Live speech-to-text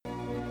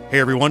Hey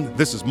everyone,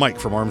 this is Mike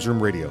from Arms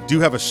Room Radio. Do you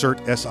have a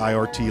SIRT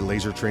S-I-R-T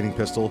laser training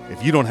pistol?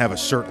 If you don't have a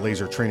SIRT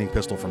laser training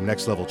pistol from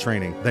Next Level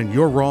Training, then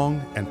you're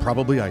wrong and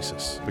probably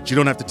ISIS. But you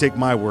don't have to take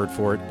my word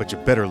for it, but you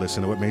better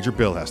listen to what Major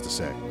Bill has to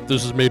say.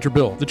 This is Major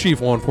Bill, the Chief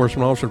Law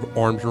Enforcement Officer of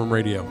Arms Room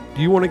Radio.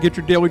 Do you want to get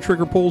your daily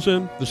trigger pulls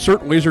in? The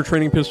SIRT laser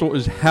training pistol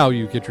is how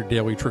you get your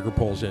daily trigger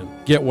pulls in.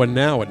 Get one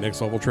now at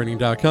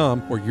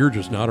nextleveltraining.com, or you're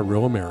just not a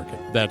real American.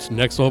 That's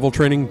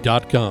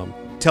nextleveltraining.com.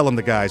 Tell them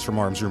the guys from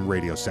Arms Room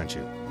Radio sent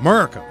you.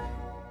 America!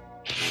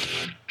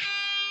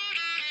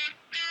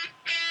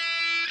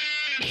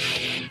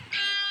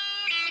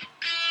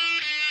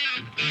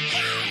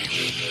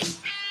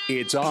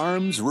 It's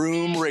Arms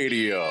Room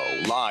Radio,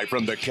 live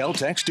from the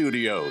Keltec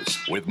studios,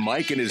 with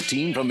Mike and his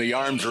team from the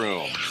Arms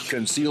Room.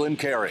 Conceal and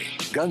carry,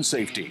 gun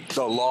safety,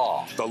 the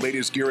law, the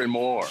latest gear, and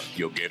more.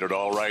 You'll get it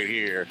all right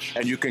here,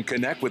 and you can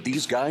connect with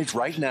these guys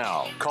right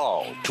now.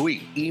 Call,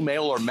 tweet,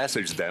 email, or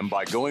message them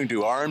by going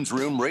to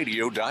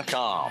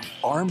armsroomradio.com.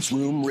 Arms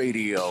Room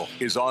Radio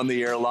is on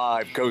the air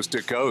live coast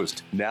to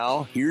coast.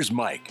 Now, here's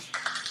Mike.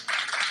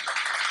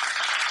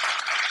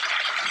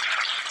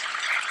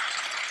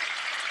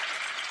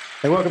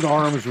 Hey, welcome to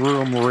Arms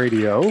Room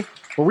Radio,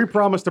 where we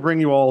promise to bring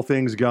you all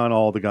things gun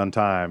all the gun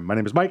time. My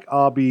name is Mike.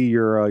 I'll be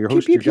your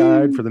host, your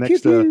guide for the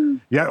next,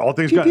 all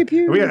things gun.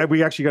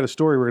 We actually got a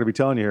story we're going to be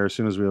telling you here as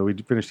soon as we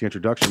finish the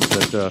introductions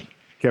that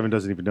Kevin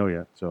doesn't even know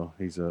yet. So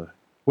he's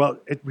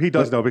he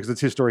does know because it's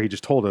his story he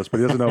just told us,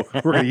 but he doesn't know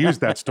we're going to use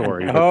that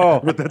story.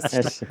 But that's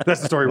the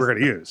story we're going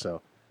to use.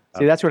 So.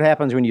 See, that's what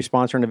happens when you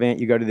sponsor an event.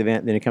 You go to the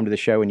event, then you come to the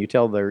show, and you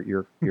tell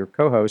your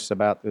co-hosts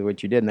about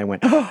what you did, and they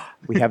went, "Oh,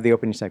 we have the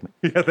opening segment."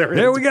 Yeah,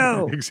 there we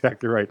go.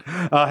 Exactly right.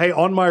 Hey,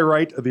 on my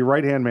right, the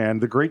right-hand man,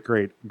 the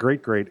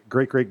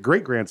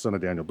great-great-great-great-great-great-grandson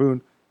of Daniel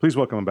Boone. Please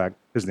welcome him back.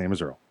 His name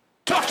is Earl.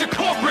 Talk to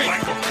corporate,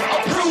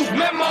 approve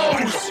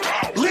memos,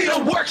 lead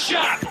a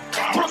workshop,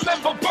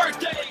 remember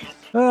birthdays.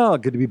 Oh,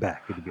 good to be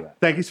back.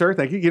 Thank you, sir.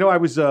 Thank you. You know, I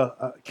was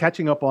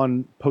catching up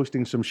on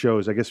posting some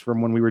shows, I guess,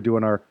 from when we were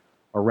doing our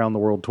around the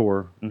world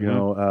tour. Mm-hmm. You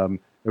know,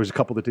 there was a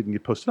couple that didn't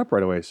get posted up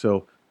right away.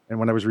 So, and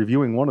when I was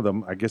reviewing one of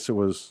them, I guess it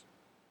was,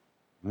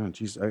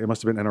 it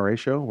must have been NRA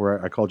show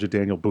where I called you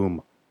Daniel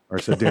Boom, or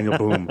I said Daniel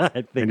Boom,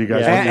 and you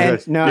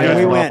guys, we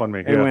off on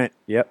me. We went,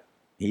 yep,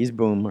 he's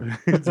Boom.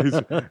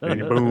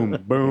 Daniel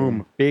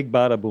Boom, big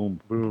bada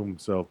boom, boom.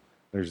 So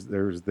there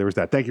was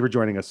that. Thank you for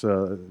joining us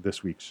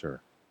this week,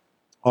 sir.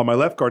 On my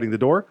left, guarding the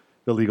door,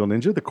 the legal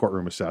ninja, the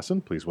courtroom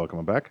assassin. Please welcome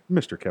him back,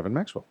 Mr. Kevin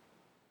Maxwell.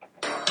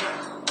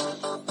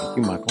 Thank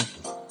you, Michael.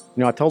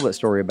 You know, I told that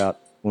story about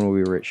when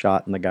we were at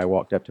SHOT and the guy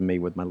walked up to me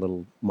with my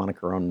little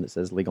moniker on that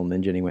says Legal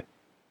Ninja, and he went,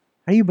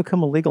 "How do you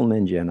become a legal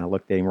ninja?" And I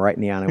looked at him right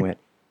in the eye and I went,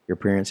 "Your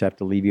parents have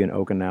to leave you in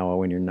Okinawa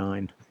when you're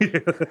 9.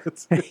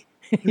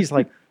 He's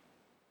like,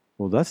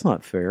 "Well, that's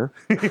not fair."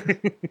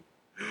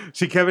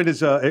 See, Kevin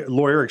is a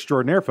lawyer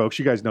extraordinaire, folks.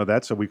 You guys know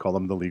that, so we call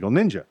him the legal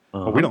ninja.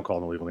 But we don't call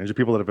him the legal ninja.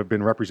 People that have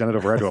been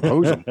representative or had to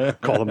oppose him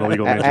call him the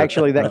legal ninja.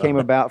 Actually, that came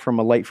about from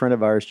a late friend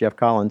of ours, Jeff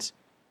Collins,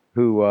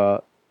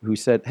 who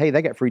said, "Hey,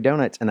 they got free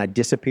donuts," and I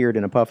disappeared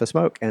in a puff of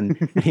smoke. And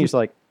he's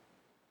like,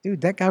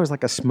 "Dude, that guy was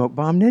like a smoke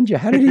bomb ninja.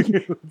 How did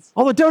he?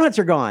 All the donuts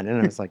are gone." And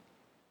I was like,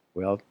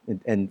 "Well,"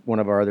 and one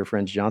of our other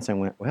friends, Johnson,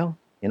 went, "Well,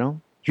 you know,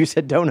 you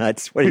said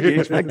donuts. What did you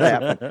expect to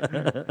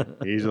happen?"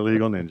 He's a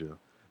legal ninja.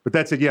 But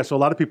that's it. Yeah. So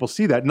a lot of people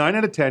see that. 9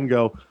 out of 10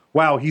 go,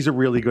 "Wow, he's a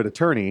really good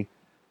attorney."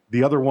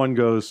 The other one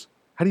goes,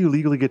 "How do you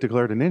legally get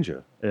declared a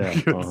ninja?" Yeah.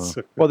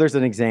 Well, there's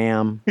an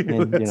exam, and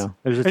you know,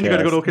 and you got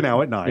to go to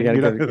Okinawa at 9. You gotta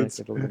go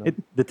to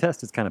The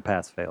test is kind of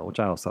pass-fail, which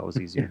I always thought was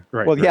easier.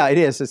 Right. Well, yeah, it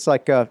is. It's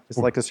like a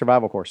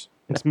survival course.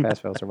 It's a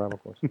pass-fail survival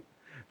course. If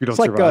you don't It's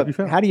like, survive, you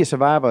fail. how do you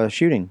survive a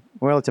shooting?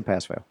 Well, it's a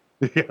pass-fail.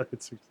 Yeah,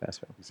 it's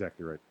Pass-fail.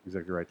 exactly right.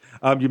 Exactly right.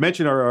 You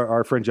mentioned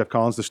our friend Jeff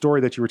Collins. The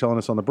story that you were telling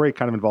us on the break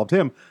kind of involved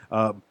him.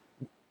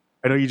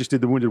 I know you just did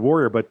the Wounded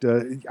Warrior, but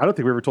I don't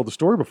think we ever told the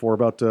story before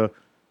about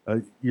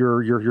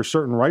your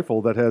certain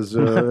rifle that has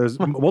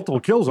multiple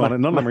kills on it.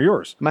 None of them are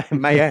yours. I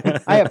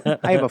have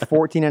a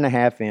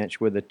 14.5 inch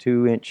with a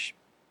 2-inch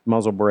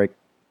muzzle brake,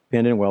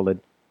 pinned and welded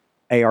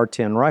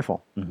AR-10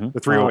 rifle. Mm-hmm. The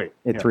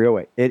 308.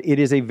 308. It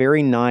is a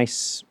very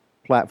nice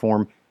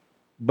platform,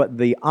 but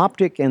the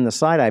optic and the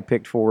sight I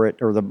picked for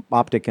it, or the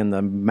optic and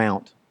the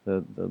mount,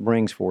 the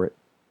rings for it,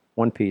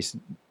 one piece,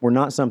 were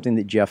not something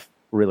that Jeff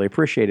really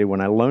appreciated when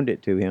I loaned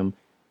it to him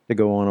to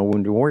go on a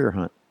Wounded Warrior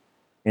hunt.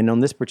 And on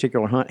this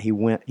particular hunt, he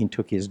went and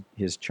took his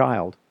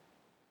child.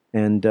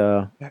 And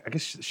I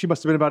guess she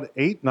must have been about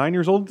 8, 9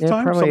 years old at the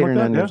time? Probably something 8 or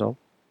 9 years old.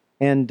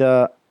 And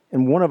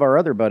one of our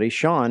other buddies,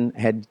 Sean,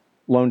 had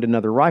loaned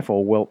another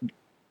rifle. Well,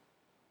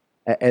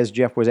 as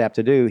Jeff was apt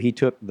to do, he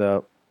took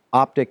the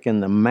optic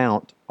and the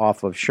mount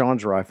off of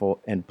Sean's rifle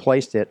and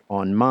placed it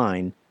on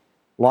mine,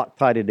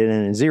 Loctited it in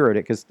and zeroed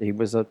it because he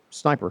was a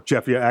sniper.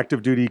 Jeff, yeah,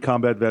 active duty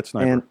combat vet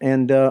sniper.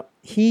 And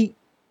he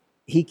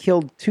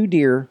killed 2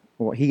 deer.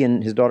 Well, he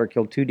and his daughter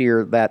killed 2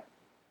 deer that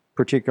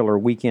particular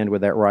weekend with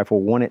that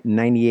rifle. One at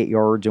 98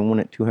 yards and one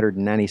at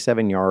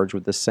 297 yards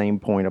with the same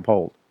point of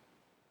hold.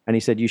 And he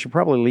said, you should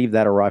probably leave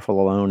that a rifle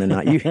alone and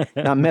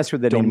not mess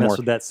with it Don't anymore. mess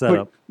with that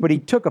setup. But he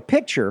took a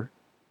picture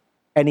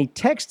and he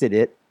texted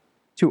it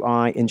to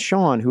I and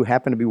Sean, who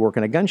happened to be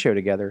working a gun show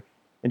together.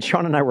 And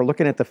Sean and I were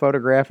looking at the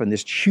photograph and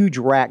this huge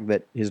rack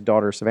that his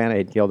daughter Savannah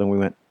had killed. And we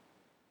went,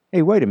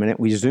 hey, wait a minute.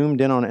 We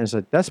zoomed in on it and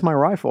said, that's my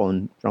rifle.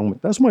 And Sean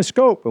went, that's my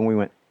scope.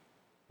 And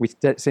we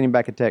sent him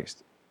back a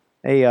text.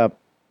 Hey,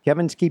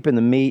 Kevin's keeping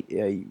the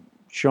meat.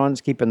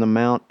 Sean's keeping the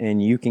mount,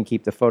 and you can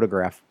keep the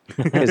photograph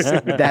because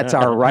that's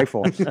our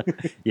rifle.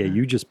 Yeah,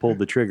 you just pulled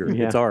the trigger.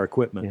 Yeah. It's our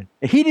equipment.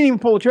 Yeah. He didn't even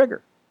pull the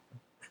trigger.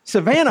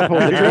 Savannah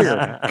pulled the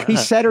trigger. He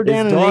set her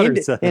down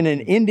in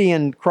an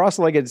Indian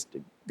cross-legged,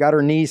 got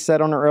her knees set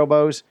on her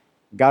elbows,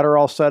 got her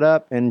all set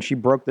up, and she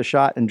broke the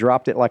shot and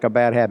dropped it like a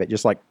bad habit,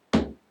 just like,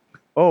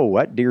 oh,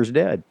 what? Deer's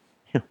dead.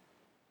 Yeah,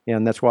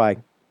 and that's why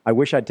I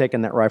wish I'd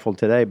taken that rifle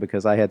today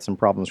because I had some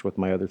problems with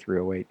my other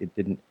 308. It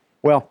didn't.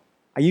 Well,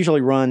 I usually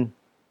run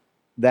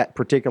that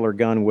particular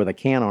gun with a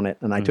can on it,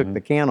 and I took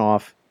the can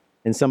off,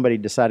 and somebody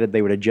decided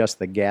they would adjust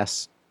the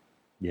gas,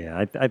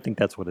 Yeah, I think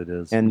that's what it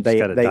is. and We just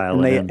gotta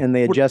dial it in.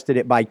 they adjusted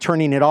it by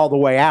turning it all the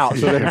way out.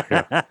 So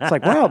it's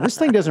like, wow, this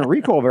thing doesn't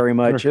recoil very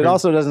much. It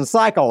also doesn't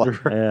cycle.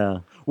 Yeah.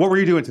 What were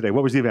you doing today?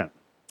 What was the event?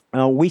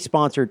 We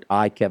sponsored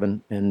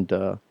Kevin, and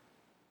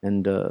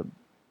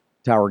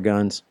Tower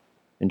Guns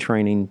and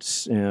Training,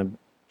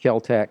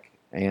 Keltec,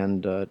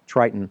 and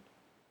Triton.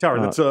 Tower,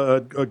 that's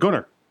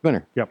Gunner.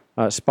 Gunner. Yep.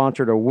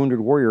 Sponsored a Wounded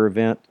Warrior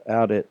event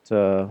out at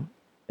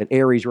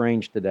Aries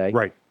Range today.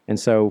 Right. And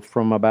so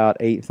from about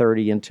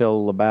 8:30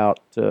 until about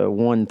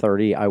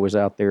 1:30, I was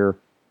out there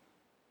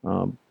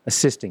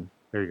assisting,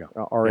 There you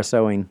go.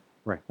 RSOing.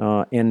 Right.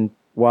 And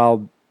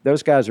while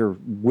those guys are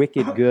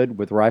wicked good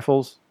with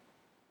rifles,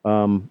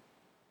 no.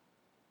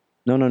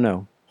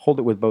 Hold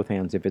it with both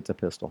hands if it's a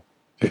pistol.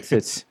 It's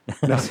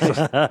That's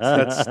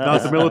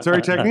not the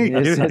military technique.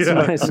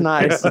 it's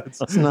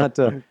not.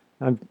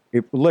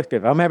 Look,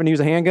 if I'm having to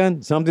use a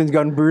handgun, something's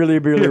gone really,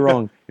 really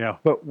wrong. Yeah.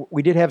 But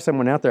we did have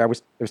someone out there. I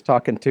was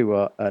talking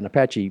to an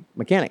Apache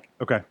mechanic,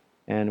 Okay.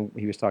 and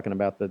he was talking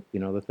about the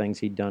things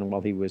he'd done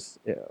while he was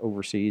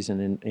overseas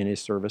and in his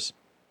service.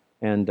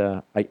 And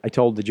I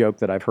told the joke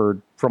that I've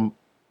heard from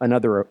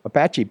another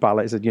Apache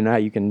pilot. I said,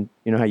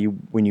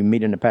 when you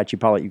meet an Apache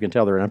pilot, you can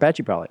tell they're an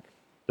Apache pilot.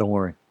 Don't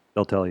worry.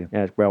 They'll tell you.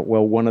 Yeah, well,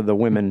 one of the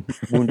women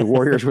Wounded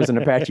Warriors was an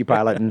Apache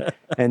pilot,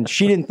 and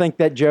she didn't think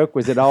that joke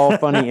was at all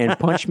funny and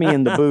punched me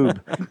in the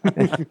boob.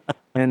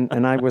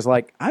 And I was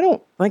like, I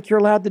don't think you're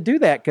allowed to do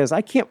that because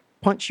I can't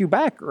punch you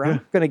back or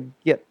I'm going to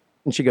get...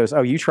 And she goes,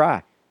 oh, you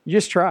try. You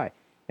just try.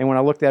 And when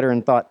I looked at her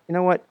and thought, you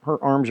know what?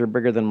 Her arms are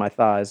bigger than my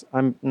thighs.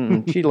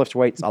 She lifts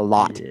weights a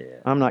lot. Yeah.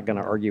 I'm not going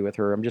to argue with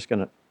her. I'm just going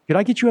to... Could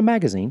I get you a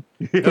magazine?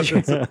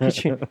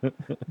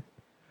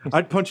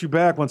 I'd punch you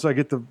back once I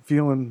get the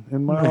feeling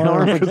in my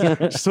arm. 'Cause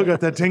I still got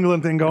that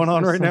tingling thing going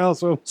on right now.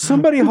 So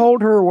somebody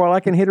hold her while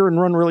I can hit her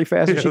and run really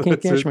fast and she can't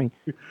catch me.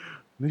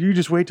 You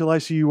just wait till I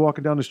see you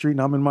walking down the street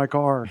and I'm in my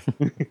car.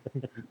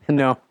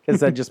 No, because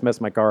that just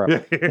messed my car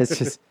up. It's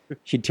just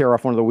she'd tear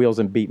off one of the wheels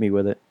and beat me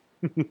with it.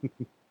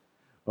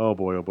 Oh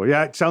boy, oh boy.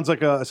 Yeah, it sounds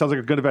like a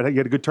good event. You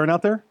had a good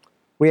turnout there?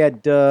 We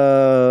had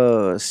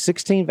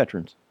 16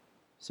 veterans.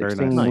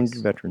 16 nice.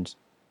 wounded veterans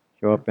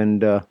show up,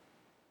 and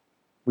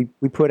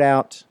we put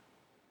out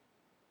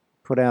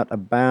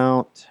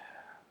about,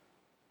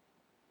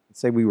 let's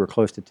say we were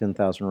close to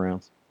 10,000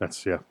 rounds.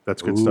 That's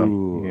good stuff.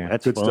 Ooh,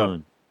 that's good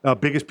fun. stuff.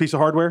 Biggest piece of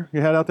hardware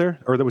you had out there,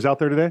 or that was out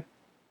there today?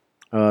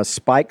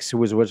 Spikes, who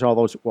was all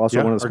those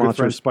also one of the our good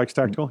friend sponsors, Spikes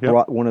Tactical. Yeah.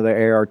 brought one of the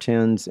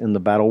AR-10s in the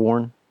battle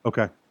worn,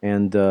 Okay.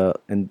 and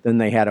then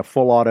they had a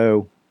full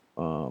auto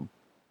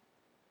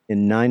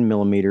in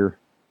 9mm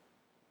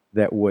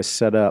that was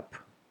set up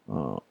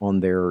on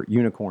their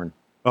Unicorn.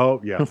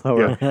 Oh yeah.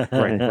 Yeah.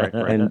 Right.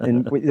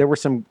 And there were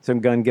some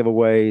gun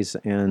giveaways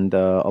and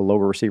a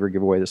lower receiver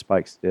giveaway that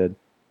Spikes did.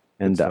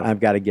 And stuff. I've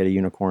got to get a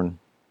Unicorn.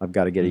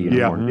 Yeah.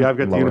 Yeah. I've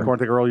got the Lower. Unicorn. I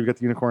think Earl, you got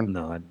the Unicorn.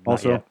 No, not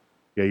Also. yet.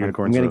 Yeah,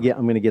 Unicorn.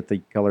 I'm gonna get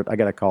the colored. I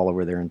got to call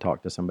over there and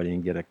talk to somebody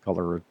and get a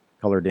colored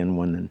in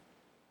one,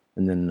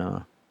 and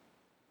then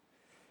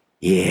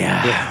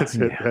yeah. That's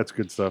it. That's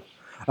good stuff.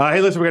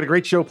 Hey, listen, we got a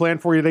great show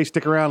planned for you today.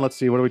 Stick around. Let's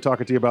see, what are we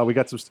talking to you about? We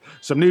got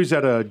some news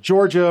out of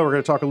Georgia. We're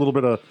going to talk a little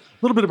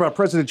bit about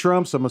President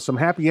Trump, some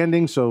happy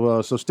endings.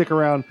 So stick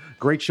around.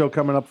 Great show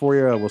coming up for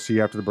you. We'll see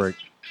you after the break.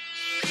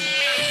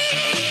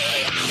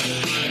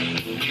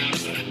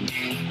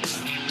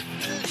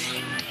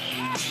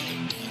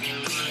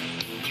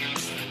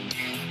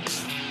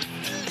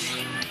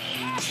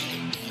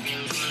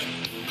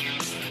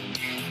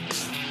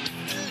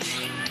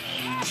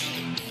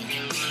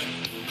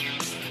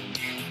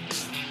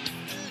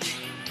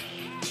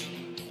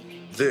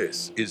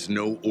 This is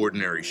no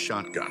ordinary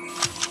shotgun.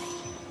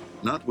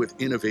 Not with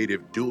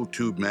innovative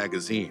dual-tube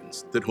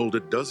magazines that hold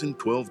a dozen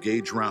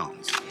 12-gauge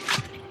rounds,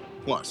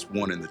 plus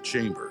one in the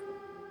chamber.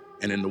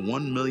 And in the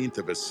 1/1,000,000th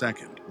of a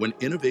second, when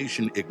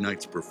innovation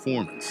ignites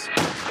performance,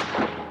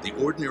 the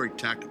ordinary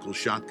tactical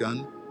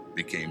shotgun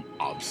became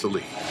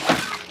obsolete.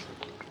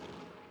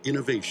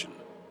 Innovation,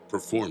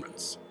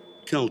 performance,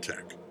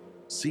 Keltec.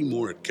 See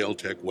more at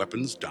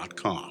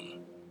keltechweapons.com.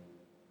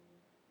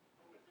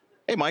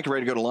 Hey, Mike,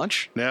 ready to go to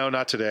lunch? No,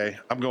 not today.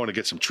 I'm going to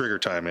get some trigger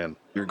time in.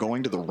 You're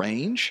going to the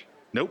range?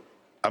 Nope.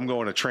 I'm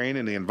going to train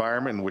in the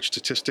environment in which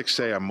statistics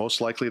say I'm most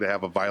likely to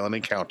have a violent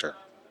encounter.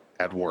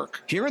 At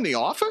work. Here in the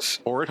office?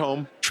 Or at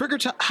home. Trigger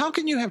time? How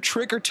can you have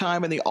trigger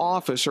time in the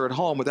office or at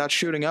home without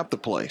shooting up the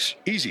place?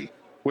 Easy.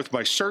 With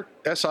my SIRT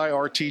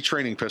SIRT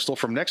training pistol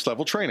from Next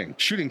Level Training.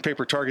 Shooting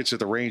paper targets at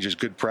the range is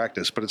good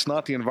practice, but it's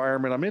not the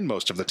environment I'm in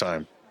most of the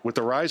time. With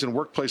the rise in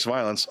workplace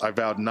violence, I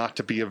vowed not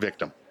to be a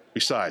victim.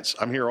 Besides,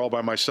 I'm here all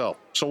by myself,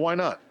 so why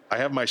not? I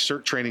have my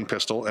SIRT training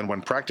pistol, and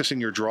when practicing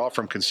your draw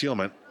from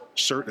concealment,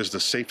 SIRT is the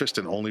safest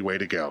and only way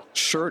to go.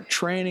 SIRT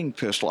training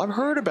pistol. I've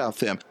heard about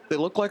them. They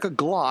look like a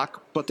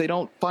Glock, but they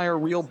don't fire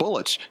real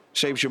bullets.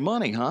 Saves you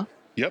money, huh?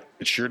 Yep,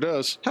 it sure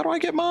does. How do I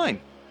get mine?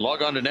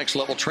 Log on to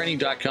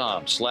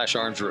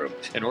nextleveltraining.com/armsroom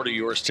and order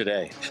yours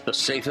today. The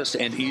safest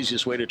and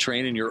easiest way to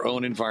train in your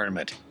own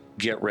environment.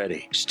 Get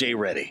ready. Stay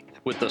ready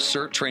with the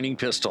SIRT training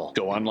pistol.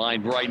 Go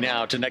online right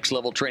now to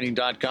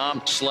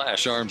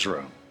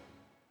nextleveltraining.com/armsroom.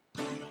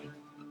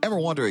 Ever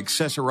want to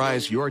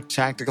accessorize your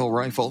tactical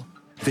rifle?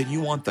 Then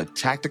you want the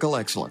tactical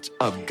excellence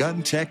of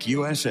GunTech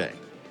USA.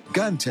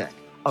 GunTech,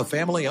 a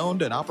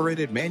family-owned and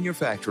operated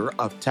manufacturer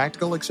of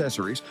tactical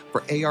accessories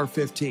for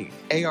AR-15,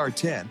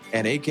 AR-10,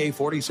 and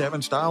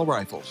AK-47 style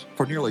rifles.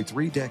 For nearly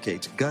 3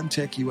 decades,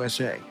 GunTech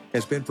USA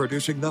has been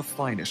producing the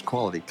finest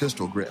quality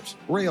pistol grips,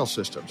 rail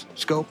systems,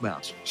 scope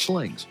mounts,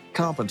 slings,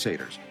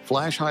 compensators,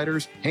 flash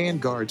hiders,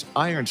 hand guards,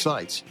 iron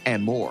sights,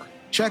 and more.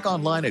 Check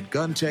online at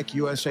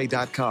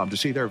GunTechUSA.com to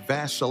see their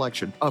vast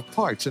selection of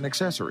parts and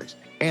accessories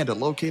and to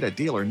locate a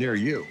dealer near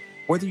you.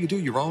 Whether you do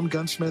your own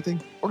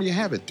gunsmithing or you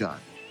have it done,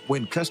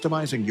 when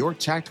customizing your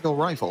tactical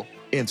rifle,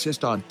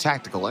 insist on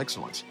tactical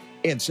excellence.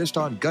 Insist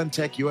on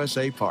GunTech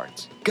USA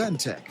parts.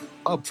 GunTech,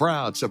 a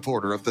proud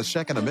supporter of the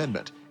Second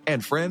Amendment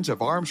and friends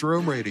of Arms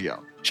Room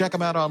Radio. Check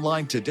them out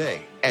online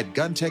today at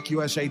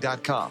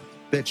GunTechUSA.com.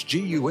 That's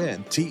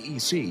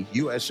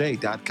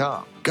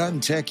GUNTECUSA.com.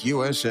 GunTech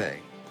USA.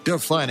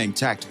 Defining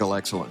tactical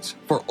excellence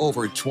for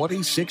over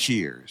 26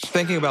 years.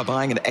 Thinking about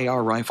buying an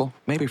AR rifle?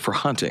 Maybe for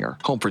hunting or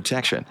home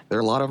protection. There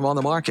are a lot of them on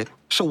the market.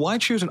 So why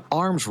choose an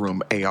Arms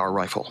Room AR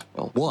rifle?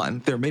 Well,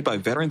 1, they're made by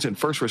veterans and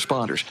first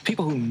responders,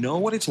 people who know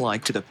what it's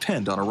like to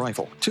depend on a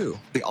rifle. 2,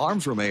 the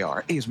Arms Room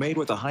AR is made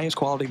with the highest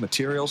quality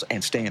materials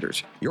and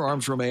standards. Your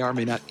Arms Room AR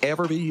may not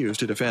ever be used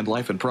to defend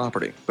life and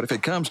property, but if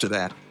it comes to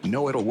that,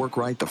 know it'll work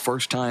right the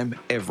first time,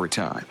 every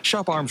time.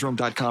 Shop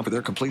armsroom.com for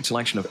their complete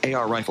selection of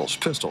AR rifles,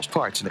 pistols,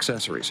 parts, and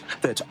accessories.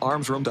 That's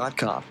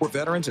armsroom.com, where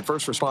veterans and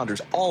first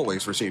responders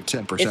always receive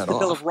 10% off. It's the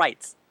Bill of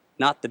Rights,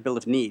 not the Bill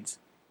of Needs.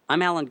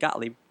 I'm Alan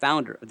Gottlieb,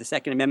 founder of the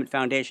Second Amendment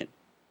Foundation.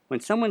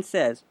 When someone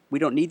says we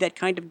don't need that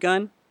kind of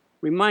gun,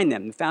 remind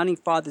them the Founding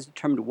Fathers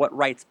determined what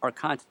rights our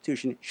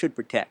Constitution should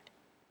protect.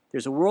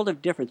 There's a world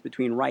of difference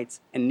between rights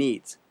and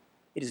needs.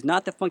 It is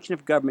not the function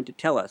of government to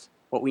tell us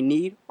what we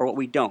need or what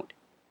we don't.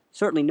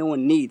 Certainly no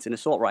one needs an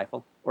assault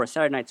rifle or a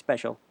Saturday Night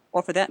Special,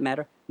 or for that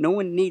matter, no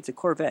one needs a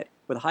Corvette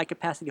with a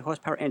high-capacity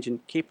horsepower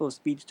engine capable of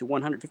speeds to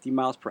 150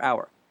 miles per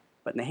hour.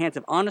 But in the hands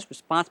of honest,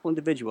 responsible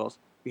individuals,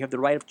 we have the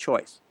right of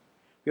choice.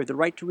 We have the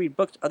right to read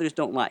books others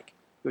don't like.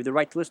 We have the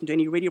right to listen to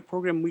any radio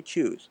program we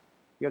choose.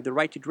 We have the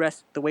right to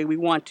dress the way we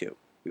want to.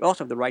 We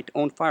also have the right to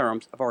own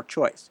firearms of our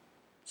choice.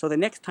 So the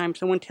next time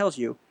someone tells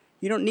you,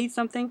 you don't need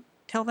something,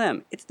 tell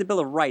them it's the Bill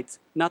of Rights,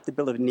 not the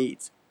Bill of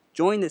Needs.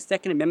 Join the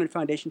Second Amendment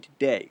Foundation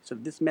today so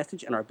that this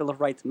message and our Bill of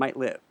Rights might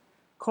live.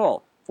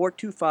 Call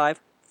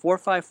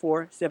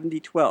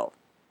 425-454-7012.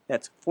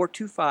 That's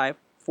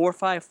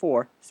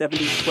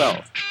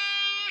 425-454-7012.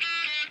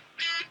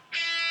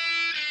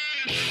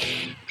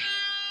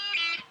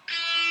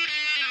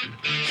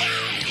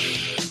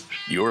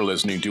 You're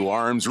listening to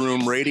Arms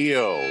Room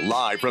Radio,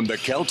 live from the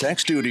Keltec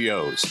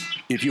studios.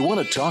 If you want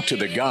to talk to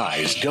the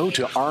guys, go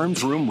to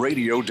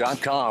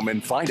armsroomradio.com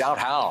and find out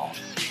how.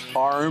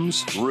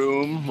 Arms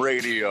Room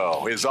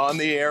Radio is on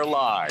the air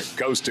live,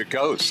 coast to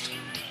coast.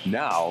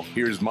 Now,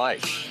 here's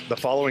Mike. The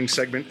following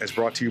segment is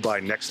brought to you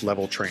by Next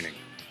Level Training.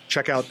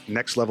 Check out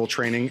Next Level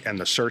Training and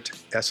the SIRT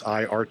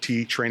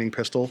SIRT training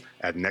pistol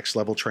at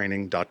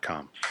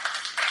nextleveltraining.com.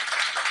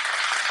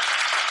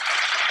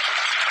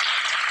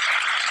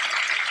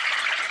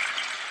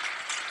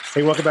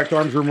 Hey, welcome back to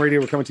Arms Room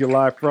Radio. We're coming to you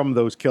live from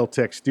those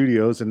Keltec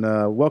studios, and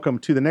welcome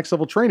to the Next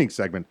Level Training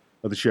segment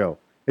of the show.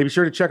 Hey, be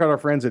sure to check out our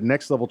friends at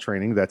Next Level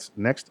Training. That's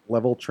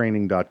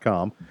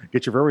nextleveltraining.com.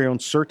 Get your very own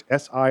SIRT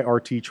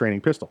SIRT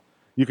training pistol.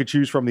 You could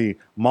choose from the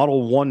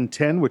Model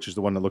 110, which is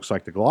the one that looks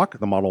like the Glock,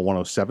 the Model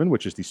 107,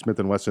 which is the Smith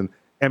 & Wesson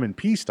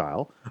M&P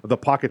style, the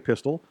pocket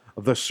pistol,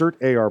 the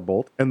SIRT AR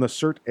bolt, and the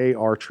SIRT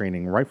AR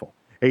training rifle.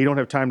 Hey, you don't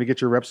have time to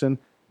get your reps in?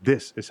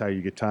 This is how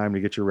you get time to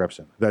get your reps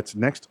in. That's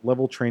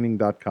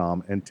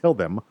nextleveltraining.com, and tell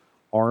them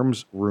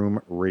Arms Room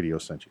Radio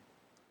sent you.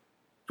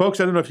 Folks,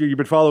 I don't know if you've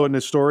been following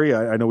this story.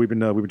 I know we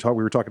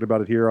were talking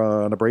about it here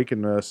on a break,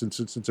 and since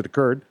it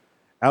occurred,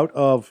 out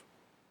of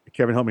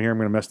Kevin, help me here. I'm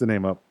going to mess the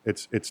name up.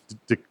 It's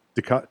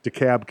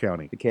DeKalb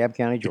County. DeKalb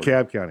County, Georgia.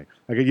 DeKalb County.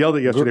 I got yelled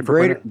at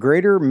yesterday.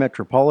 Greater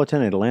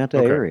Metropolitan Atlanta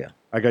area.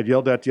 I got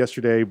yelled at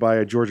yesterday by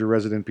a Georgia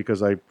resident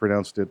because I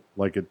pronounced it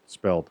like it's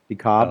spelled.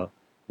 DeKalb?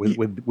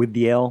 With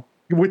the L?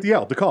 With the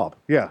L, DeKalb.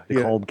 Yeah.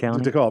 DeKalb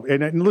County? DeKalb.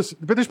 And listen,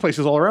 but there's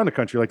places all around the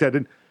country like that.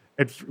 And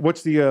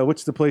what's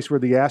the place where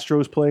the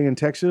Astros play in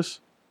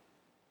Texas?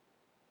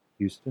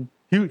 Houston.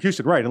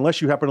 Houston, right?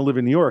 Unless you happen to live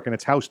in New York, and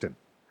it's Houston.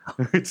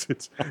 it's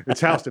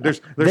Houston.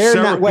 There's They're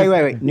several... not.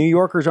 Wait. New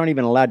Yorkers aren't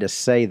even allowed to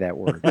say that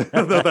word.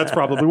 That's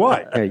probably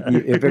why.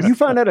 If you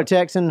find out a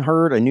Texan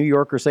heard a New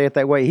Yorker say it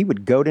that way, he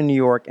would go to New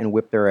York and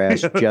whip their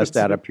ass just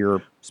out of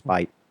pure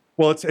spite.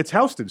 Well, it's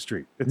Houston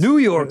Street. It's, New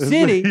York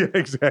City. Yeah,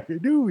 exactly.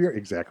 New York.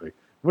 Exactly.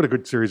 What a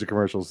good series of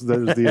commercials.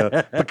 There's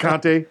the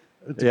Picante.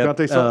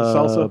 Picante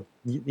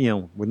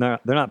salsa.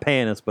 They're not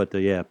paying us, but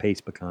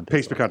Pace Picante.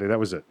 Pace Picante. That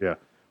was it. Yeah.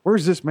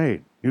 Where's this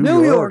made?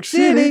 New York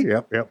City.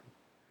 Yep.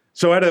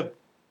 So at a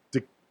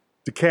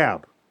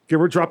DeKalb.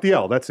 Drop the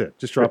L. That's it.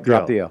 Just drop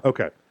the L.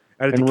 Okay.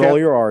 And roll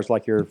your R's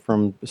like you're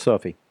from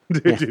Sophie.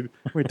 Dude,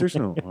 wait, there's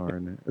no R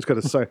in there. It's got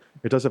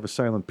it does have a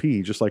silent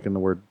P, just like in the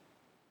word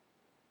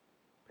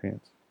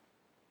pants.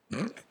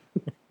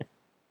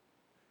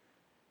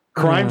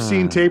 Crime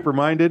scene tape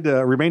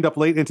remained up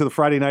late into the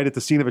Friday night at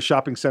the scene of a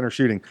shopping center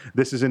shooting.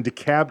 This is in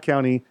DeKalb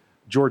County,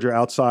 Georgia,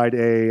 outside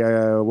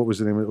what was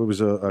the name? It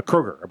was a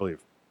Kroger, I believe.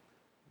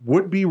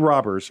 Would-be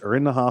robbers are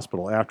in the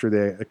hospital after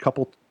a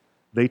couple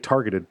they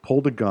targeted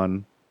pulled a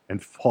gun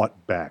and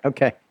fought back.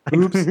 Okay.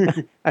 Oops.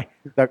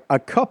 A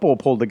couple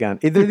pulled a gun.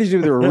 Either these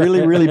are a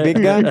really, really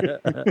big gun,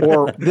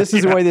 or this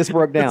is the way this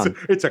broke down.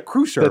 It's a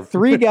crew serve. The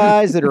three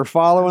guys that are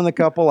following the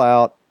couple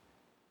out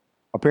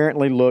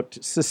apparently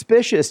looked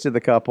suspicious to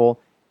the couple,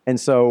 and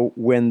so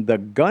when the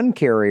gun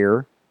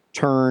carrier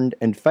turned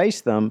and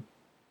faced them,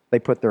 they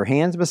put their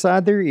hands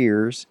beside their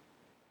ears,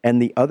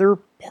 and the other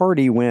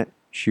party went,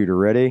 "Shooter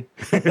ready."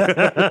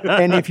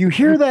 And if you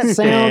hear that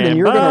sound and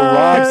you're going to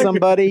rob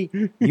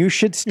somebody, you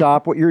should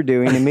stop what you're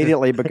doing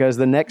immediately, because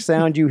the next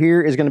sound you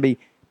hear is going to be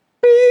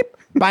beep,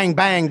 bang,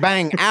 bang,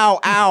 bang, ow,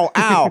 ow,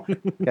 ow.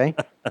 Okay?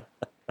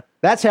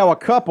 That's how my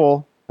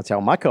couple,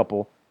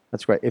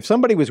 that's right. If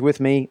somebody was with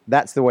me,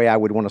 that's the way I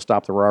would want to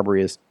stop the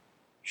robbery is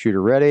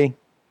shooter ready.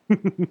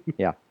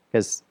 Yeah,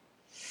 because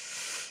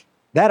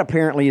that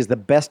apparently is the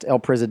best El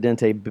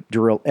Presidente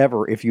drill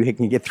ever if you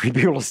can get three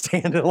people to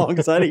stand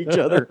alongside each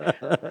other.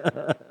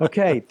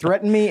 Okay,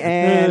 threaten me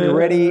and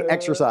ready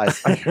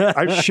exercise.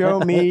 Show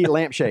me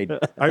lampshade.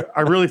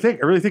 I really think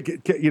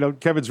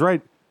Kevin's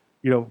right.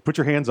 Put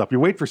your hands up. You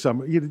wait for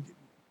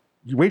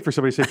you wait for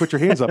somebody to say, "Put your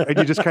hands up," and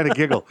you just kind of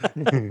giggle.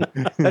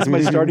 That's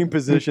my starting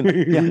position.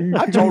 Yeah,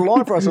 I've told law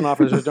enforcement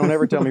officers, don't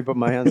ever tell me to put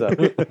my hands up.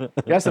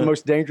 That's the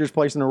most dangerous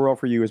place in the world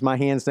for you is my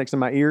hands next to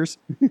my ears,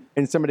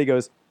 and somebody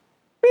goes,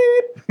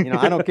 beep.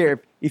 I don't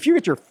care. If you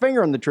get your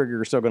finger on the trigger,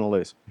 you're still going to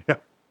lose.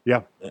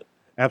 Yeah,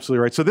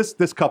 absolutely right. So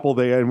this couple,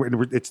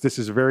 this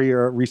is a very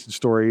recent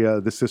story.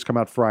 This come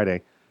out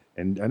Friday.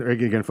 And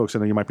again, folks, I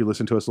know you might be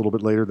listening to us a little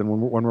bit later than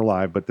when we're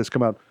live, but this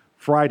come out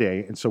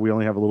Friday, and so we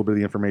only have a little bit of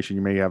the information.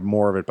 You may have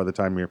more of it by the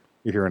time you're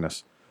hearing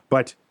us.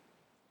 But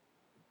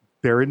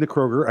they're in the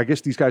Kroger. I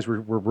guess these guys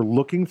were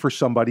looking for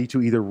somebody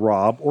to either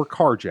rob or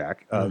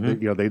carjack.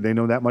 They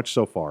know that much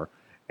so far,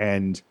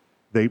 and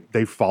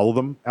they follow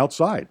them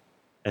outside.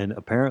 And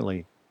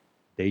apparently,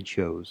 they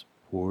chose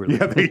poorly.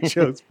 Yeah, they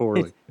chose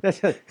poorly.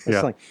 That's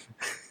like,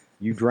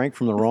 you drank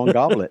from the wrong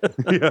goblet.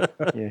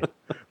 Yeah.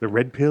 The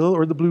red pill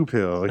or the blue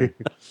pill.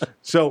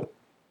 So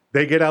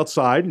they get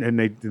outside,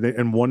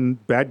 and one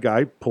bad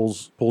guy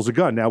pulls a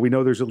gun. Now we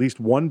know there's at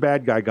least one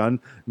bad guy gun.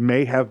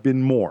 May have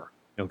been more.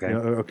 Okay.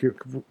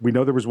 We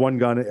know there was one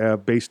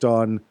gun based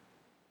on,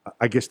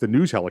 I guess the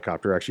news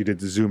helicopter actually did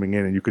the zooming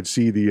in, and you could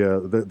see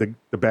the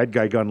bad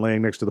guy gun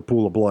laying next to the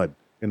pool of blood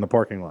in the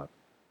parking lot.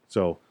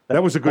 So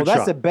that was a good shot.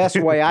 That's the best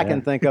way I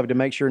can think of to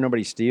make sure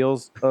nobody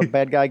steals a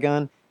bad guy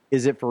gun.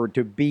 Is it for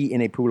to be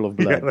in a pool of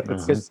blood?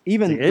 Because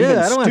even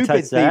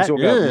stupid thieves will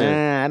go,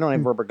 "Nah, I don't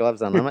have rubber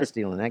gloves on. I'm not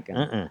stealing that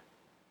gun."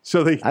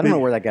 So I don't know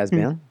where that guy's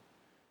been.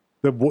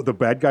 The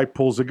bad guy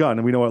pulls a gun,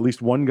 and we know at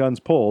least one gun's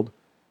pulled,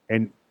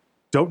 and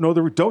don't know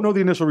the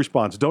initial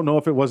response. Don't know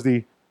if it was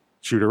the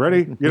shooter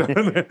ready, in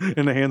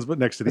the hands, but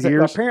next to the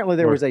ears. Apparently,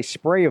 there was a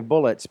spray of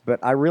bullets, but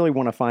I really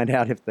want to find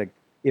out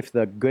if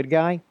the good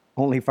guy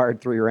only fired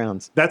 3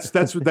 rounds. That's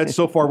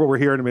so far what we're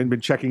hearing. I've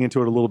been checking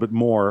into it a little bit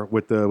more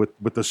with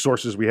the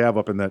sources we have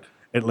up in that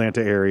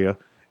Atlanta area.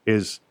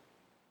 Is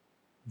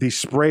the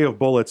spray of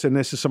bullets, and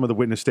this is some of the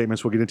witness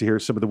statements. We'll get into here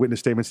some of the witness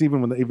statements.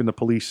 Even when the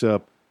police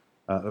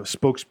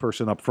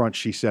spokesperson up front,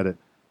 she said it.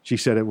 She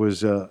said it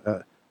was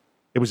a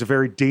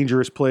very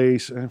dangerous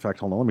place. In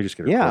fact, hold on, let me just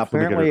get it. Yeah,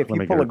 apparently, if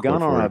you pull a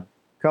gun on a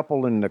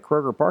couple in the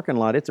Kroger parking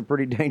lot, it's a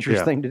pretty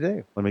dangerous thing to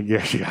do.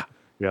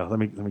 Yeah, let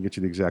me get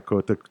you the exact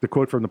quote. The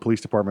quote from the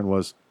police department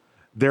was,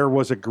 "There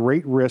was a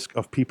great risk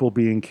of people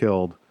being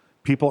killed.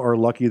 People are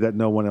lucky that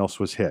no one else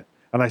was hit."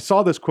 And I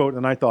saw this quote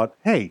and I thought,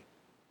 hey,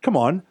 come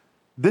on.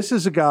 This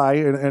is a guy,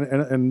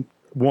 and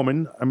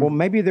woman. Well,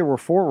 maybe there were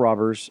 4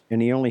 robbers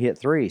and he only hit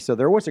 3, so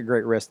there was a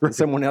great risk that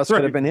someone else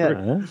could have been hit.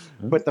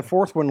 But the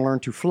 4th one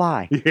learned to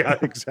fly. Yeah,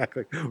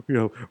 exactly.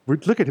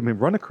 Look at him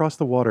and run across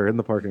the water in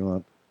the parking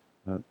lot.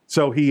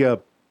 So he, the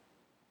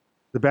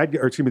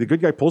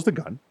good guy pulls the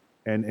gun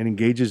and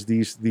engages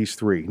these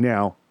 3.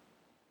 Now,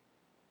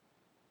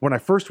 when I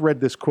first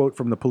read this quote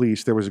from the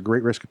police, there was a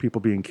great risk of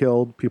people being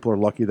killed. People are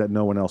lucky that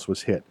no one else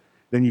was hit.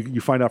 Then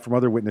you find out from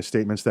other witness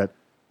statements that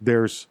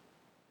there's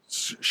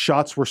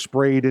shots were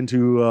sprayed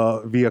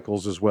into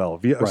vehicles as well.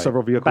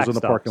 Several vehicles in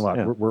the parking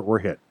lot were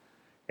hit.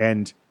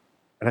 And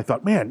I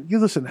thought, man,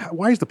 listen,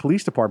 why is the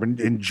police department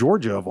in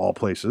Georgia, of all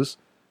places,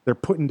 they're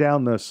putting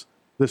down this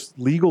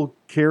legal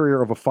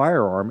carrier of a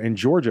firearm in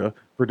Georgia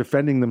for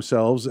defending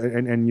themselves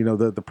and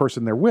the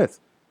person they're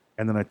with.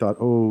 And then I thought,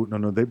 oh,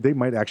 no, they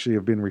might actually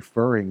have been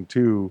referring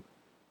to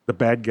the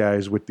bad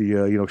guys with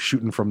the,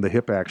 shooting from the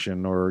hip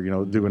action or,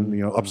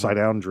 doing, upside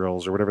down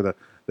drills or whatever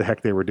the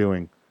heck they were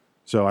doing.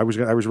 So I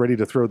was ready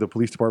to throw the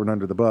police department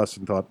under the bus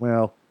and thought,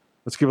 well,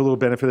 let's give a little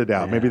benefit of the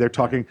doubt. Maybe they're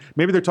talking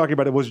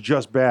about it was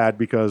just bad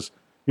because,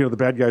 the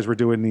bad guys were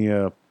doing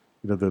the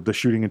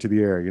shooting into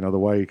the air, the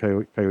Wile E.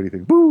 Coyote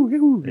thing. Boo,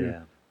 yahoo.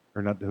 Yeah.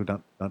 Or not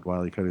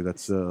Wile E. Coyote.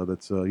 That's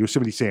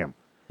Yosemite Sam,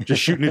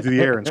 just shooting into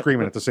the air and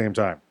screaming at the same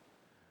time.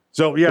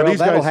 So yeah, these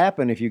that'll guys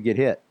happen if you get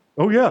hit.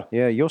 Oh yeah,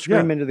 yeah, you'll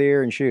scream into the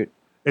air and shoot.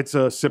 It's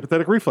a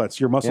sympathetic reflex.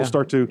 Your muscles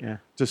start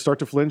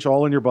to flinch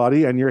all in your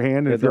body and your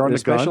hand. And if they're on the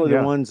gun, especially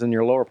the ones in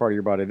your lower part of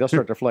your body, they'll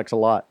start to flex a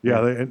lot.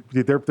 Yeah,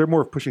 they're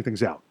more of pushing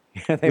things out.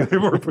 They're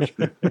more pushing.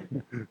 At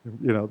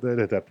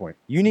that point,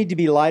 you need to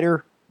be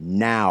lighter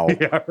now.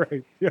 Yeah,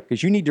 right.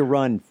 Because you need to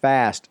run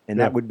fast, and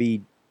that would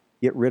be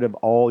get rid of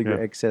all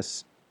your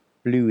excess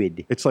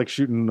fluid. It's like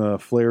shooting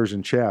flares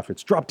and chaff.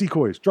 It's drop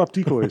decoys. Drop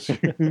decoys.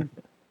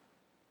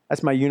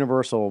 That's my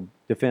universal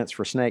defense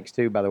for snakes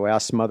too. By the way, I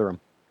smother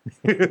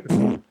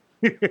them.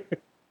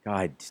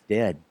 God, it's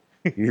dead.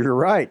 You're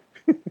right.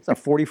 It's a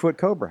 40-foot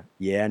cobra.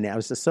 Yeah, now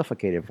it's a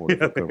suffocated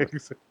 40-foot cobra.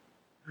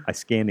 I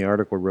scanned the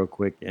article real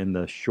quick, and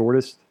the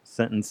shortest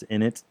sentence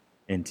in it,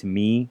 and to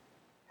me,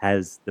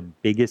 has the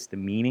biggest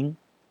meaning.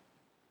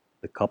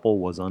 The couple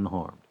was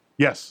unharmed.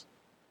 Yes,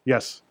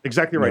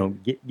 exactly right.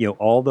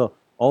 All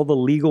the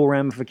legal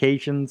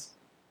ramifications,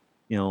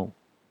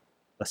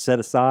 set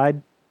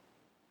aside.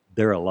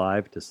 They're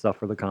alive to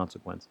suffer the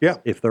consequences. Yeah,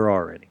 if there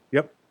are any.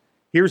 Yep.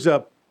 Here's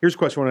a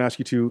question I want to ask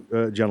you two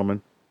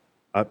gentlemen.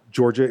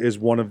 Georgia is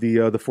one of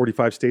the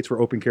 45 states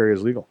where open carry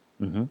is legal.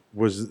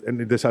 Mm-hmm.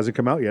 And this hasn't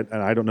come out yet,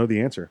 and I don't know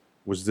the answer.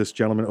 Was this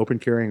gentleman open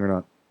carrying or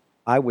not?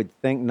 I would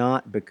think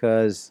not,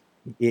 because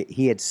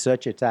he had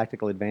such a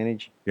tactical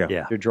advantage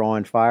to draw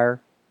and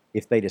fire.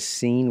 If they'd have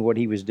seen what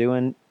he was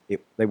doing,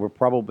 they would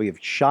probably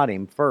have shot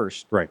him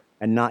first, right,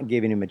 and not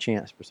giving him a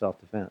chance for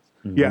self-defense.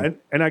 Mm-hmm. Yeah,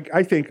 and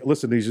I think,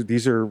 listen,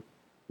 these are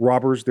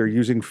robbers. They're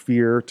using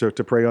fear to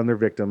prey on their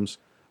victims.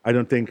 I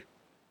don't think,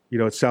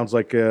 it sounds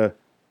like,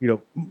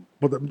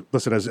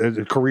 listen, as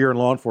a career in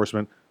law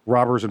enforcement,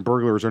 robbers and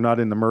burglars are not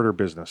in the murder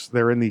business.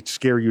 They're in the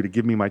scare you to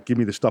give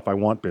me the stuff I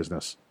want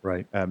business.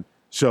 Right.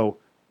 So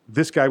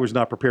this guy was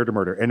not prepared to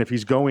murder. And if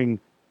he's going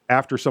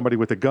after somebody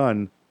with a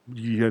gun,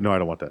 I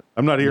don't want that.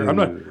 I'm not here.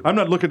 No. I'm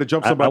not looking to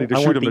jump somebody to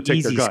shoot him to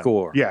take their gun.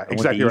 Score. Yeah,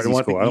 exactly right. I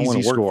want the easy I don't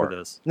want to work score for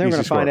this. They're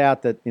going to find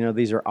out that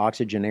these are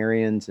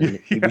octogenarians, and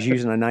he was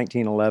using a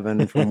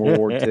 1911 from World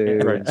War II.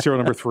 Right. Serial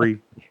number 3.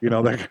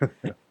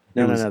 That.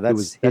 No.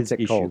 That's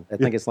it cold. I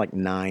think it's like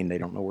 9. They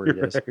don't know where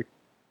it is. Right.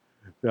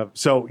 Yeah.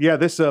 So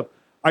this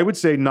I would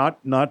say not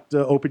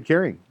open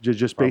carrying,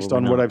 just based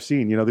on what I've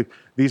seen.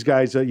 These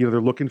guys, they're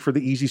looking for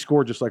the easy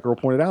score, just like Earl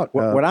pointed out.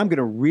 What I'm going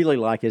to really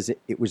like is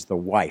it was the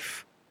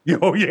wife.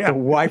 Oh yeah, the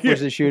wife was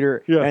the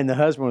shooter, and the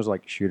husband was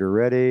like, "Shooter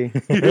ready."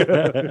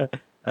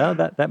 Oh,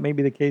 that may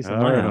be the case.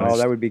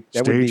 That would be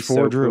Stage 4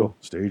 so drill. Cool.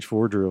 Stage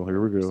 4 drill.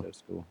 Here we go. So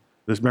cool.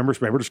 This remember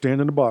to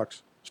stand in the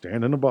box.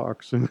 Stand in the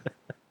box.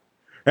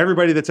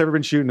 Everybody that's ever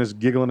been shooting is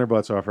giggling their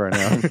butts off right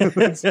now.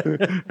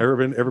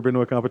 ever been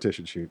to a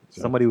competition shoot?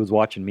 So. Somebody was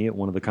watching me at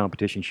one of the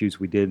competition shoots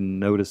we did and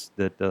noticed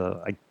that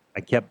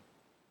I kept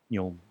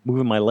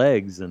moving my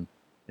legs, and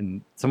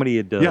somebody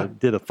had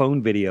did a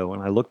phone video,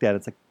 and I looked at it.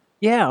 It's like,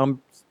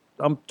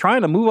 I'm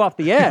trying to move off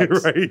the edge.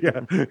 Right,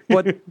 yeah.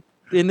 But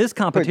in this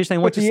competition, they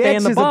want you to stay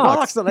in the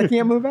box. So they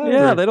can't move out of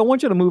there. there. They don't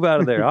want you to move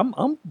out of there.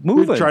 I'm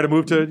moving. Try to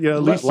move to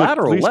at least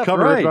lateral, at least left,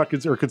 cover, right. if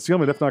not, or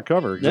concealment, if not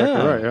cover.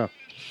 Exactly right, yeah.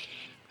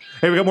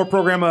 Hey, we got more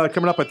program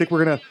coming up. I think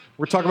we're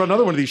talking about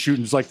another one of these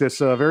shootings like this,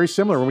 very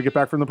similar when we get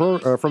back from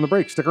the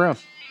break. Stick around.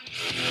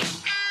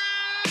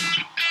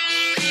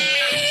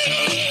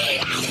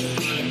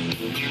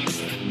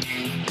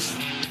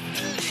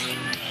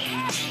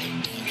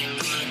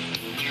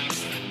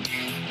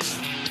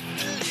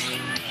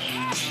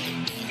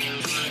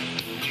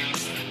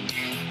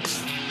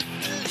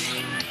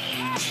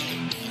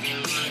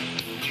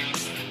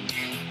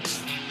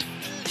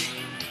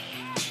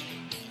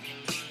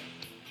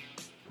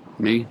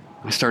 Me?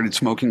 I started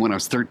smoking when I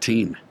was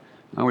 13.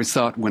 I always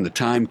thought when the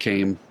time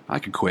came, I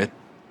could quit.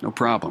 No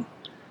problem.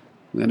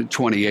 Then at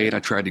 28, I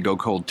tried to go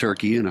cold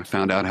turkey, and I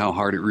found out how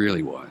hard it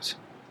really was.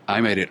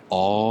 I made it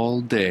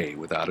all day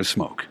without a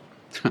smoke.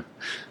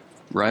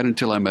 Right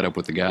until I met up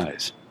with the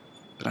guys.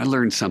 But I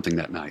learned something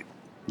that night.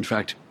 In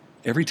fact,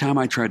 every time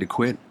I tried to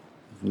quit,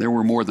 there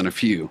were more than a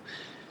few,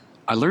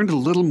 I learned a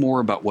little more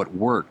about what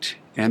worked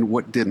and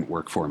what didn't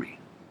work for me.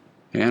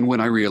 And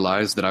when I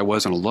realized that I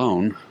wasn't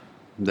alone,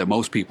 that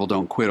most people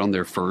don't quit on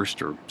their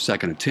first or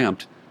second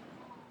attempt,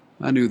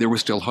 I knew there was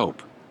still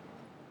hope.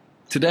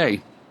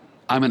 Today,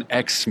 I'm an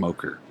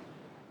ex-smoker.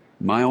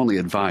 My only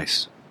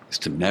advice is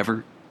to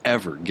never,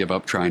 ever give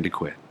up trying to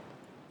quit.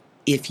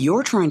 If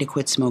you're trying to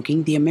quit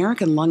smoking, the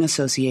American Lung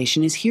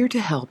Association is here to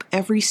help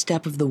every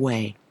step of the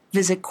way.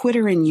 Visit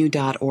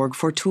quitterinyou.org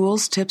for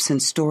tools, tips,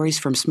 and stories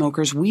from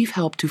smokers we've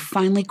helped to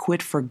finally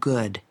quit for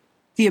good.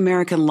 The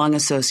American Lung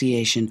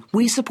Association.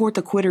 We support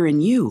the quitter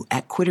in you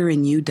at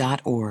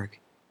quitterinyou.org.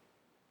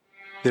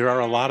 There are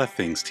a lot of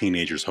things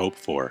teenagers hope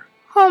for.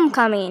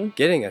 Homecoming.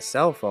 Getting a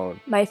cell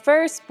phone. My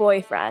first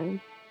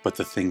boyfriend. But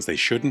the things they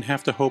shouldn't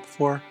have to hope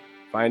for?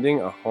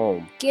 Finding a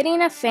home.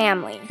 Getting a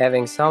family.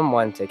 Having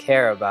someone to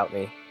care about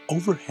me.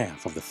 Over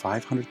half of the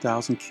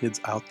 500,000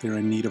 kids out there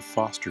in need of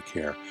foster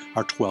care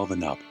are 12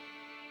 and up.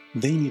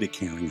 They need a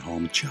caring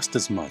home just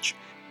as much,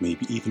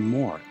 maybe even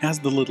more, as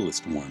the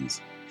littlest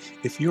ones.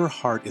 If your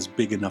heart is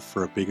big enough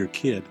for a bigger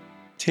kid,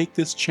 take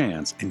this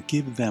chance and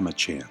give them a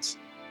chance.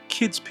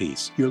 Kids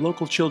Peace, your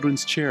local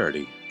children's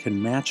charity, can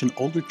match an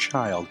older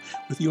child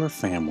with your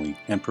family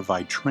and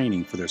provide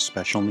training for their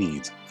special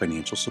needs,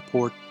 financial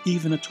support,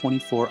 even a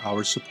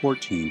 24-hour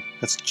support team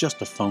that's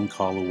just a phone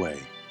call away.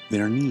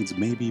 Their needs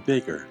may be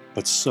bigger,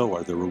 but so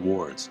are the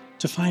rewards.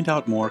 To find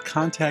out more,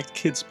 contact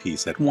Kids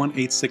Peace at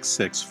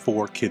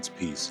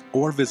 1-866-4-KIDS-PEACE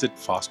or visit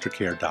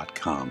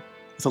fostercare.com.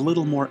 With a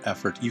little more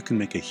effort, you can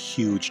make a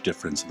huge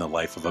difference in the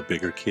life of a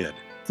bigger kid.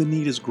 The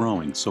need is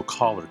growing, so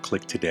call or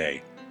click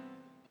today.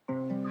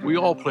 We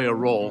all play a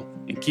role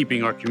in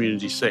keeping our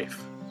community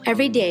safe.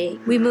 Every day,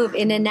 we move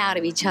in and out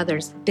of each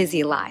other's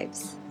busy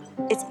lives.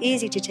 It's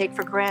easy to take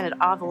for granted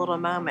all the little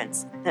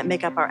moments that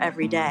make up our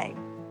everyday.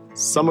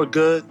 Some are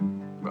good,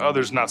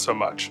 others not so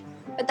much.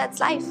 But that's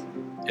life.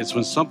 It's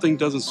when something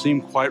doesn't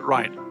seem quite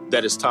right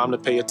that it's time to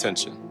pay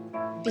attention.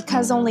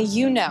 Because only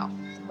you know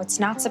what's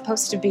not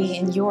supposed to be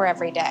in your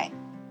everyday.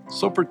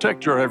 So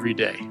protect your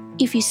everyday.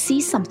 If you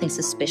see something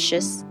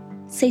suspicious,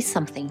 say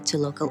something to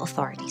local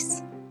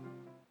authorities.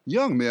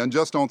 Young men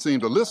just don't seem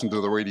to listen to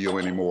the radio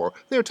anymore.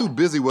 They're too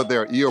busy with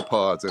their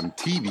earpods and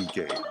TV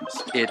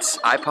games. It's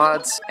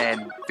iPods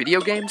and video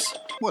games?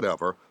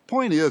 Whatever.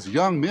 Point is,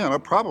 young men are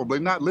probably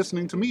not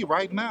listening to me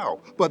right now,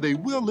 but they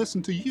will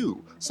listen to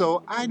you.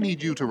 So I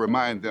need you to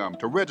remind them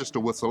to register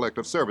with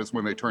Selective Service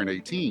when they turn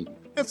 18.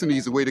 It's an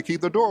easy way to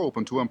keep the door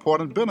open to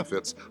important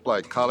benefits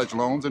like college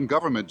loans and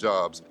government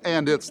jobs,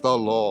 and it's the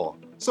law.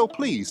 So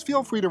please,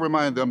 feel free to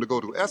remind them to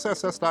go to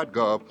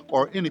sss.gov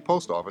or any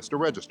post office to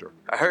register.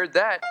 I heard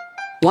that.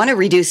 Want to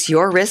reduce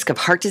your risk of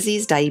heart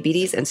disease,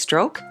 diabetes, and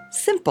stroke?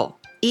 Simple.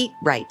 Eat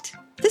right.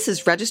 This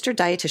is registered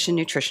dietitian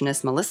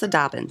nutritionist Melissa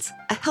Dobbins.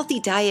 A healthy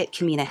diet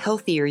can mean a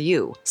healthier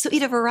you, so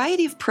eat a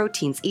variety of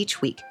proteins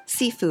each week.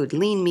 Seafood,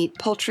 lean meat,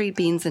 poultry,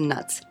 beans, and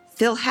nuts.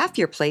 Fill half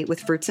your plate with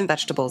fruits and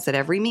vegetables at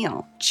every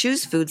meal.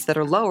 Choose foods that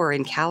are lower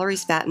in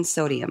calories, fat, and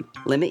sodium.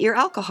 Limit your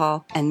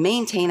alcohol and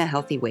maintain a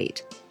healthy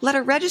weight. Let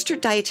a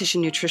registered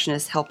dietitian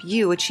nutritionist help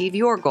you achieve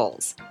your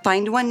goals.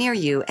 Find one near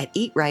you at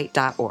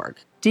eatright.org.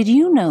 Did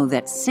you know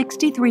that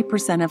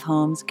 63% of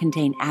homes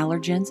contain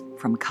allergens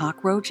from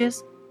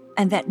cockroaches?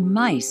 And that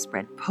mice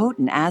spread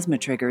potent asthma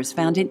triggers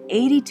found in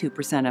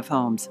 82% of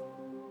homes?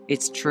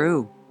 It's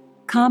true.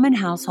 Common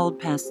household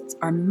pests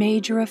are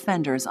major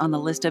offenders on the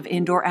list of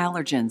indoor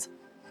allergens.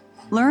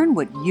 Learn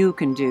what you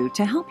can do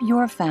to help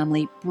your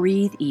family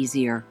breathe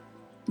easier.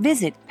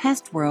 Visit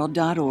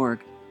pestworld.org.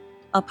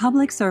 A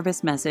public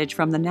service message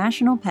from the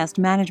National Pest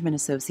Management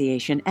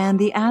Association and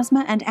the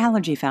Asthma and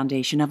Allergy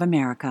Foundation of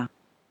America.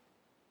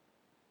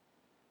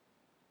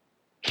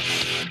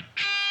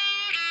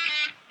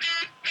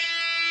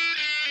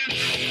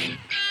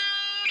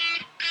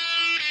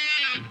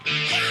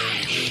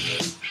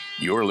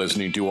 You're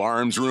listening to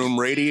Arms Room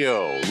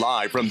Radio,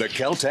 live from the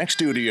Keltec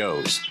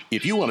studios.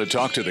 If you want to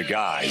talk to the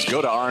guys,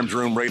 go to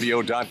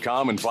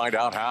armsroomradio.com and find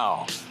out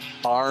how.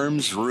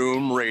 Arms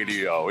Room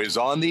Radio is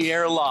on the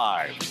air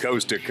live,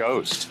 coast to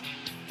coast.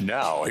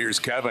 Now, here's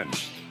Kevin.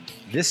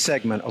 This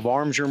segment of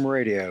Arms Room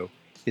Radio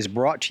is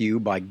brought to you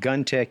by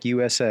GunTech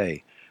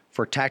USA.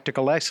 For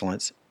tactical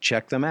excellence,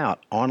 check them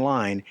out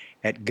online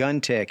at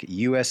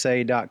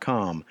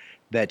guntechusa.com.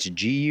 That's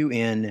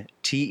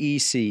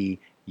GUNTEC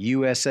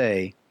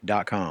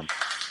USA.com.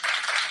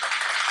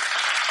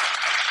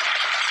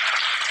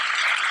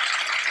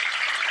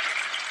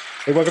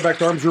 Hey, welcome back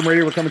to Arms Room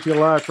Radio. We're coming to you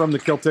live from the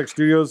Keltec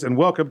studios, and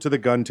welcome to the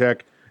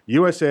GunTech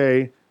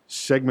USA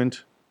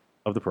segment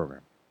of the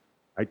program.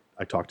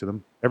 I talk to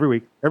them every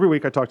week. Every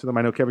week I talk to them.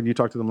 I know, Kevin, you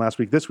talked to them last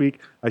week. This week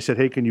I said,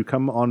 hey, can you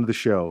come on the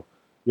show?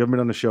 You haven't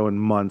been on the show in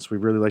months. We'd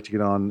really like to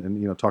get on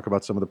and talk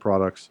about some of the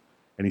products.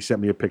 And he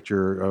sent me a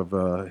picture of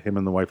him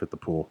and the wife at the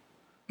pool.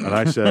 And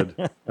I said,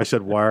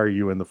 why are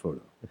you in the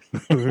photo?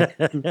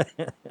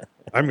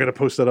 I'm going to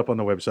post that up on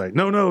the website.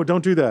 No,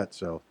 don't do that.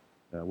 So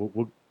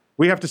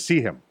we have to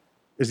see him.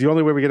 Is the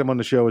only way we get him on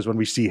the show is when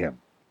we see him.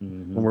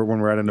 Mm-hmm. When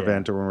we're at an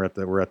event or when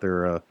we're at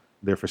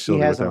their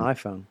facility. He has with an them.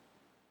 iPhone.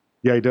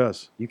 Yeah, he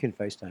does. You can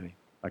FaceTime him.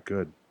 I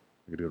could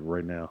do it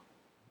right now.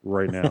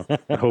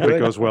 I hope it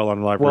goes well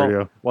on live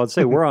radio. Well, I'd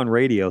say we're on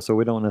radio, so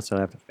we don't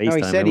necessarily have to FaceTime. No,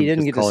 he said he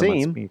didn't get to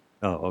see him.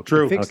 Oh, okay.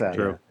 True. Fix that.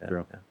 True. Yeah,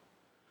 True. yeah.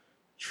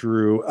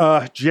 True.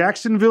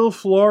 Jacksonville,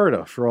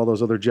 Florida, for all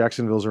those other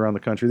Jacksonvilles around the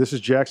country. This is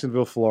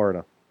Jacksonville,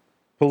 Florida.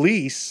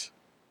 Police,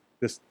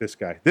 this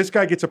guy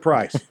gets a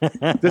prize.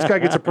 This guy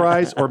gets a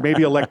prize or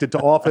maybe elected to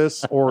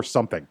office or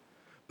something.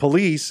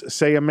 Police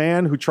say a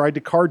man who tried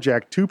to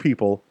carjack two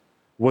people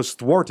was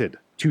thwarted.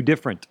 Two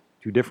different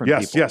people.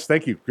 Yes,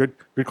 thank you. Good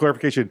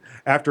clarification.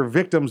 After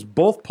victims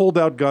both pulled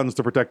out guns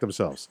to protect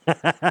themselves.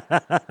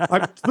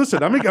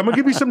 Listen, I'm gonna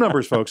give you some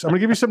numbers, folks. I'm gonna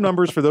give you some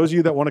numbers for those of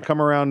you that want to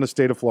come around the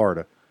state of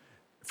Florida.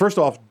 First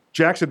off,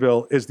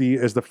 Jacksonville is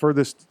the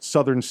furthest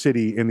southern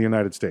city in the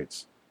United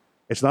States.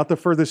 It's not the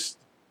furthest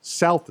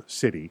south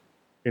city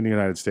in the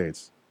United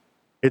States.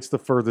 It's the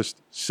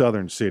furthest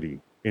southern city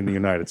in the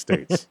United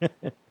States.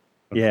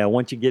 Yeah,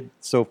 once you get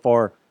so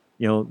far,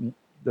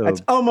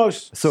 That's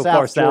almost so South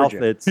far south.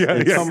 Georgia. It's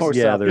almost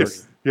South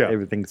there's Georgia.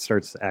 everything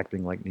starts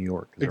acting like New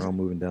York because they're all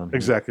moving down. Here.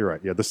 Exactly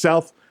right. Yeah, the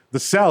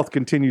south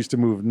continues to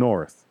move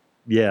north.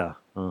 Yeah,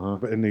 uh-huh.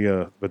 But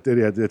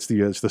it's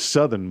the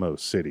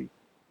southernmost city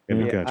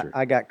in the country.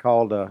 I got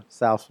called a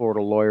South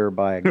Florida lawyer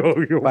by a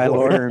By a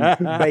lawyer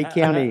in Bay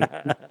County,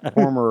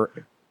 former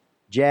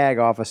JAG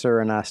officer,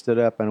 and I stood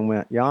up and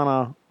went,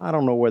 Yana, I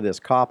don't know where this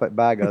cop at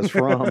Baga's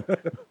from.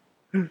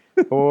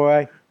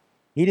 Boy,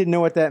 he didn't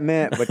know what that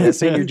meant, but the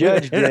senior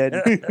judge did.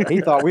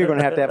 He thought we were going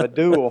to have a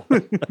duel.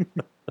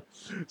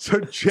 So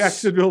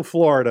Jacksonville,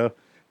 Florida,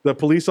 the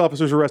police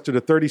officers arrested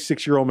a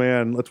 36-year-old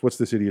man. What's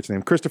this idiot's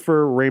name?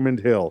 Christopher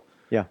Raymond Hill.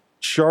 Yeah.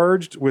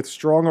 Charged with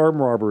strong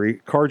arm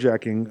robbery,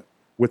 carjacking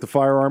with a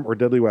firearm or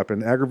deadly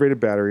weapon, aggravated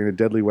battery, and a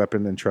deadly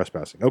weapon, and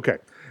trespassing. Okay.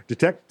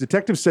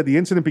 Detectives said the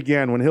incident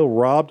began when Hill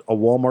robbed a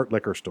Walmart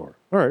liquor store.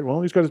 All right.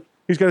 Well, he's got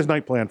his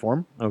night plan for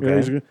him.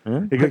 Okay.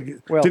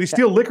 Did he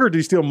steal liquor or did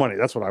he steal money?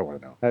 That's what I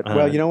want to know.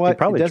 Well, you know what? It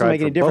probably doesn't tried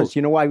make any for difference. both.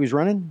 You know why he was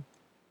running?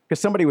 Because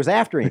somebody was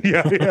after him.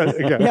 Yeah.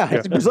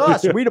 It was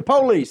us. We the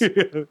police.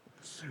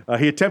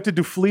 He attempted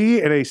to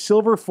flee in a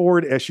silver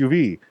Ford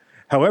SUV.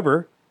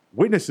 However,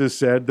 witnesses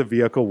said the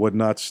vehicle would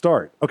not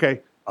start.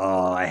 Okay.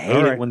 Oh, I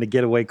hate it when the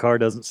getaway car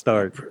doesn't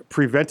start.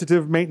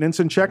 Preventative maintenance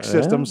and check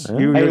systems.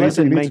 Hey,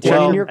 listen,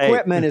 maintaining your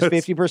equipment is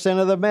 50%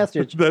 of the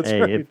message. That's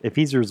right. If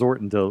he's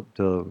resorting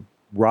to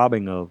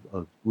robbing a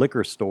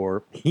liquor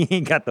store, he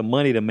ain't got the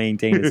money to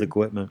maintain his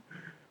equipment.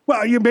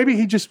 Well, maybe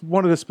he just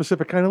wanted a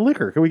specific kind of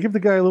liquor. Can we give the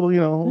guy a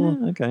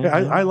little, okay.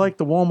 I like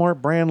the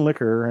Walmart brand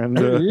liquor and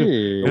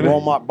The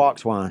Walmart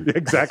box wine.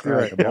 Exactly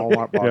right. The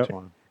Walmart box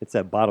wine. It's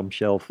that bottom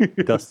shelf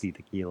dusty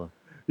tequila.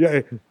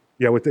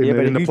 Yeah, with But in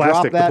if the you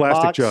plastic, drop that the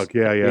plastic box, jug.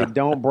 Yeah. It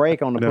don't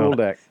break on the pool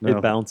deck. No.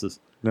 It bounces.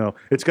 No,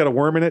 it's got a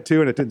worm in it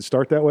too, and it didn't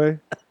start that way.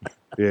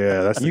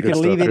 Yeah, that's the You good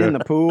can leave stuff, it in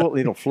the pool;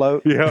 it'll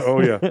float. Yeah.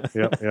 Oh yeah.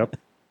 Yep.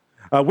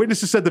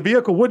 Witnesses said the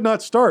vehicle would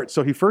not start,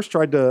 so he first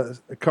tried to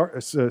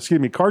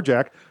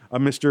carjack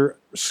Mr.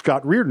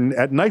 Scott Reardon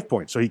at knife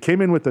point. So he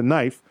came in with a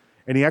knife,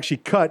 and he actually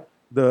cut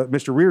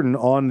Mr. Reardon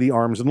on the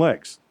arms and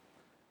legs.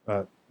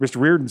 Mr.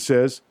 Reardon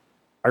says,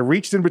 I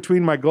reached in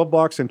between my glove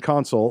box and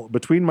console,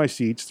 between my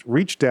seats,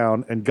 reached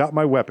down and got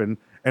my weapon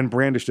and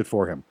brandished it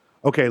for him.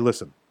 Okay,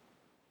 listen.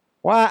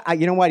 Why?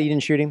 You know why he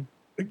didn't shoot him?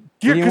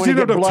 Yeah, because he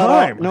didn't have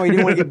time. No, he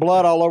didn't want to get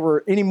blood all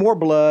over, any more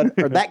blood,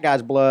 or that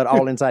guy's blood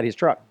all inside his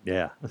truck.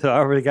 Yeah. So I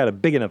already got a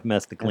big enough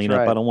mess to clean That's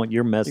up. right. I don't want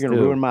your mess You're going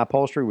to too. ruin my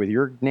upholstery with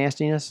your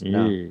nastiness?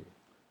 No.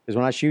 Because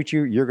when I shoot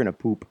you, you're going to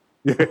poop.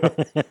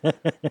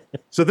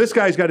 So this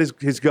guy's got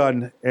his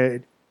gun.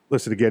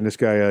 Listen, again, this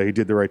guy, he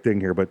did the right thing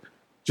here, but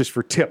just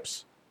for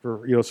tips,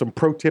 for some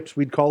pro tips,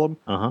 we'd call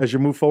them, as you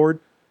move forward.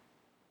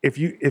 If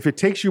it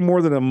takes you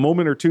more than a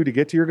moment or two to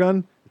get to your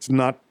gun, it's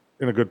not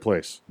in a good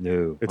place.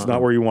 No. It's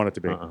not where you want it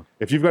to be.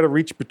 If you've got to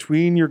reach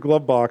between your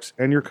glove box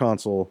and your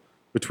console,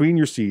 between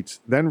your seats,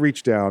 then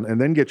reach down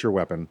and then get your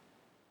weapon,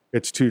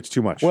 it's too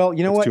much. Well,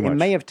 you know It's what? too It much.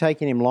 may have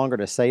taken him longer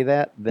to say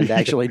that than to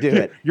actually do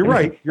it. You're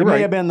right. You're it right.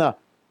 may have been the,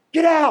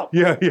 get out.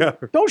 Yeah.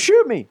 Don't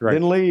shoot me. Right.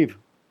 Then leave.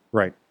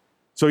 Right.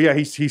 So yeah,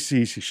 he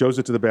shows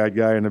it to the bad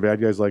guy, and the bad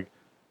guy's like,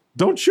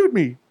 "Don't shoot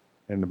me."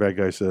 And the bad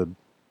guy said,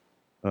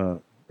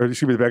 the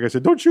bad guy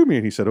said, "Don't shoot me."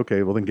 And he said,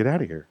 "Okay, well then get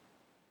out of here."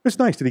 It's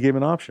nice that he gave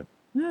him an option.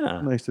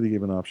 Yeah. Nice that he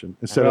gave him an option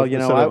instead Well,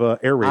 of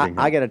air raiding him.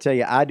 I got to tell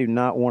you, I do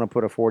not want to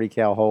put a 40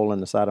 cal hole in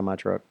the side of my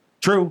truck.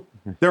 True.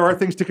 There are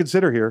things to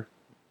consider here.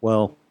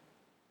 Well,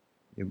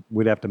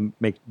 we'd have to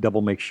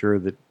make sure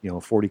that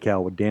 40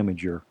 cal would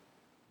damage your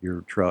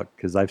truck,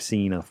 because I've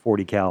seen a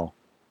 40 cal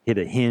hit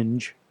a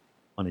hinge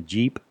on a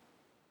Jeep.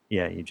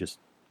 Yeah, you just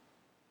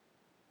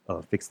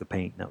fix the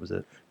paint. And that was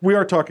it. We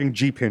are talking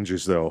Jeep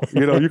hinges, though.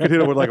 You could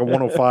hit it with like a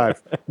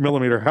 105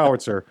 millimeter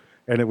howitzer,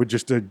 and it would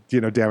just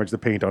damage the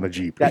paint on a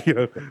Jeep.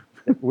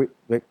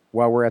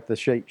 While we're at the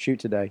shoot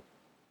today,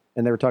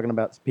 and they were talking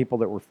about people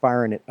that were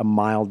firing at a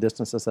mile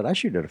distance. I said, I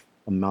shoot at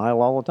a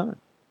mile all the time.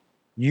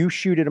 You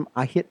shoot at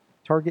I hit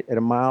target at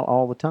a mile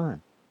all the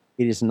time.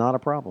 It is not a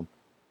problem.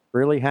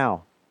 Really?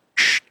 How?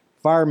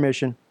 Fire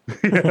mission.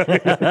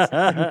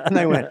 And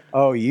they went,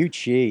 oh, you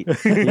cheat.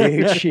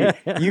 You cheat.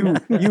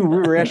 You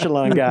rear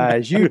echelon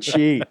guys, you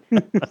cheat.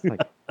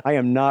 Like, I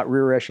am not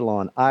rear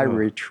echelon. I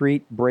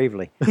retreat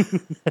bravely.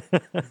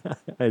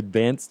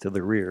 Advance to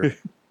the rear.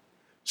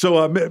 So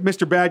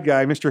Mr. Bad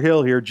Guy, Mr.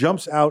 Hill here,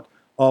 jumps out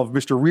of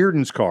Mr.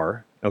 Reardon's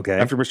car. Okay.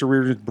 After Mr.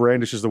 Reardon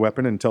brandishes the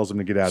weapon and tells him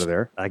to get out of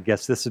there. I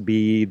guess this would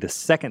be the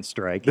second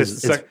strike.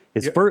 His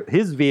Yeah.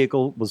 his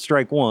vehicle was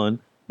strike 1.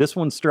 This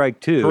one's strike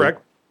 2.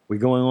 Correct. We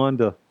going on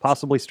to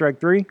possibly strike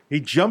 3? He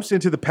jumps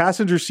into the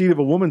passenger seat of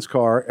a woman's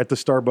car at the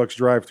Starbucks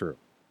drive-thru.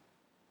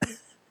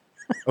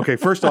 Okay,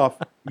 first off,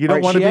 you don't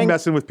Right, want to she be ain't-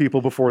 messing with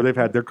people before they've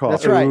had their coffee.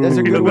 That's right. That's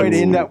a good way to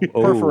end up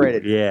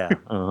perforated. Yeah.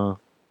 Uh-huh.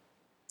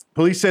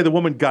 Police say the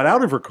woman got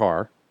out of her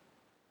car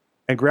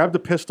and grabbed a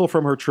pistol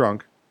from her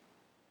trunk,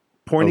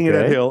 pointing it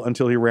at Okay. Hill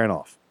until he ran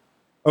off.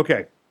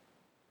 Okay.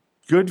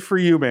 Good for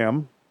you,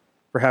 ma'am,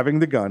 for having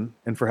the gun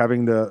and for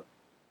having the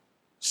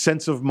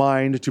sense of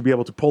mind to be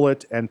able to pull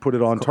it and put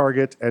it on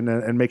target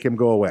and make him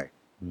go away.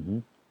 Mm-hmm.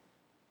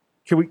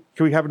 Can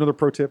we have another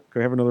pro tip? Can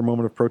we have another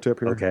moment of pro tip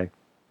here? Okay.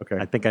 Okay.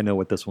 I think I know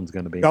what this one's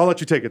going to be. I'll let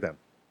you take it then.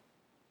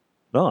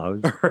 No, I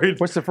was,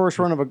 What's the first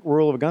rule of a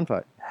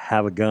gunfight?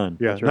 have a gun.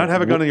 Yeah, That's not right.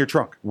 have a gun in your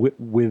trunk.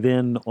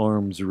 Within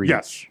arm's reach.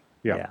 Yes.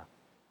 Yeah.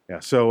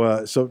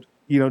 So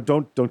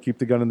don't keep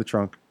the gun in the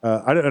trunk.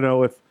 I don't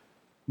know if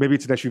maybe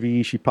it's an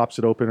SUV. She pops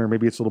it open, or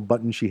maybe it's a little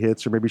button she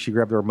hits, or maybe she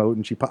grabbed the remote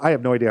and I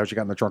have no idea how she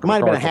got in the trunk. It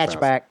might of have the been a car so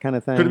hatchback fast. kind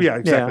of thing. Could be,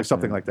 exactly,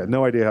 something like that.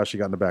 No idea how she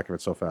got in the back of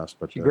it so fast.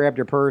 But She grabbed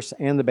her purse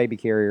and the baby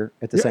carrier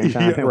at the Yeah, same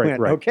time. yeah, and right, went,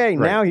 right, okay, right.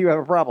 now you have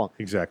a problem.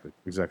 Exactly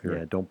Yeah,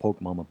 right. don't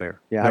poke Mama Bear.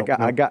 Yeah, No,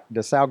 I got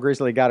the Sal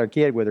Grizzly got her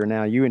kid with her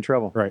now. You in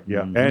trouble. Right. Yeah.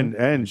 Mhm.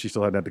 And she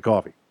still hadn't had the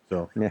coffee.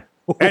 So Yeah.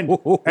 and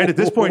at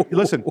this point,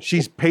 listen,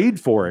 she's paid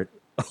for it,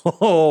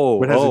 Oh,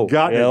 but hasn't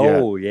gotten it yet.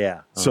 Oh,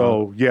 yeah.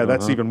 So yeah,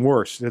 that's Uh-huh. even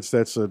worse. That's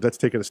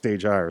taking a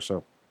stage higher.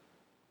 So,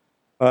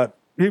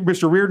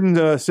 Mr.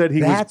 Reardon said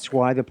That's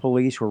why the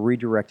police were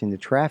redirecting the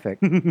traffic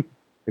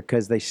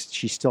because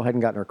she still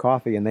hadn't gotten her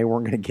coffee and they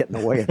weren't going to get in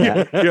the way of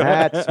that.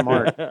 Yeah. That's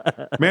smart.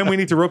 Man, we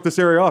need to rope this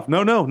area off.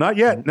 No, not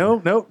yet.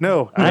 No.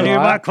 I need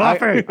my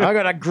coffee. I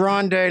got a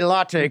grande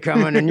latte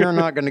coming and you're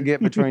not going to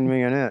get between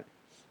me and it.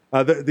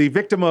 The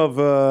victim of,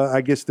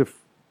 I guess, the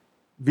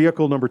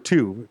vehicle number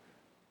 2.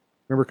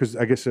 Remember, because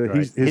I guess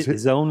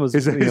his own was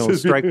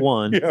strike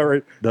 1. Yeah,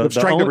 right. The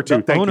strike number 2.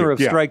 The Thank owner you. of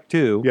Yeah. strike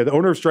 2. Yeah, the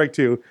owner of strike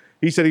 2.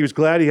 He said he was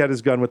glad he had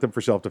his gun with him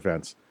for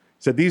self-defense.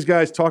 He said these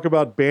guys talk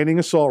about banning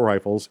assault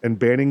rifles and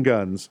banning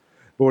guns,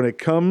 but when it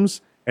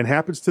comes and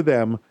happens to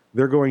them,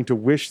 they're going to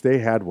wish they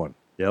had one.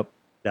 Yep,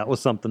 that was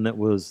something that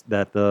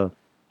the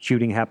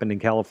shooting happened in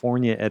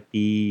California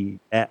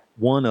at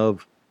one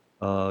of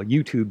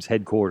YouTube's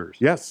headquarters.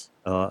 Yes,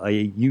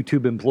 a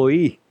YouTube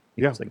employee.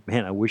 He was like,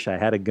 man, I wish I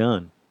had a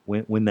gun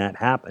when that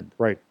happened.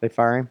 Right. They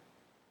fire him?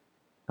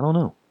 I don't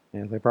know.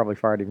 Yeah, they probably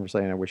fired him for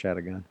saying, I wish I had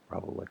a gun.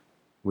 Probably.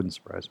 Wouldn't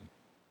surprise me.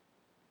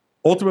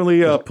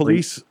 Ultimately,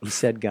 police. He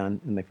said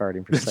gun, and they fired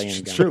him for saying gun.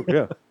 It's true.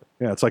 Yeah.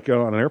 Yeah, it's like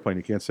on an airplane.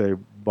 You can't say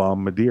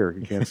bombardier.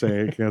 You can't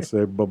say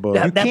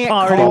bubba. You can't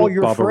call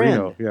your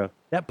friend. Yeah.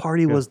 That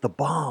party was the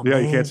bomb. Yeah,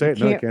 man. you can't say it.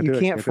 No, you can't do it. You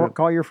can't do it.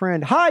 call your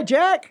friend. Hi,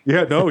 Jack.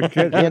 Yeah, no, you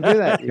can't. Can't do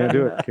that. Can't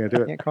do it. Can't do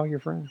You it. can't call your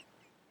friend.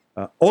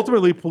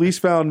 Ultimately, police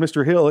found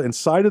Mr. Hill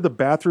inside of the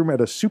bathroom at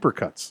a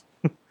Supercuts.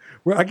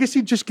 Well, I guess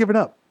he'd just given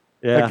up.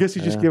 Yeah, I guess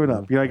he's just given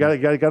up. You know,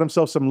 got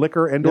himself some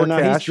liquor and or No,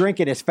 cash. he's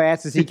drinking as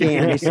fast as he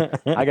can.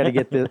 I got to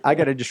get this. I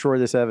got to destroy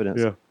this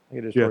evidence. Yeah. I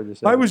got to destroy Yeah.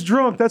 this. I was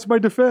drunk. That's my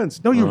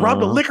defense. No, you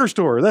robbed a Uh-huh. liquor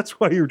store. That's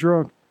why you're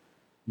drunk.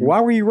 Why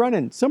were you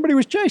running? Somebody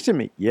was chasing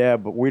me. Yeah,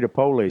 but we the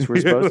police.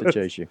 We're supposed to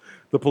chase you.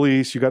 The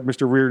police. You got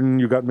Mr. Reardon.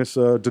 You got Miss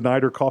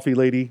Denied Her Coffee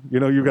Lady. You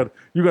know, you got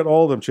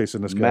all of them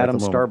chasing this guy. Madam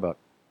at the moment. Starbuck.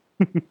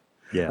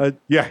 Yeah.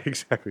 Yeah,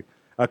 exactly.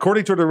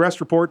 According to the arrest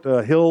report,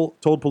 Hill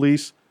told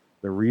police,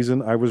 the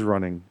reason I was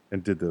running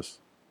and did this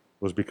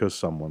was because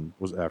someone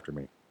was after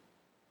me.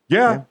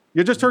 Yeah,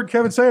 you just heard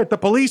Kevin say it. The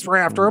police were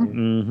after him.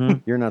 Mm-hmm.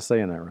 You're not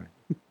saying that right.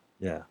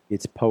 Yeah.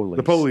 It's police.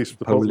 The police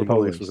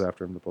Police. was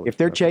after him. The police If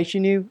they're was after him.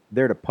 chasing you,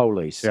 they're the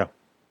police. Yeah.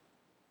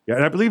 Yeah,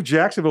 and I believe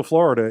Jacksonville,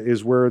 Florida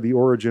is where the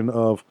origin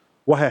of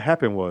what had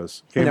happened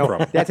came No,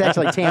 from. that's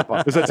actually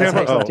Tampa. Is that That's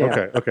Tampa? actually Oh,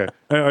 Tampa. okay.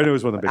 I knew it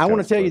was one of the big I want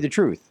towns, to tell but- you the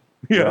truth.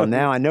 Yeah. Well,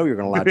 now I know you're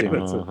going to lie to me.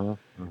 That's it.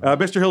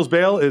 Mr. Hill's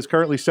bail is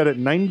currently set at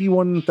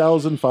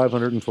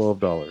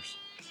 $91,512.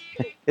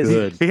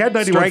 Good. He had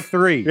 91. Strike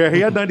 3. Yeah, he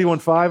had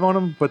 91.5 on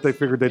him, but they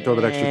figured they'd throw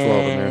that extra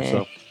 12 in there.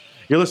 So,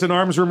 you're listening to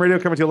Arms Room Radio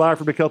coming to you live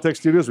from the Kel-Tec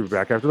Studios. We'll be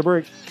back after the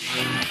break.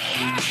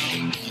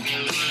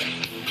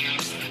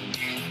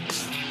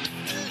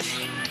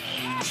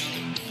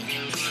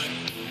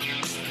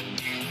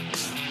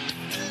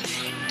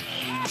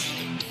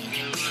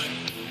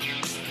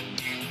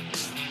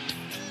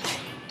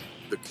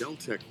 The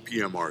Kel-Tec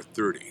PMR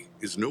 30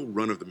 is no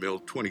run-of-the-mill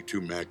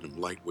 22 Magnum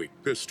lightweight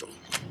pistol,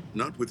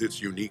 not with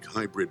its unique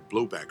hybrid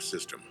blowback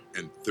system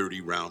and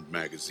 30-round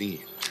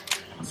magazine.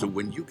 So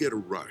when you get a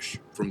rush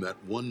from that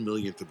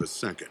 1/1,000,000th of a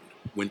second,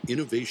 when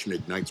innovation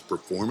ignites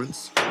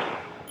performance,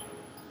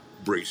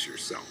 brace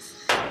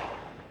yourself.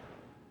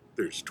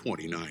 There's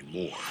 29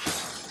 more.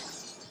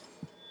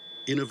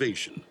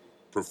 Innovation,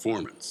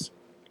 performance,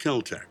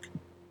 Kel-Tec.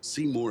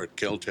 See more at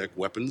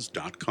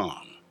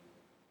keltecweapons.com.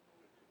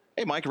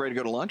 Hey, Mike, ready to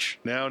go to lunch?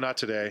 No, not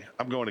today.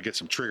 I'm going to get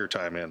some trigger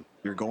time in.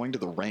 You're going to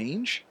the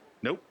range?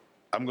 Nope.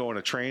 I'm going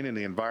to train in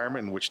the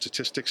environment in which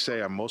statistics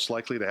say I'm most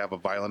likely to have a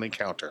violent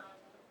encounter.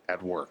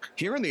 At work.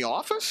 Here in the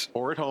office?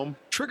 Or at home.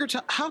 Trigger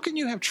time? How can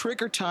you have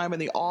trigger time in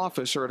the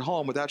office or at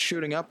home without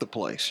shooting up the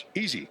place?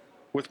 Easy.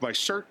 With my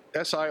SIRT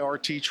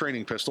SIRT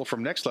training pistol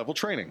from Next Level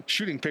Training.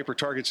 Shooting paper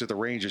targets at the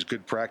range is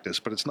good practice,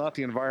 but it's not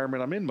the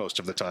environment I'm in most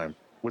of the time.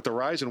 With the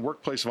rise in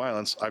workplace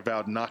violence, I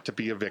vowed not to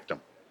be a victim.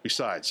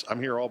 Besides,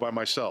 I'm here all by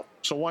myself,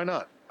 so why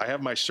not? I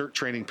have my SIRT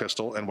training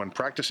pistol, and when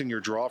practicing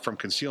your draw from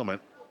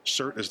concealment,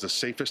 SIRT is the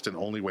safest and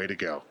only way to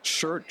go.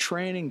 SIRT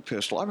training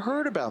pistol. I've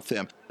heard about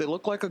them. They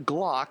look like a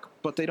Glock,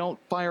 but they don't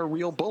fire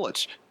real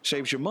bullets.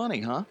 Saves you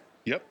money, huh?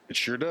 Yep, it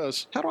sure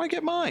does. How do I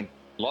get mine?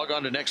 Log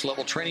on to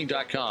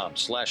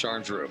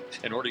nextleveltraining.com/armsroom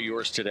and order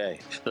yours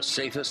today. The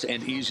safest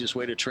and easiest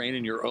way to train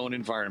in your own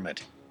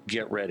environment.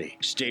 Get ready.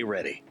 Stay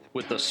ready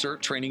with the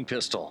SIRT training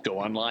pistol. Go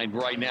online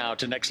right now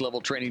to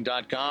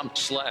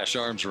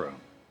nextleveltraining.com/armsroom.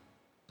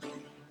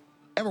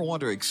 Ever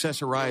want to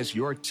accessorize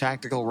your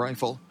tactical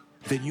rifle?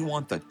 Then you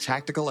want the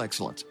tactical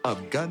excellence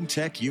of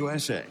GunTech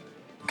USA.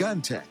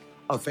 GunTech,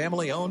 a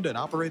family-owned and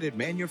operated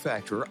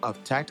manufacturer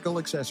of tactical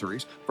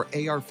accessories for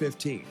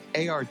AR-15,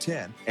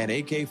 AR-10, and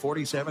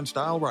AK-47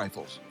 style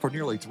rifles. For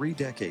nearly 3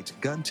 decades,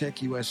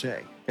 GunTech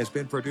USA has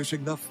been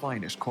producing the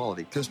finest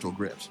quality pistol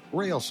grips,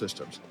 rail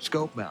systems,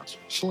 scope mounts,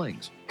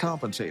 slings,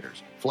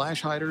 compensators,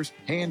 flash hiders,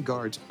 hand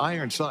guards,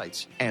 iron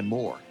sights, and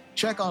more.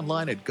 Check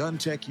online at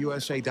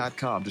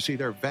GunTechUSA.com to see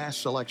their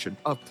vast selection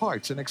of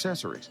parts and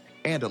accessories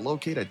and to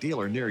locate a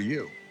dealer near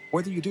you.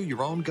 Whether you do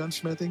your own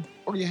gunsmithing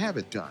or you have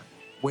it done,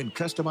 when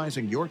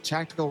customizing your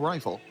tactical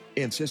rifle,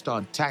 insist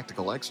on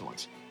tactical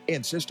excellence.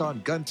 Insist on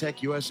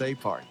GunTech USA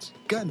parts.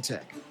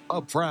 GunTech,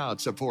 a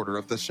proud supporter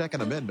of the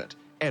Second Amendment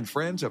and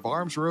friends of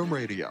Arms Room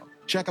Radio.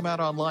 Check them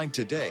out online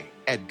today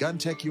at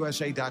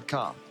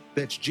GunTechUSA.com.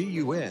 That's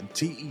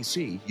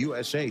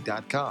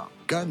GUNTECUSA.com.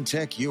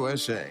 GunTech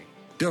USA.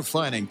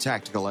 Defining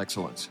tactical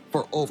excellence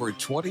for over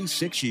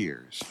 26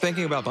 years.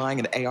 Thinking about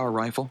buying an AR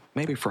rifle?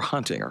 Maybe for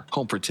hunting or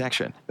home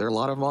protection. There are a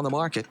lot of them on the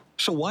market.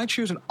 So why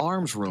choose an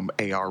Arms Room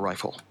AR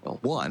rifle? Well,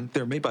 1,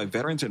 they're made by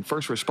veterans and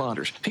first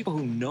responders, people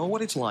who know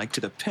what it's like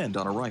to depend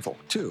on a rifle.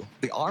 2,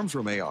 the Arms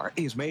Room AR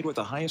is made with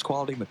the highest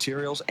quality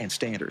materials and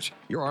standards.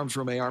 Your Arms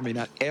Room AR may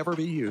not ever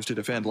be used to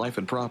defend life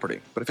and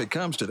property, but if it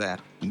comes to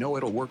that, know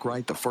it'll work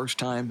right the first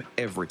time,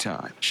 every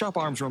time. Shop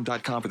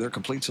armsroom.com for their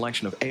complete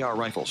selection of AR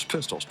rifles,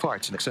 pistols,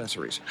 parts, and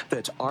accessories.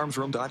 That's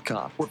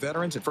armsroom.com, where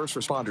veterans and first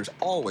responders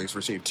always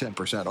receive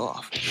 10%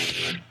 off.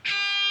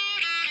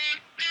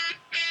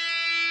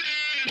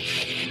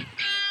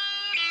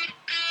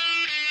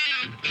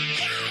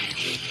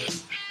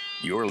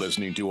 You're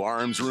listening to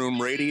Arms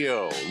Room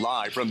Radio,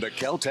 live from the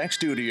Kel-Tec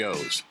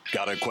studios.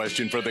 Got a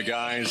question for the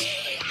guys?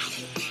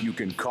 You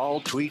can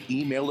call, tweet,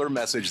 email, or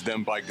message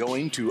them by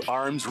going to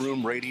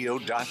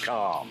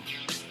armsroomradio.com.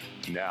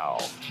 Now,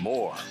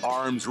 more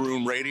Arms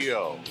Room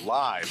Radio,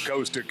 live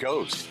coast to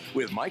coast,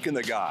 with Mike and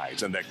the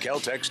guys in the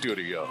Kel-Tec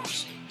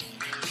studios.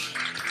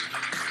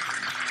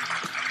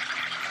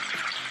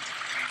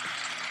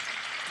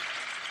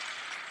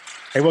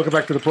 Hey, welcome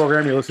back to the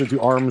program. You're listening to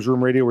Arms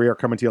Room Radio. We are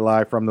coming to you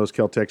live from those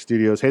Kel-Tec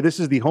studios. Hey, this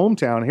is the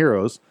Hometown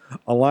Heroes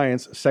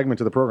Alliance segment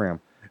of the program,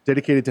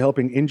 dedicated to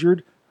helping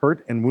injured,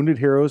 hurt, and wounded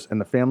heroes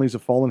and the families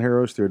of fallen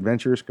heroes through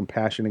adventures,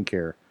 compassion, and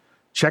care.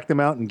 Check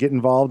them out and get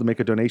involved and make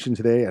a donation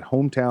today at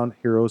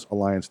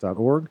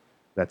hometownheroesalliance.org.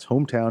 That's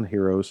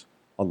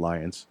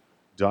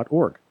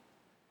hometownheroesalliance.org.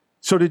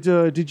 So did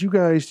you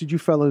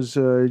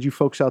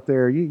folks out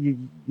there,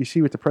 you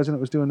see what the president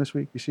was doing this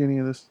week? You see any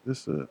of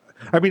this?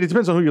 I mean, it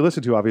depends on who you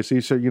listen to,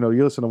 obviously. So, you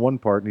listen to one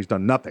part and he's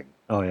done nothing.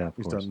 Oh, yeah.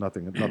 He's done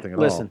nothing at all.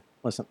 Listen,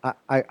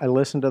 I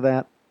listened to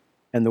that,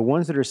 and the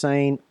ones that are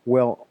saying,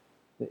 well,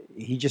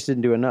 he just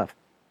didn't do enough.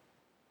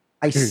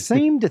 I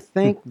seem to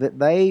think that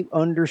they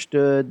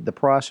understood the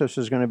process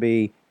was going to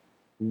be,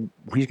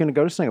 he's going to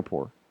go to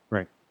Singapore.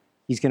 Right.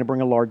 He's going to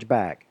bring a large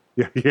bag.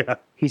 Yeah.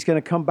 He's going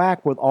to come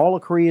back with all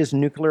of Korea's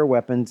nuclear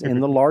weapons in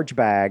the large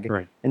bag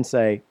and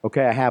say,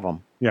 okay, I have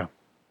them. Yeah.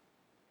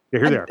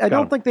 Here they are. I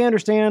don't think they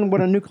understand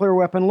what a nuclear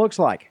weapon looks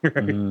like.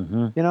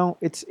 Mm-hmm.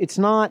 It's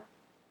not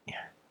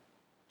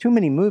too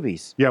many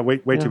movies. Yeah, way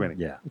too many.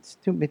 Yeah. It's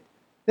too many.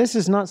 This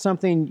is not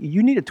something,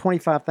 you need a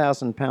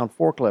 25,000-pound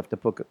forklift to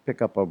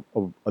pick up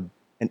an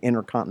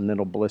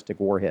intercontinental ballistic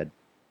warhead.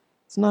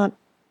 It's not,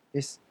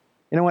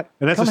 you know what?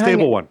 And that's a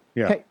stable one.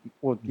 Yeah. Okay.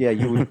 Well, yeah,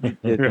 you're going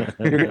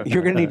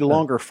to need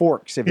longer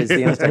forks if it's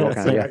the unstable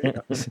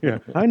kind. Yeah.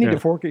 I need the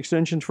fork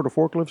extensions for the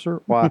forklift,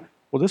 sir. Why?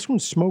 Well, this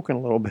one's smoking a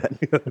little bit.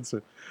 Yeah, that's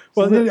it.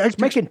 Well, It's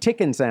making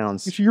ticking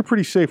sounds. You're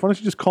pretty safe. Why don't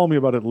you just call me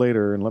about it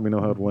later and let me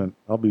know how it went?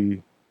 I'll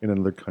be in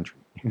another country.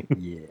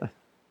 Yeah.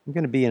 I'm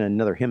going to be in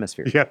another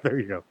hemisphere. Yeah, there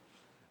you go.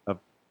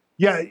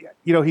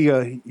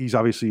 He's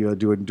obviously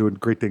doing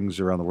great things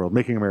around the world,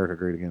 making America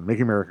great again,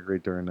 making America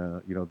great during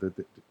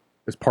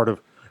as part of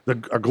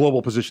a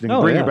global positioning,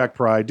 bringing back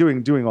pride,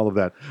 doing all of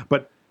that.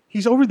 But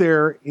he's over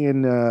there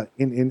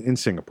in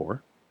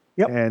Singapore.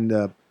 Yep.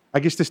 And I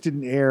guess this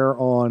didn't air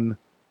on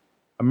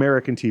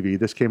American TV.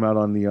 This came out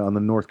on the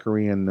North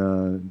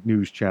Korean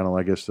news channel,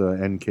 I guess,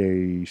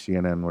 NK,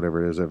 CNN,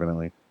 whatever it is,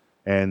 evidently.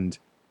 And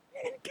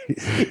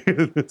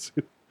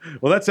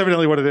well, that's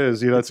evidently what it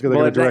is. It's got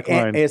a direct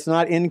line. It's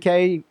not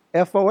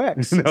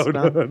NKFOX.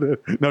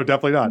 No,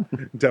 definitely not.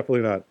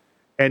 Definitely not.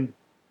 And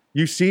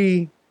you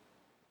see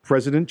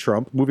President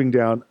Trump moving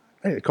down.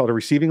 I call it a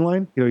receiving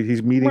line.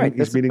 He's meeting. Right.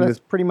 He's meeting. That's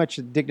pretty much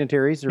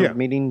dignitaries are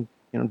meeting.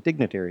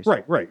 Dignitaries.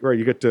 Right.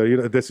 You get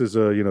this is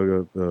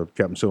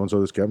Captain so and so.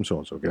 This Captain so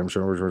and so. Captain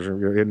so and so.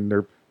 And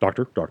they're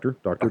doctor.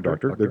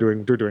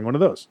 They're doing one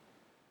of those.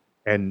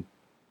 And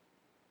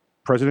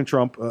President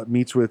Trump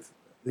meets with.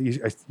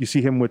 You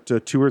see him with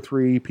 2 or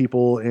 3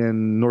 people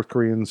in North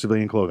Korean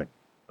civilian clothing.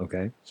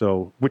 Okay.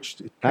 So,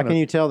 how can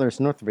you tell there's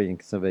North Korean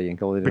civilian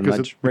clothing and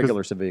not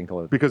regular civilian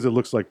clothing? Because it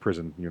looks like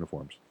prison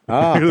uniforms.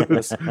 Ah,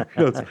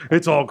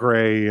 it's all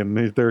gray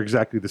and they're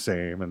exactly the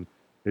same, and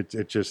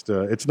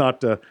it's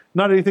not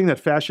anything that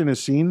fashion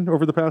has seen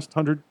over the past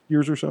 100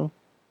 years or so.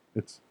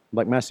 It's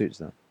like my suits,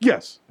 though.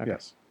 Yes. Okay.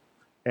 Yes.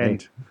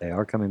 And they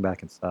are coming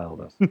back in style,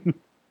 though.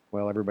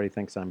 Well, everybody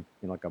thinks I'm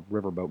like a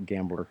riverboat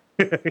gambler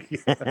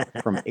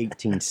from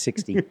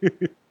 1860.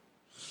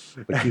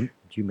 But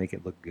you make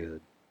it look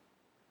good.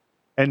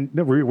 And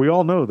we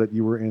all know that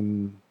you were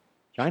in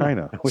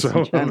China. I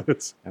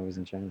was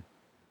in China.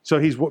 So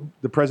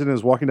the president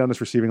is walking down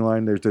this receiving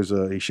line.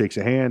 He shakes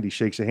a hand.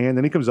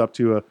 Then he comes up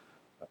to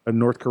a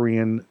North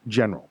Korean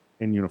general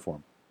in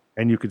uniform,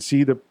 and you could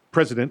see the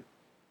president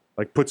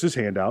puts his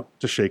hand out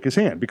to shake his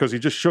hand because he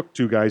just shook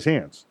 2 guys'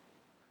 hands.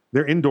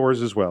 They're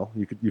indoors as well.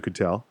 You could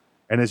tell.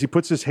 And as he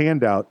puts his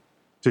hand out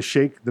to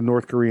shake the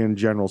North Korean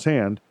general's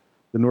hand,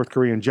 the North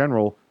Korean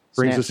general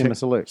snaps him a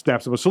salute.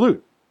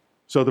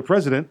 So the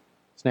president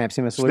snaps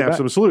him a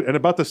salute. And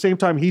about the same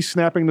time he's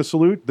snapping the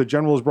salute, the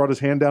general has brought his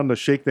hand down to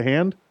shake the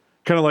hand.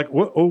 Kind of like,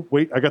 oh,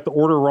 wait, I got the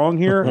order wrong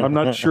here. I'm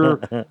not sure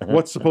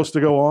what's supposed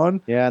to go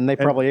on. Yeah, and they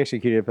probably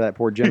executed that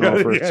poor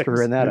general for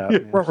screwing that up.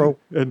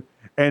 Yeah.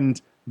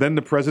 And then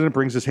the president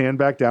brings his hand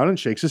back down and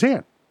shakes his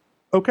hand.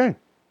 Okay.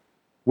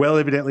 Well,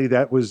 evidently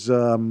that was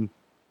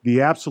the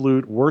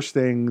absolute worst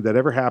thing that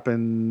ever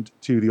happened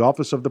to the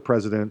office of the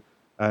president.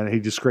 And he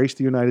disgraced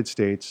the United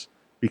States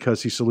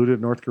because he saluted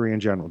a North Korean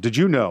general. Did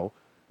you know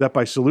that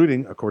by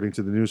saluting, according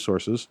to the news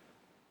sources,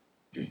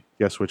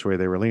 guess which way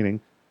they were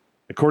leaning,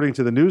 according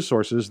to the news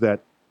sources, that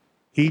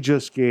he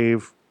just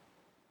gave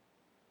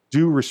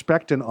due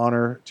respect and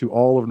honor to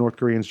all of North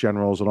Korea's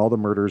generals and all the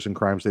murders and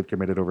crimes they've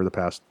committed over the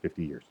past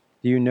 50 years.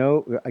 Do you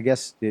know, I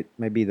guess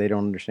maybe they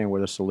don't understand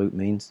what a salute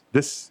means.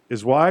 This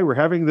is why we're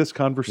having this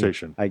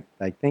conversation. I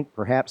think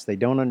perhaps they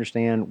don't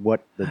understand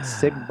what the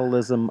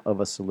symbolism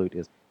of a salute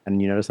is.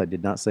 And you notice I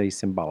did not say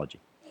symbology.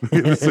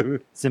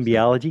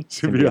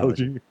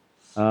 Symbiology.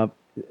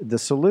 The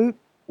salute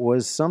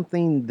was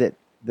something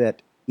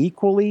that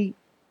equally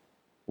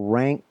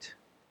ranked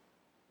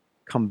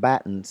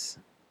combatants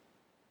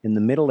in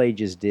the Middle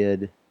Ages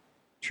did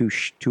to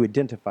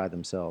identify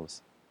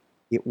themselves.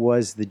 It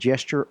was the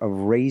gesture of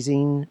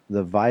raising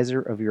the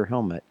visor of your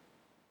helmet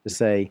to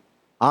say,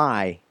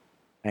 I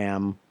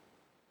am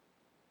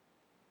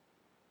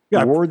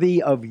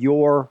worthy of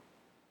your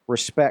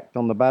respect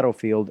on the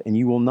battlefield, and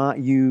you will not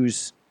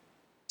use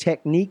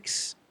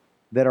techniques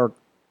that are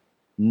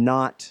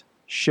not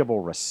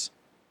chivalrous.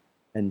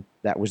 And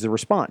that was the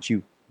response.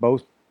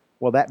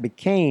 That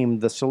became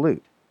the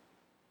salute.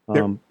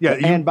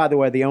 And by the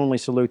way, the only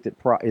salute that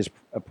is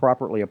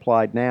properly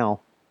applied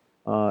now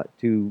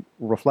to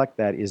reflect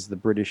that is the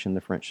British and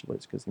the French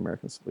salutes, because the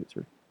American salutes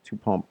are two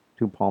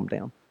palm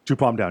down. 2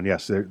 palm down,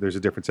 yes. There's a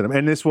difference in them.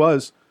 And this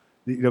was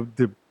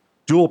the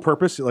dual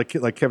purpose,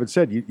 like Kevin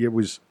said, it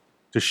was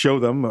to show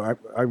them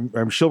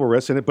I'm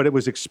chivalrous, but it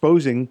was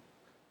exposing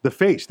the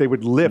face. They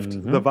would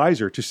lift the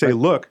visor to say,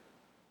 look,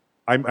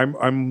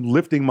 I'm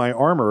lifting my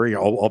armor,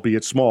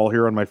 albeit small,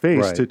 here on my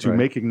face to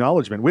make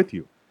acknowledgement with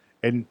you.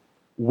 And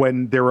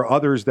when there were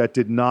others that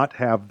did not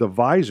have the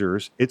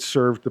visors, it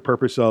served the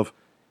purpose of,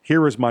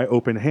 here is my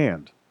open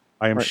hand.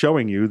 I am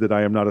showing you that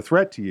I am not a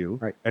threat to you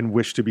and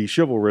wish to be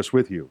chivalrous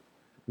with you.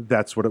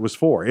 That's what it was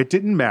for. It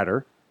didn't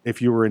matter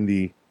if you were in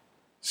the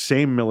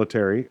same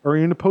military or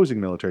in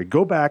opposing military.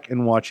 Go back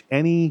and watch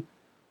any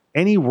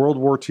World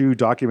War II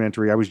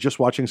documentary. I was just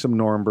watching some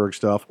Nuremberg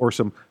stuff or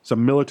some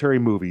military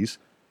movies,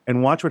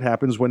 and watch what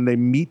happens when they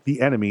meet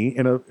the enemy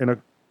in a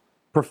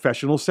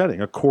professional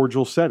setting, a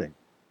cordial setting.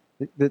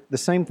 The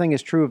same thing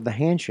is true of the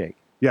handshake.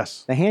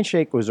 Yes. The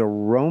handshake was a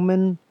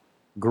Roman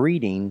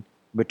greeting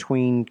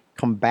between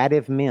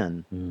combative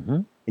men.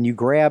 And you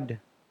grabbed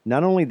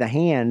not only the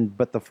hand,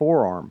 but the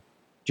forearm.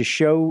 to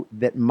show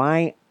that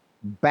my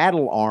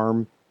battle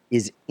arm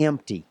is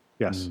empty.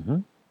 Yes.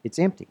 It's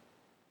empty.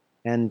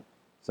 And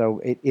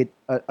so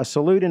a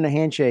salute and a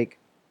handshake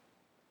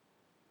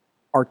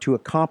are to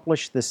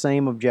accomplish the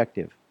same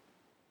objective.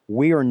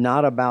 We are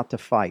not about to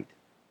fight.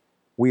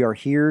 We are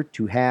here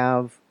to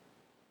have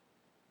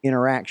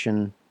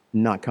interaction,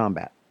 not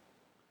combat.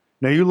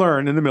 Now you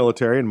learn in the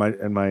military, and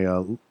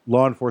my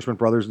law enforcement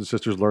brothers and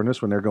sisters learn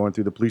this when they're going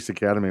through the police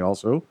academy.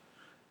 Also,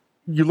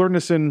 you learn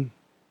this in,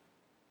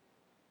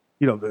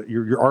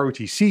 your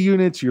ROTC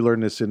units. You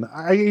learn this in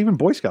even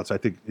Boy Scouts. I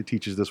think it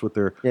teaches this with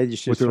their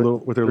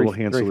little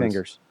hand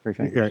salutes. Three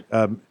fingers.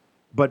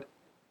 But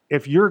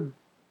if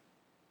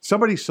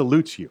somebody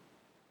salutes you,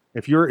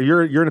 if you're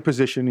in a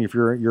position, if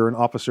you're an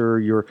officer,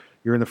 you're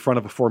in the front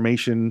of a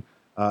formation,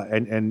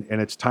 and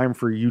it's time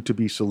for you to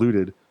be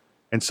saluted,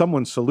 and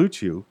someone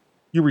salutes you,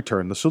 you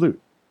return the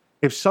salute.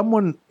 If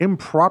someone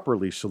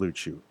improperly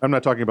salutes you, I'm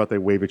not talking about they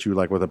wave at you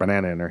like with a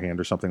banana in their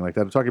hand or something like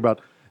that. I'm talking about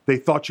they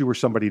thought you were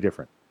somebody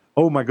different.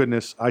 Oh my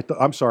goodness,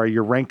 I'm sorry,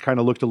 your rank kind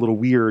of looked a little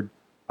weird.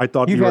 I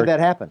thought you've had that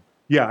happen.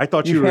 Yeah, I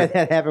thought you had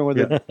that happen with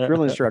a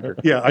drill instructor.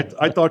 Yeah,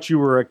 I thought you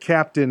were a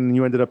captain and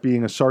you ended up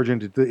being a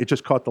sergeant. It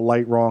just caught the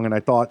light wrong, and I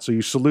thought so.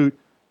 You salute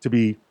to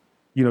be,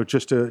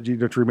 just to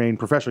remain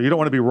professional. You don't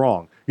want to be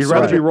wrong. You'd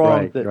rather be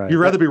wrong. Right. You'd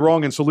rather be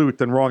wrong and salute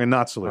than wrong and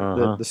not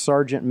salute. The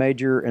sergeant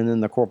major and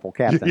then the corporal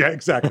captain. Yeah,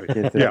 exactly.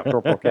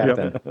 Corporal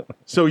captain.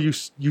 So you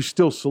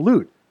still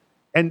salute,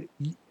 and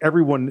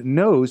everyone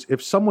knows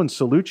if someone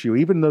salutes you,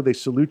 even though they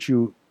salute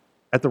you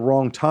at the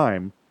wrong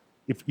time.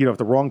 If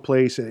the wrong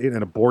place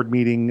in a board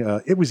meeting,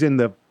 it was in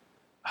the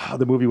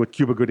movie with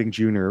Cuba Gooding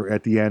Jr.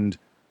 at the end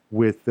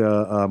with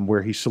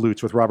where he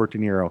salutes with Robert De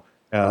Niro,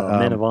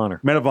 Men of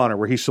Honor. Men of Honor,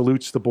 where he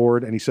salutes the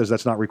board and he says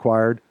that's not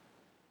required.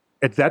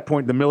 At that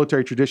point, the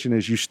military tradition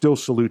is you still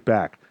salute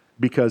back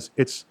because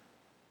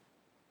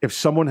if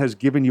someone has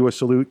given you a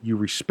salute, you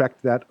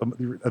respect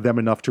them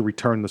enough to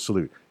return the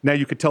salute. Now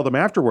you could tell them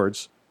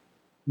afterwards,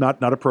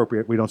 not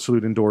appropriate. We don't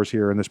salute indoors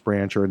here in this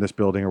branch or in this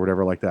building or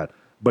whatever like that.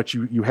 But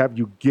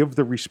you give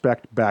the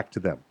respect back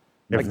to them.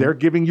 If they're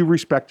giving you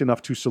respect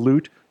enough to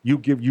salute,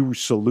 you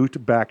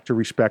salute back to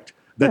respect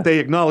that they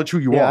acknowledge who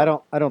you are. Yeah,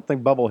 I don't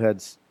think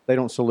bubbleheads, they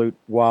don't salute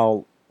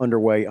while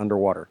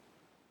underwater.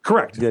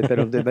 Correct. They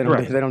don't do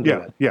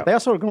that. Yeah.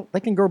 They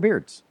can grow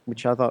beards,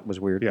 which I thought was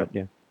weird. Yeah.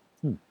 But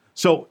yeah.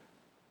 So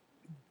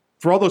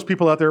for all those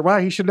people out there,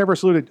 he should never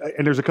salute it.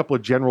 And there's a couple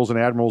of generals and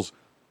admirals,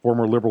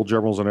 former liberal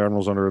generals and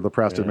admirals under the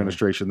Prest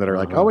administration that are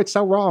like, oh, it's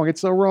so wrong. It's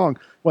so wrong.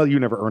 Well, you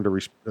never earned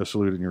a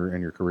salute in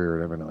your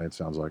career, evidently, it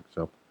sounds like.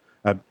 So,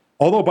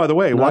 although, by the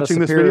way, Not watching a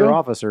this video,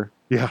 officer,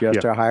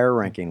 just a higher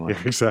ranking one.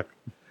 Yeah,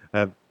 exactly.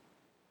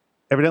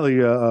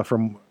 Evidently,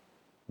 from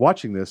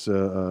watching this,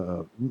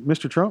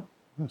 Mr. Trump,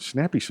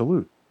 snappy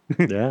salute.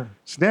 Yeah,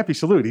 snappy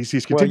salute.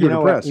 He's continuing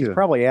to press. He's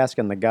probably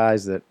asking the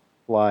guys that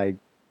fly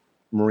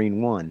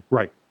Marine One,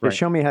 right.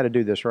 Show me how to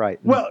do this right.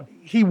 Well,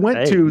 he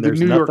went to the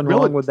New York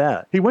wrong with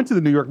that. He went to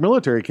the New York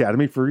Military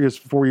Academy for his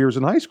 4 years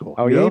in high school.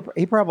 Oh, yeah.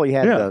 He probably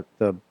had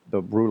the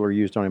ruler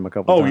used on him a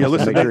couple times. Oh, yeah.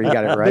 Listen, to make sure he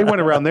got it right. They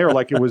went around there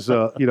like it was,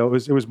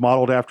 it was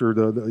modeled after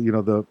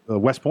the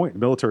West Point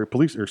military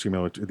police, or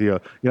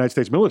the United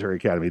States Military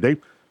Academy.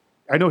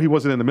 I know he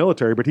wasn't in the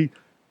military, but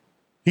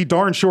he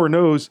darn sure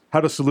knows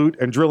how to salute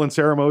and drill in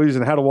ceremonies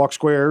and how to walk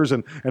squares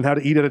and how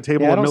to eat at a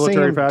table in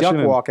military fashion.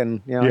 Duck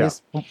walking,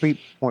 his feet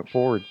point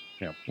forward.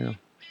 Yeah.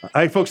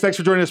 Hey, folks, thanks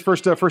for joining us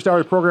first hour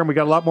of the program. We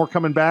got a lot more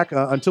coming back.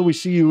 Until we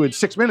see you in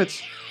 6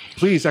 minutes,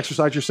 please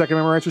exercise your Second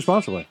Amendment rights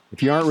responsibly.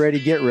 If you aren't ready,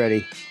 get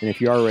ready. And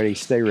if you are ready,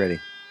 stay ready.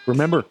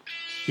 Remember,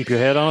 keep your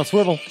head on a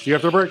swivel. See you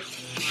after a break.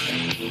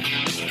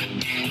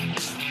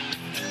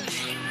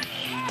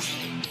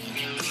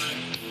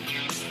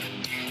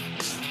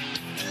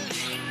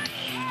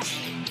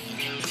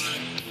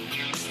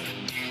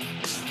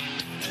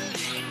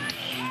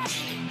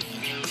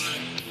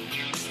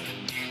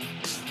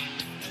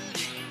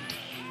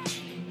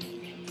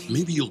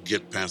 Maybe you'll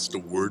get past the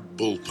word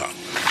bullpup.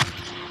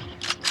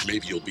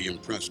 Maybe you'll be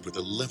impressed with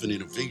 11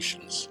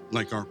 innovations,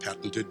 like our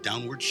patented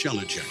downward shell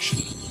ejection.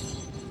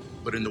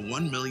 But in the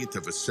 1/1,000,000th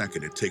of a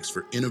second it takes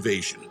for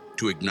innovation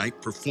to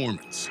ignite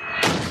performance,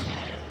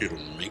 it'll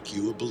make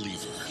you a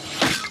believer.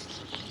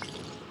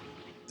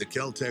 The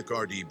Kel-Tec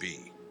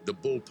RDB, the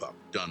bullpup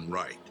done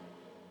right.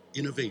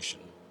 Innovation,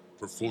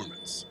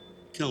 performance,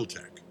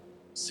 Kel-Tec.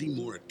 See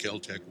more at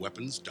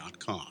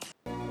keltecweapons.com.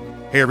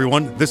 Hey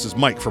everyone, this is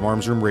Mike from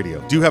Arms Room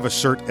Radio. Do you have a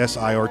SIRT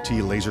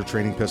SIRT laser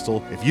training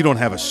pistol? If you don't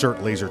have a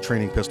SIRT laser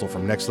training pistol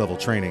from Next Level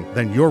Training,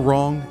 then you're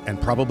wrong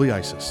and probably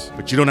ISIS.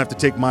 But you don't have to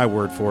take my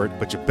word for it,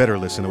 but you better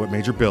listen to what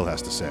Major Bill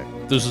has to say.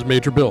 This is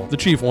Major Bill, the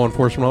Chief Law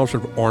Enforcement Officer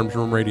of Arms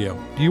Room Radio.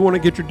 Do you want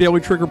to get your daily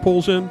trigger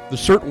pulls in? The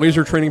SIRT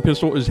laser training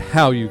pistol is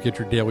how you get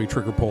your daily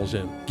trigger pulls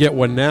in. Get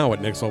one now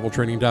at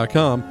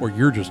nextleveltraining.com, or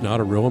you're just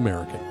not a real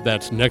American.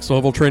 That's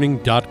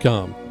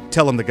nextleveltraining.com.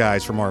 Tell them the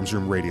guys from Arms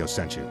Room Radio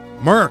sent you.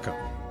 America!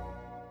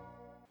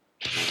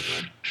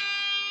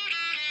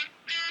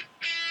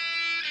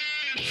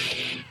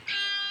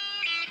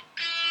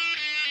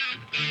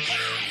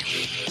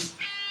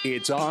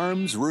 It's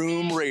Arms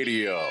Room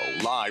Radio,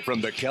 live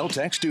from the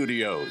Keltec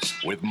studios,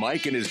 with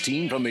Mike and his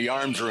team from the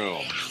Arms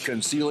Room.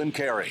 Conceal and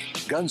carry,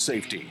 gun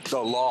safety, the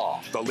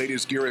law, the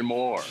latest gear, and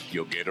more.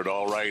 You'll get it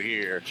all right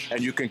here,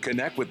 and you can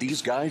connect with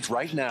these guys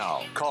right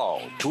now.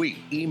 Call, tweet,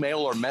 email,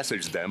 or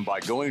message them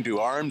by going to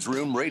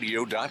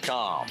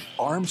armsroomradio.com.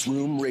 Arms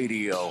Room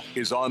Radio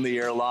is on the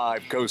air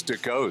live coast to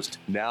coast.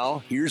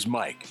 Now, here's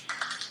Mike.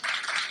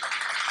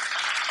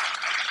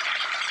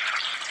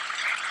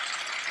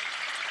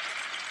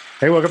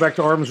 Hey, welcome back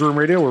to Arms Room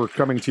Radio. We're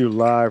coming to you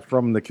live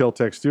from the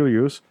Keltec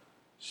Studios.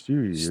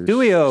 Studios.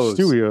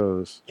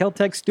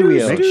 Keltec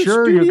Studios. Make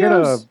sure you get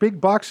a big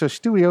box of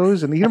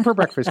Studios and eat them for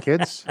breakfast,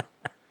 kids.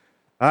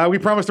 We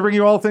promise to bring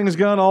you all things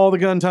gun, all the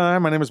gun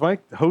time. My name is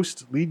Mike,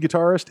 host, lead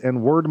guitarist,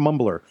 and word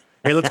mumbler.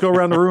 Hey, let's go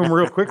around the room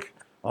real quick.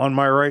 On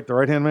my right, the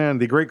right-hand man,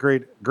 the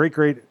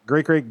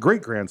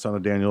great-great-great-great-great-great-grandson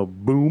of Daniel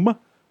Boom.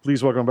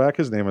 Please welcome back.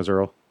 His name is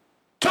Earl.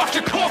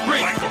 Dr.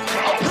 Corporate,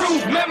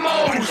 approve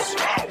memos,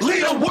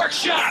 lead a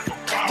workshop,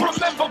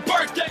 remember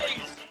birthdays.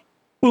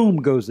 Boom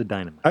goes the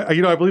dynamite.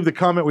 I believe the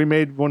comment we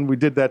made when we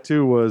did that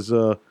too was,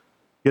 yeah,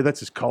 that's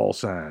his call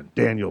sign,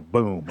 Daniel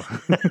Boom.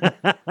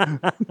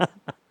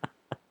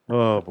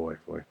 Oh, boy.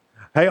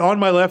 Hey, on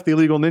my left, the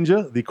illegal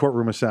ninja, the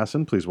courtroom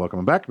assassin. Please welcome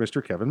him back,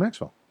 Mr. Kevin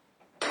Maxwell.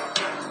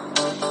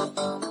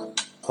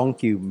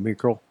 Thank you,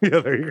 Mikkel. Yeah,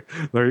 there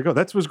you go.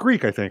 That was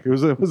Greek, I think.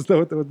 Was that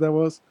what that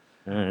was?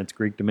 It's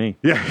Greek to me.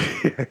 Yeah,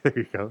 there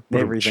you go.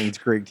 Everything's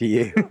Greek to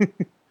you.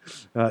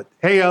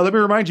 Hey, let me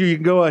remind you, you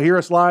can go hear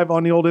us live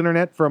on the old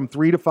internet from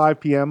 3 to 5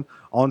 p.m.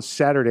 on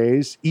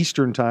Saturdays,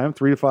 Eastern Time,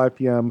 3 to 5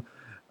 p.m.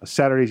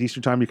 Saturdays,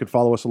 Eastern Time. You can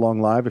follow us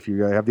along live if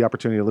you have the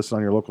opportunity to listen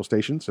on your local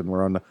stations, and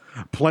we're on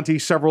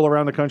several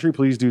around the country.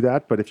 Please do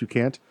that, but if you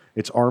can't,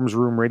 it's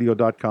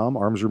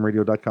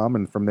armsroomradio.com,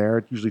 and from there,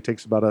 it usually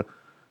takes about a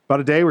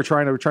day. We're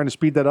trying to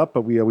speed that up,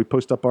 but we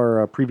post up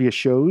our previous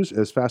shows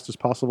as fast as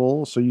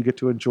possible, so you get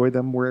to enjoy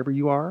them wherever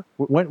you are,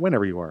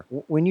 whenever you are.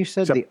 When you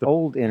said the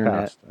old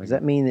internet, does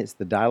that mean it's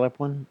the dial-up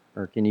one,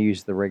 or can you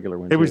use the regular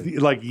one? It was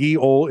like ye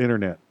old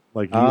internet,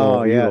 like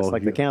it's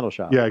like the candle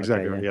shop. Yeah,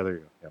 exactly. Okay, yeah, there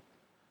you go. Yeah.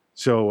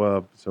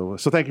 So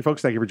thank you,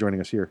 folks. Thank you for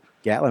joining us here.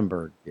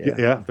 Gatlinburg.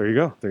 Yeah. There you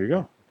go.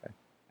 Okay.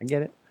 I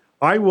get it.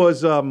 I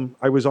was on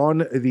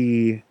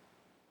the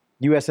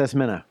USS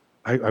Minnow.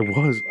 I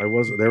was.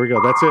 There we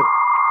go. That's it.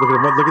 Look at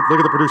him. Look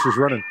at the producers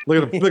running.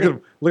 Look at him.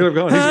 Look at him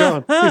going. He's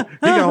gone.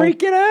 He gone.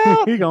 Freaking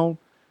out. He gone.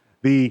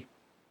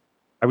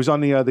 I was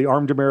on the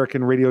Armed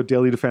American Radio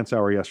Daily Defense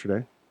Hour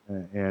yesterday,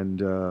 and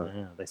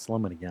they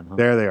slum it again. Huh?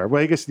 There they are.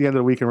 Well, he gets to the end of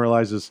the week and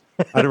realizes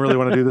I don't really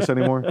want to do this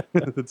anymore.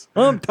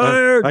 I'm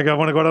tired. I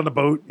want to go down the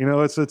boat.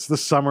 It's the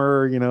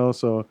summer.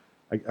 So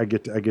I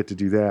get to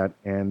do that.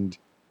 And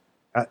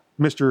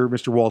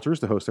Mr. Walters,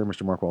 the host there,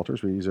 Mr. Mark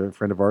Walters, he's a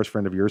friend of ours,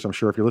 friend of yours. I'm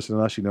sure if you listen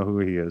to us, you know who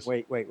he is.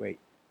 Wait.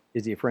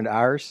 Is he a friend of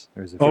ours?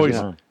 Or is he's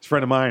a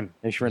friend of mine.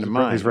 He's a friend of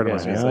mine. He's a friend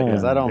of mine.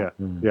 Because I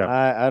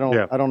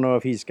don't know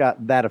if he's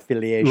got that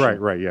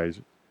affiliation. Right. Yeah.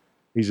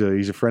 He's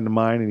a friend of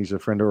mine, and he's a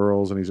friend of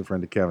Earl's, and he's a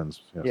friend of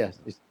Kevin's. Yes.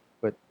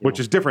 But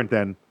which is different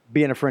than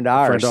being a friend of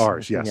ours. Friend of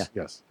ours. Yes.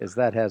 Because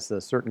that has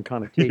certain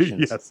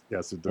connotations.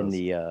 yes, it does. In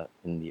the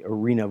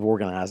arena of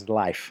organized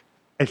life.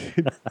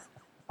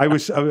 I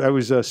was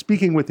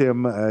speaking with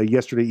him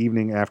yesterday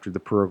evening after the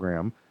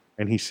program,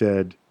 and he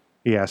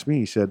asked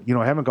me, I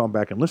haven't gone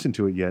back and listened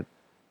to it yet.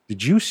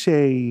 Did you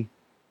say,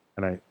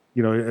 and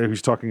he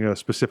was talking a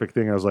specific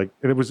thing. I was like,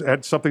 and it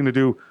had something to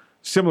do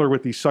similar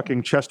with the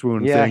sucking chest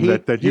wound thing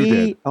that you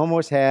did. He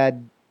almost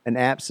had an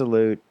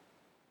absolute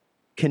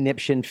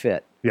conniption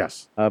fit.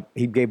 Yes.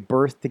 He gave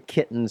birth to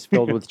kittens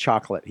filled with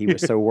chocolate. He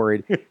was so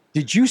worried.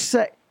 Did you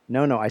say,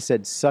 no, I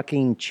said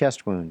sucking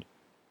chest wound.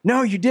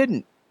 No, you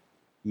didn't.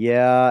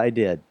 Yeah, I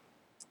did.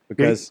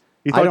 Because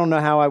I don't know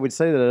how I would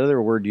say that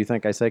other word you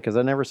think I say, because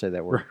I never say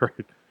that word.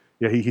 Right.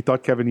 Yeah, he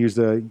thought Kevin used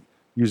a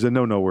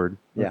no word.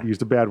 Yeah.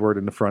 Used a bad word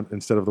in the front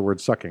instead of the word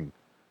sucking.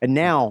 And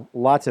now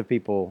lots of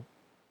people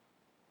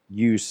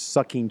use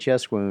sucking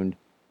chest wound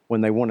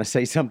when they want to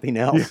say something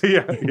else.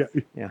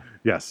 Yeah.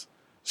 Yes.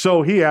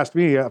 So he asked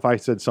me if I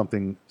said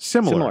something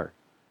similar.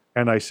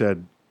 And I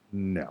said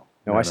no.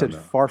 No, I said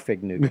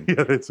Farfignugan.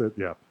 Yeah, that's it.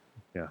 Yeah.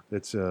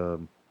 It's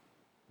no,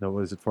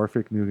 is it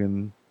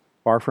Farfignugan?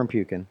 Far from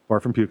pukin'. Far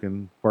from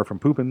pukin', far from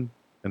poopin',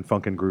 and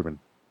funkin' groovin'.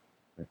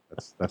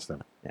 That's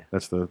them. Yeah.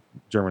 That's the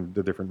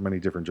many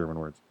different German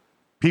words.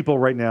 People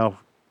right now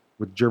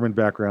with German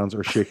backgrounds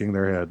are shaking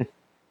their head.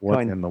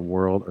 What in the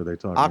world are they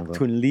talking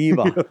about?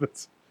 Lieber.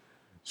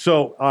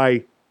 So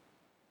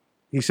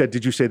he said,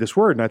 did you say this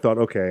word? And I thought,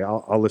 okay,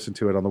 I'll listen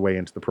to it on the way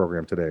into the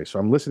program today. So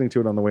I'm listening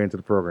to it on the way into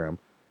the program.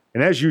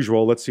 And as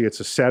usual, let's see, it's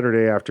a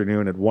Saturday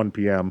afternoon at 1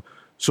 p.m.,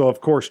 so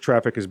of course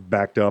traffic is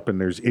backed up and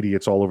there's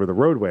idiots all over the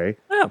roadway.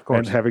 Yeah, of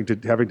course. And having to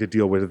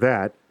deal with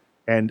that.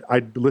 And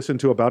I listened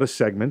to about a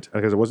segment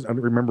because I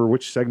don't remember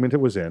which segment it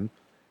was in,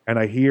 and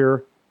I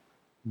hear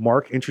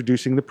Mark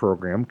introducing the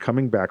program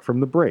coming back from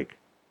the break,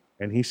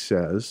 and he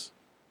says,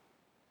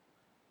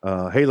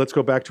 "Hey, let's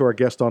go back to our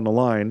guest on the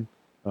line,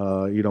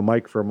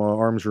 Mike from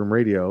Arms Room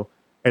Radio."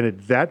 And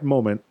at that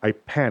moment, I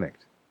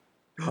panicked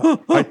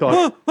I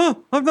thought,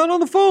 I'm not on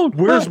the phone.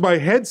 Where's my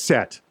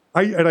headset?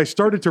 I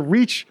started to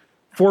reach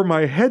for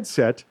my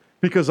headset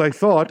because I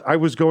thought I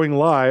was going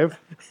live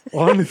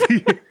on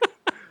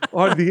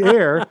the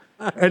air.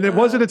 And it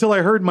wasn't until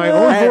I heard my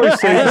own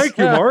voice say, "Thank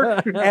you,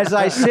 Mark." As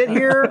I sit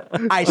here,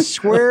 I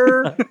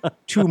swear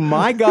to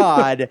my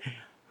God,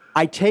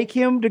 I take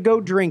him to go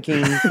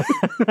drinking,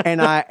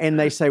 and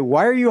they say,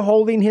 "Why are you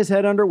holding his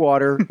head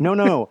underwater?"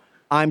 No,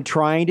 I'm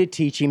trying to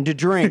teach him to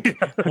drink.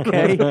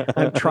 Okay,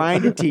 I'm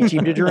trying to teach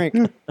him to drink.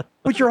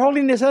 But you're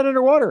holding his head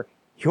underwater.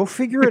 He'll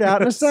figure it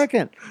out in a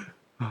second.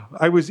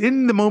 I was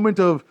in the moment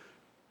of,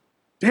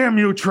 damn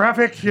you,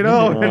 traffic, and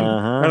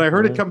I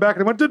heard it come back,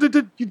 and I went,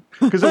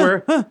 because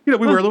we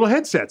wear little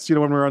headsets,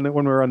 when we're on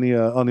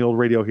the old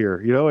radio here,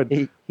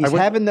 and he's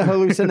having the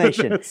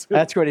hallucination.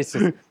 That's what he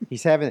says.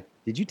 He's having.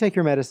 Did you take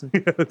your medicine?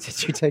 Did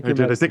you take your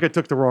medicine? I think I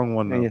took the wrong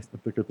one, though. Yes. I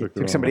think I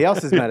took somebody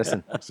else's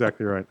medicine.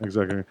 Exactly right.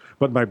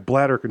 But my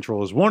bladder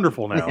control is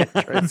wonderful now.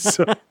 I'm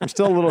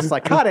still a little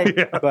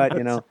psychotic, but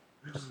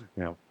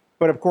Yeah.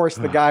 But of course,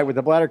 the guy with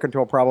the bladder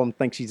control problem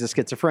thinks he's a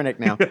schizophrenic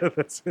now.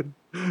 That's it.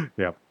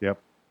 Yep.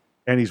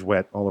 And he's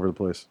wet all over the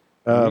place.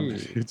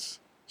 It's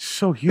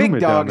so humid.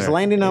 Big dogs down there.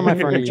 landing on my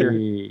furniture.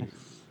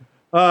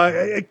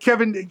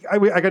 Kevin,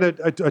 I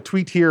got a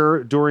tweet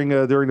here during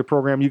the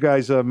program. You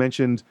guys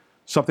mentioned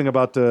something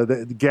about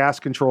the gas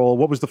control.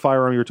 What was the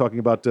firearm you were talking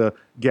about?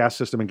 Gas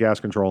system and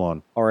gas control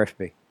on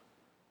RFP.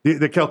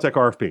 The Kel-Tec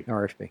RFP.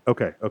 RFP.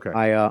 Okay.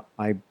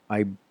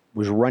 I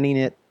was running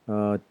it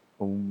a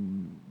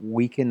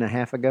week and a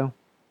half ago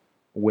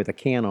with a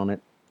can on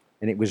it,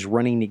 and it was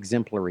running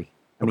exemplary.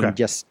 I mean,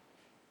 just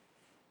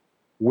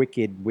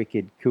wicked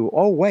cool.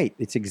 Oh, wait,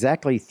 it's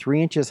exactly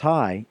 3 inches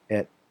high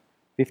at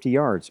 50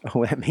 yards.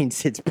 Oh, that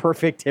means it's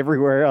perfect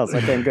everywhere else.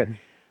 Okay, I'm good.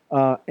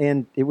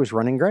 And it was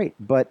running great,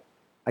 but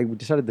I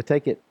decided to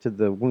take it to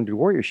the Wounded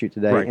Warrior shoot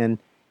today. Right. And,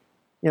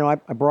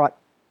 I brought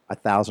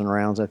 1,000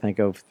 rounds, I think,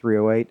 of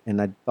 308. And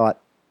I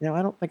thought,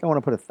 I don't think I want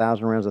to put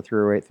 1,000 rounds of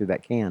 308 through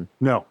that can.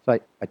 No. So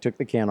I took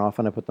the can off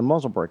and I put the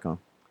muzzle brake on.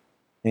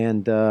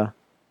 And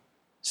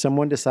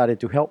someone decided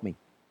to help me.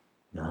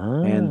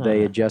 And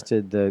they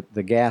adjusted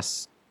the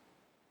gas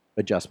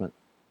adjustment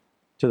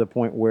to the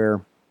point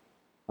where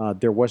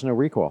there was no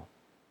recoil.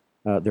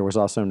 There was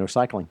also no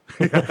cycling.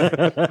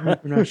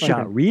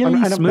 Shot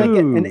really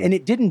smooth. And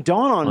it didn't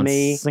dawn on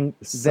me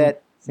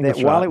that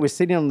while it was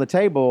sitting on the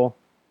table,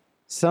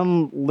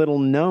 some little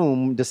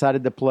gnome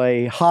decided to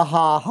play ha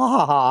ha ha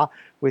ha ha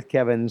with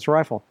Kevin's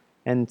rifle.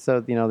 And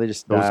so, they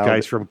just those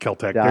guys from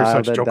Kel-Tec, they're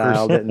such jokers.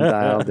 Dialed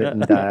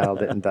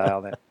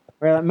it.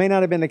 Well, it may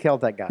not have been the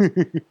Kel-Tec guy.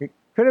 It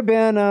could have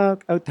been a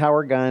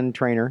tower gun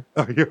trainer,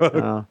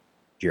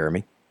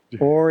 Jeremy.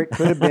 Or it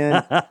could have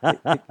been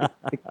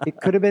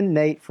it could have been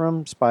Nate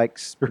from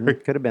Spikes.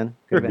 Could have been.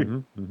 Could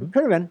have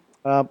been.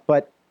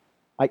 But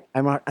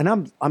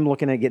I'm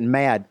looking at getting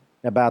mad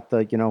about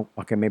the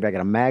okay, maybe I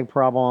got a mag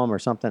problem or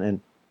something,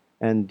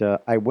 and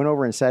I went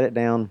over and sat it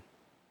down,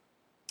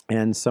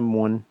 and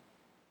someone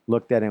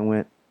looked at it and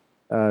went,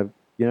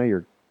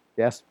 your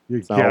gas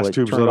tubes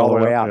turned all the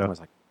way out. Yeah. And I was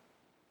like,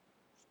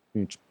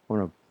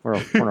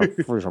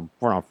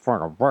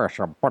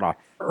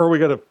 or we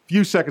got a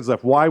few seconds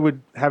left. Why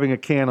would having a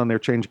can on there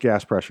change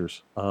gas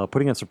pressures?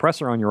 Putting a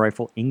suppressor on your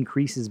rifle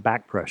increases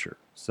back pressure.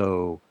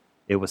 So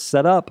it was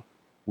set up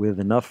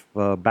with enough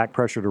back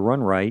pressure to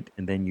run right,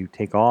 and then you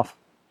take off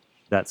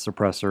that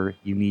suppressor,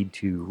 you need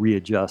to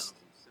readjust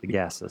the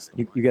gas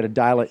system. You got to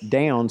dial it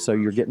down so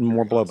you're getting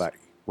more blowback.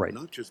 Right.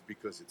 Not just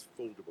because it's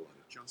foldable and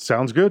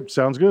adjustable.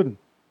 Sounds good.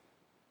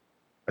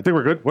 I think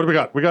we're good. What do we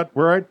got? We're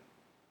right?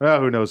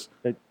 Who knows?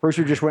 First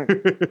you just went,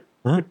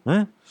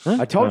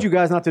 I told you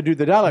guys not to do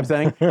the dial-up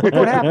thing. Look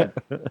what happened.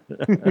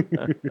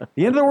 The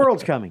end of the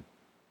world's coming.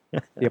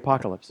 The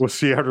apocalypse. We'll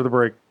see you after the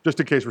break, just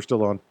in case we're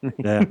still on.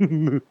 Yeah.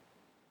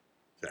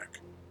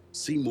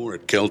 See more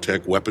at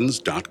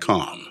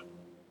keltecweapons.com.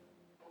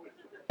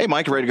 Hey,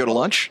 Mike, you ready to go to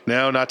lunch?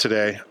 No, not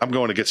today. I'm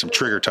going to get some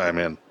trigger time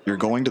in. You're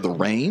going to the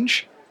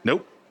range?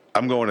 Nope.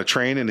 I'm going to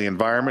train in the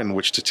environment in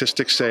which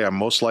statistics say I'm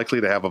most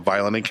likely to have a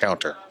violent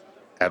encounter.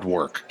 At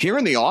work. Here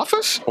in the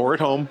office? Or at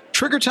home.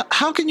 Trigger time?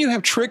 How can you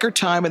have trigger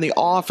time in the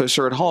office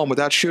or at home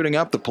without shooting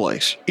up the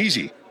place?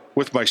 Easy.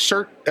 With my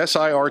SIRT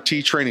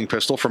SIRT training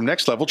pistol from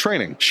Next Level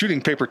Training.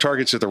 Shooting paper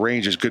targets at the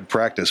range is good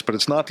practice, but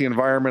it's not the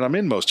environment I'm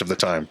in most of the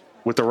time.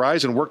 With the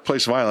rise in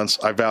workplace violence,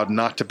 I vowed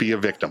not to be a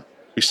victim.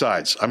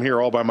 Besides, I'm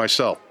here all by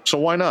myself, so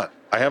why not?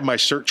 I have my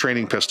SIRT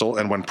training pistol,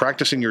 and when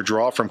practicing your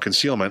draw from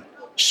concealment,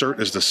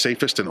 SIRT is the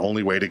safest and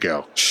only way to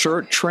go.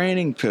 SIRT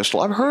training pistol.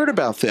 I've heard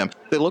about them.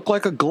 They look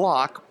like a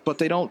Glock, but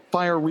they don't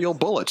fire real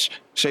bullets.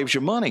 Saves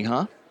you money,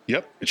 huh?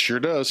 Yep, it sure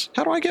does.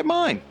 How do I get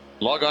mine?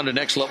 Log on to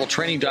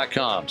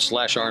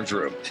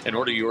nextleveltraining.com/armsroom and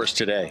order yours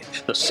today.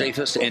 The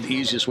safest and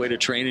easiest way to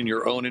train in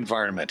your own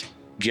environment.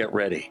 Get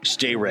ready.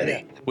 Stay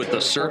ready with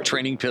the SIRT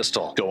training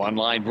pistol. Go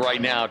online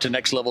right now to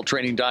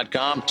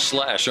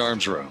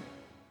nextleveltraining.com/armsroom.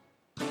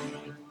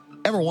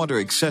 Ever want to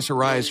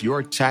accessorize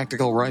your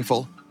tactical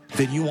rifle?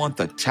 Then you want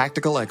the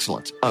tactical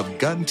excellence of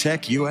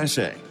GunTech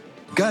USA.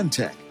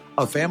 GunTech,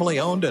 a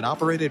family-owned and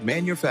operated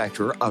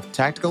manufacturer of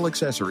tactical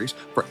accessories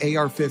for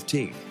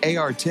AR-15,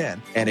 AR-10,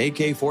 and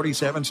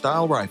AK-47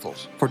 style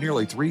rifles. For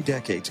nearly 3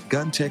 decades,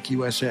 GunTech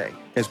USA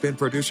has been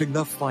producing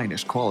the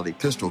finest quality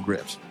pistol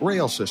grips,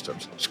 rail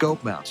systems,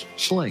 scope mounts,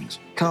 slings,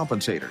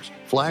 compensators,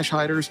 flash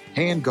hiders,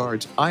 hand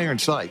guards, iron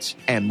sights,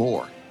 and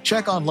more.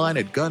 Check online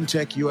at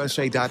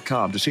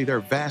GunTechUSA.com to see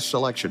their vast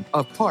selection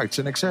of parts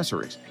and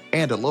accessories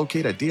and to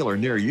locate a dealer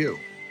near you.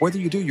 Whether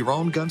you do your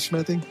own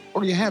gunsmithing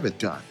or you have it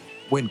done,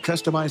 when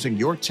customizing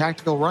your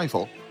tactical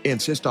rifle,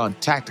 insist on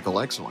tactical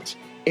excellence.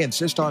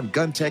 Insist on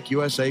GunTech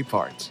USA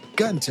parts.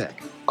 GunTech,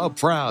 a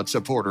proud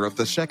supporter of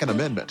the Second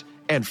Amendment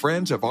and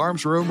friends of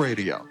Arms Room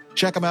Radio.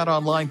 Check them out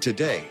online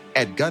today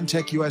at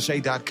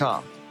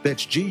GunTechUSA.com.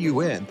 That's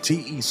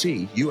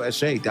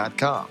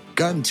GUNTECUSA.com.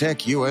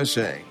 GunTech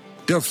USA,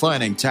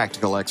 defining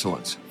tactical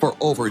excellence for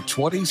over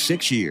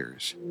 26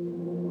 years.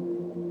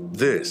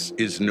 This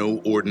is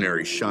no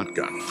ordinary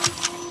shotgun.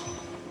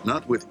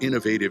 Not with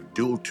innovative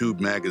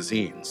dual-tube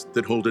magazines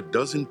that hold a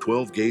dozen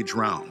 12-gauge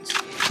rounds,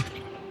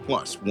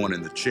 plus one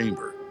in the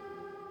chamber.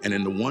 And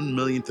in the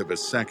 1/1,000,000th of a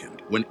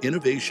second, when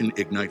innovation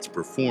ignites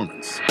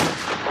performance,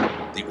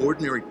 the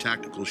ordinary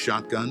tactical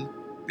shotgun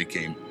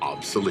became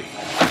obsolete.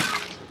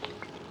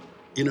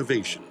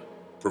 Innovation,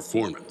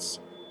 performance,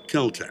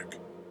 Kel-Tec.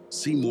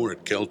 See more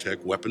at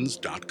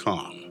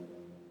keltecweapons.com.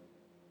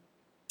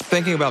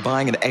 Thinking about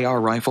buying an AR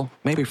rifle?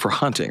 Maybe for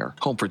hunting or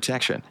home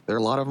protection. There are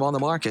a lot of them on the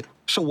market.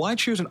 So why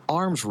choose an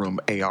Arms Room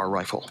AR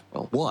rifle?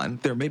 Well, 1,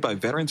 they're made by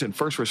veterans and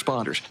first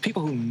responders,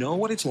 people who know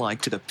what it's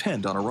like to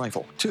depend on a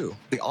rifle. 2,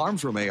 the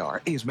Arms Room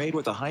AR is made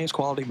with the highest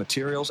quality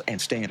materials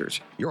and standards.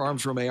 Your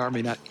Arms Room AR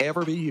may not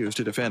ever be used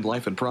to defend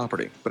life and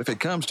property, but if it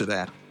comes to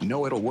that,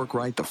 know it'll work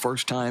right the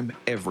first time,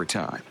 every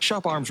time.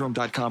 Shop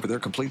armsroom.com for their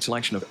complete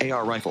selection of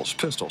AR rifles,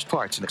 pistols,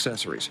 parts, and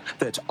accessories.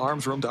 That's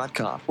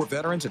armsroom.com, where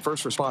veterans and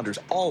first responders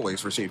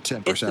always receive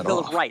 10% It's the Bill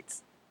off. of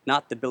Rights,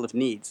 not the Bill of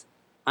Needs.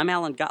 I'm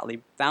Alan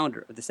Gottlieb,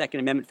 founder of the Second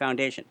Amendment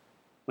Foundation.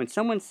 When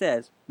someone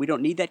says we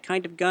don't need that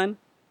kind of gun,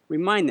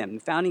 remind them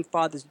the Founding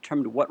Fathers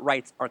determined what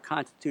rights our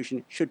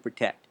Constitution should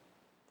protect.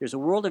 There's a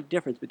world of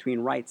difference between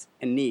rights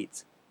and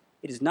needs.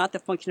 It is not the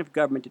function of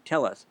government to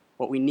tell us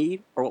what we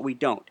need or what we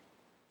don't.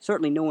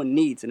 Certainly no one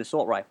needs an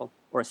assault rifle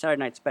or a Saturday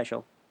Night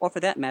Special, or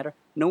for that matter,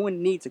 no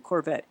one needs a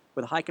Corvette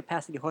with a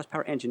high-capacity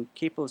horsepower engine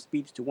capable of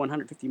speeds to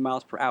 150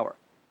 miles per hour.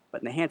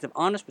 But in the hands of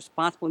honest,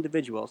 responsible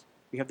individuals,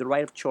 we have the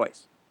right of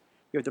choice.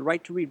 We have the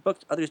right to read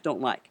books others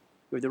don't like.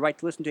 We have the right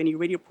to listen to any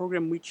radio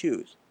program we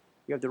choose.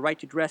 We have the right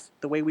to dress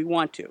the way we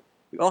want to.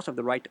 We also have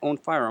the right to own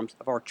firearms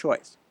of our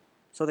choice.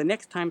 So the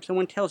next time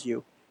someone tells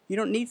you you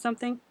don't need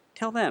something,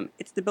 tell them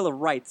it's the Bill of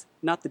Rights,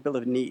 not the Bill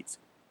of Needs.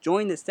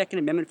 Join the Second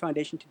Amendment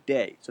Foundation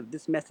today so that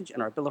this message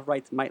and our Bill of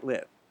Rights might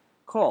live.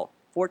 Call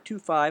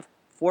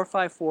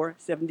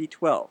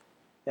 425-454-7012.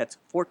 That's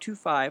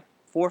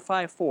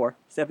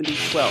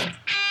 425-454-7012.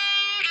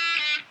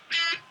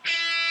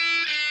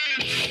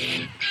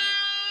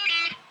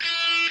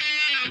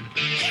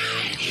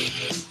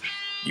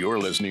 You're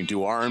listening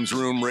to Arms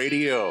Room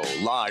Radio,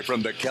 live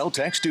from the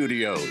Kel-Tec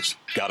studios.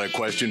 Got a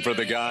question for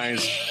the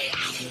guys?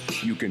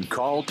 You can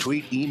call,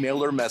 tweet,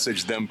 email, or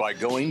message them by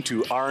going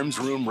to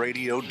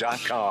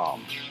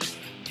armsroomradio.com.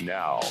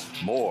 Now,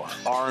 more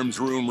Arms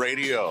Room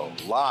Radio,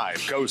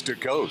 live coast to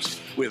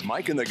coast, with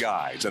Mike and the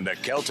guys in the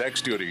Kel-Tec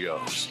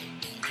studios.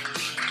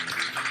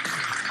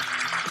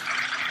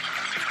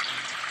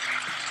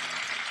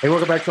 Hey,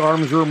 welcome back to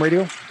Arms Room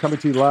Radio, coming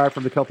to you live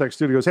from the Kel-Tec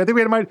studios. Hey, I think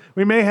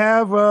we may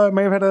have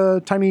had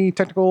a tiny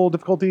technical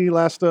difficulty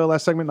last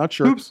segment. Not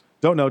sure. Oops.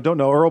 Don't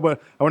know, Earl.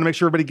 But I want to make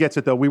sure everybody gets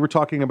it though. We were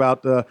talking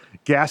about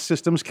gas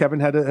systems.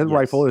 Kevin had a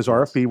rifle, his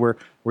RFB, where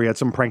he had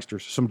some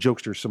pranksters, some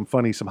jokesters, some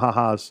funny, some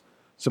ha-has,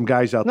 some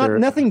guys out there.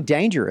 Nothing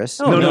dangerous.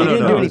 No, they didn't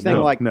do no,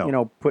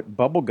 anything put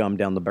bubble gum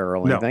down the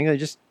barrel or anything. They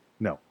just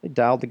they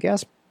dialed the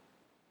gas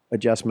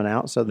adjustment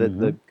out so that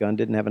the gun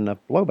didn't have enough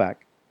blowback.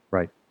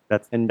 Right.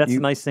 That's the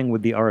nice thing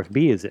with the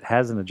RFB is it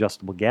has an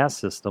adjustable gas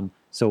system,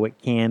 so it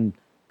can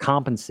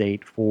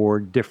compensate for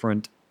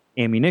different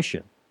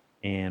ammunition.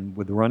 And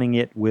with running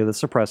it with a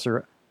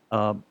suppressor,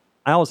 I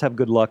always have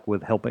good luck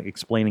with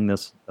explaining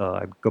this.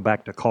 I go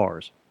back to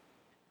cars.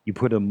 You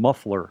put a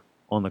muffler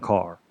on the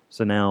car,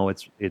 so now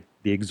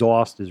the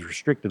exhaust is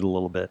restricted a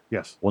little bit.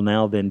 Yes. Well,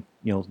 now then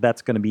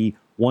that's going to be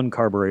one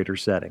carburetor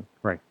setting.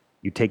 Right.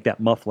 You take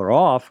that muffler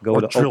off,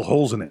 drill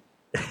holes in it,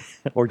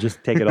 or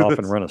just take it off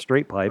and run a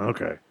straight pipe.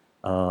 Okay.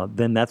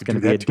 Then that's going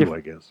to be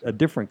a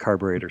different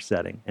carburetor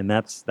setting, and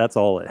that's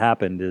all that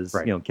happened is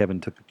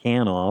Kevin took the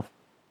can off,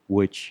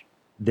 which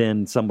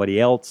then somebody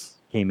else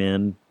came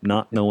in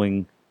not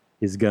knowing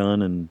his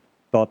gun and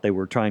thought they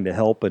were trying to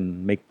help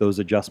and make those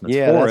adjustments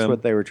for him. Yeah, that's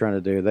what they were trying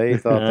to do. They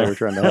thought they were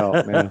trying to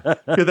help. Man.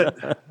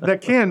 That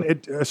can a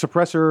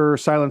suppressor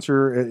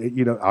silencer.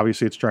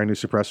 Obviously it's trying to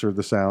suppress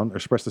the sound or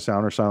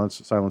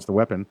silence the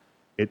weapon.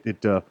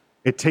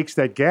 It takes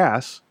that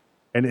gas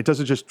and it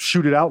doesn't just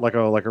shoot it out like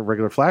a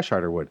regular flash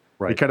hider would.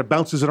 Right. It kind of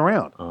bounces it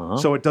around, Uh-huh.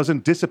 so it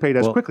doesn't dissipate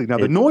as quickly. Now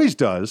the noise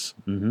does,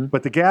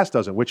 but the gas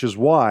doesn't, which is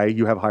why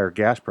you have higher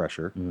gas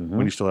pressure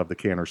when you still have the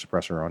canner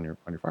suppressor on your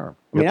firearm.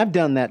 I mean, I've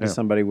done that to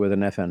somebody with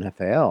an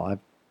FNFAL. I've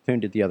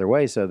tuned it the other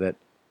way so that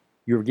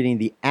you're getting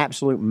the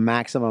absolute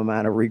maximum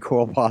amount of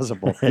recoil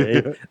possible.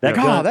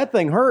 That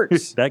thing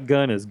hurts. That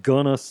gun is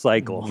gonna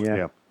cycle.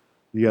 Yeah.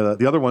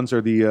 The other ones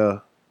are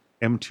the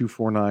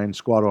M249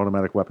 squad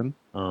automatic weapon,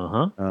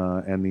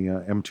 and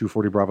the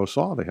M240 Bravo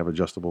SAW. They have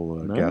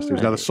adjustable gas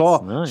tubes. Now the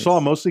SAW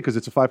mostly because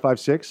it's a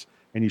 5.56,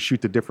 and you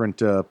shoot the different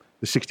the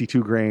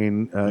 62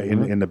 grain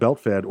in the belt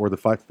fed or the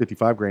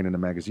 55 grain in the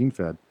magazine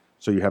fed.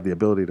 So you have the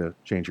ability to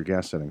change your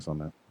gas settings on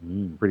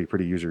that.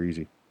 Pretty user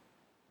easy.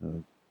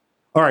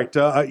 All right,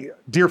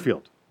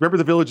 Deerfield. Remember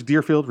the village of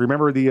Deerfield?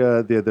 Remember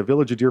the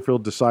village of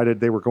Deerfield decided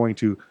they were going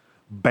to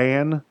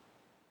ban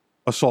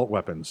assault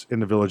weapons in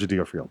the village of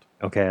Deerfield.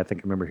 Okay, I think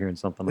I remember hearing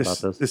something about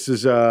this. This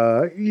is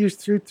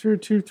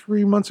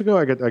 3 months ago.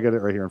 I got it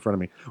right here in front of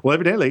me. Well,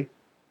 evidently,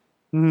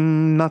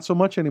 not so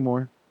much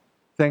anymore.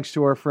 Thanks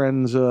to our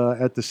friends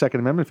at the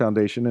Second Amendment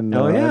Foundation and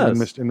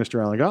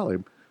Mr. Alan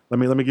Gottlieb. Let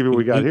me give you what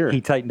we got here.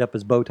 He tightened up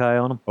his bow tie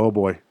on him. Oh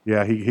boy,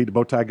 yeah, he the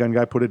bow tie gun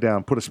guy put it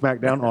down, put a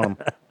smack down on him.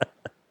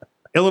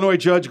 Illinois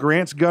judge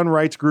grants gun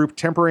rights group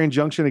temporary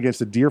injunction against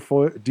the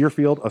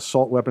Deerfield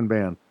assault weapon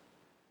ban.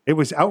 It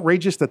was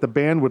outrageous that the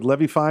ban would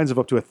levy fines of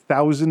up to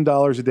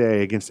 $1,000 a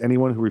day against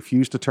anyone who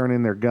refused to turn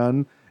in their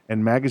gun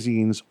and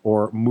magazines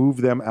or move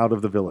them out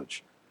of the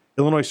village.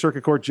 Illinois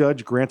Circuit Court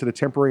judge granted a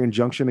temporary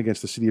injunction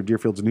against the city of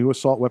Deerfield's new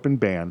assault weapon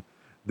ban.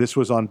 This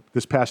was on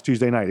this past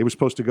Tuesday night. It was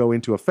supposed to go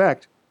into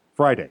effect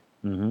Friday.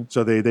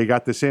 So they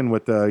got this in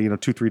with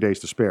 2-3 days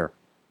to spare.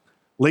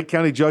 Lake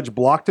County judge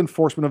blocked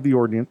enforcement of the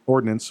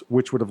ordinance,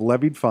 which would have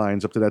levied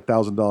fines up to that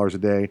 $1,000 a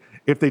day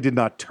if they did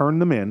not turn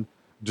them in,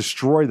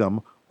 destroy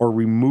them, or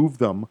remove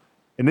them.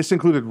 And this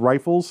included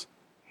rifles,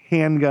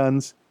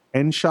 handguns,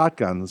 and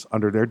shotguns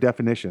under their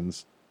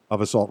definitions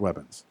of assault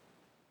weapons.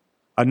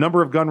 A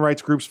number of gun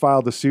rights groups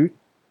filed the suit,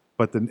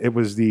 but it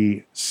was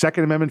the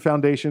Second Amendment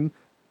Foundation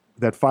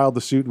that filed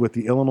the suit with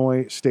the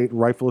Illinois State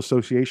Rifle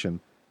Association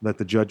that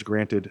the judge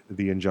granted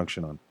the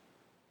injunction on.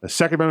 The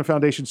Second Amendment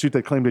Foundation suit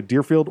that claimed that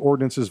Deerfield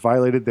ordinances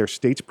violated their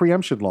state's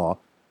preemption law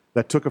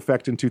that took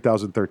effect in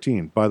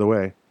 2013. By the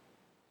way,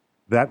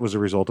 that was a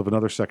result of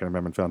another Second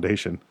Amendment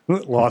Foundation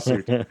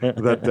lawsuit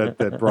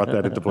that brought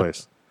that into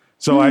place.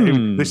 So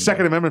the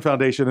Second Amendment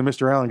Foundation and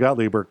Mr. Alan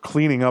Gottlieb are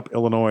cleaning up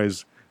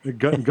Illinois'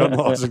 gun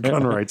laws and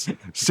gun rights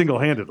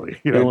single-handedly.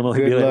 Illinois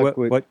be like,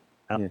 what?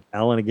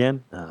 Alan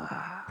again?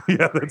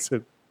 Yeah, that's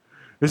it.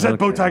 Is that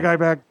bow tie guy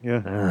back?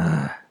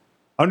 Yeah.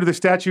 Under the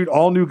statute,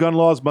 all new gun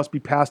laws must be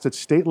passed at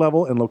state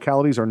level, and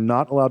localities are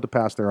not allowed to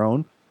pass their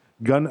own.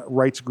 Gun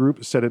rights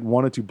group said it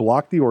wanted to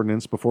block the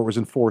ordinance before it was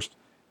enforced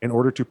in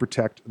order to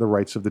protect the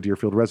rights of the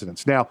Deerfield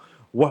residents. Now,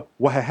 what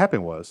had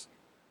happened was...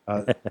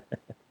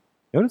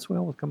 Notice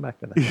we'll come back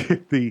to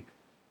that.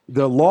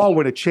 The law,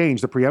 when it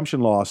changed, the preemption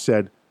law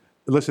said,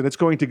 listen, it's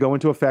going to go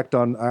into effect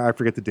on, I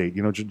forget the date,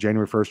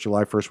 January 1st,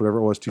 July 1st, whatever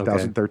it was,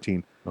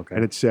 2013. Okay.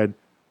 And it said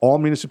all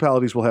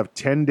municipalities will have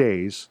 10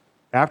 days.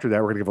 After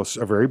that, we're going to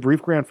give a very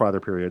brief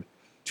grandfather period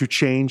to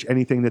change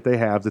anything that they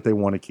have that they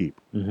want to keep.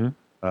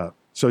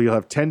 So you'll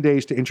have 10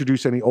 days to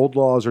introduce any old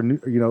laws or new,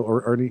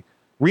 or any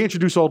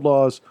reintroduce old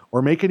laws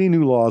or make any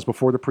new laws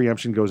before the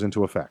preemption goes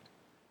into effect.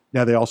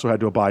 Now they also had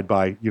to abide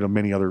by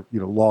many other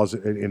laws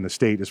in the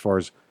state as far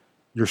as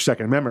your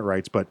Second Amendment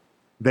rights, but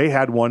they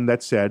had one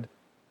that said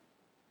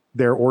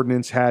their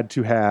ordinance had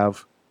to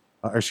have,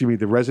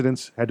 the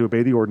residents had to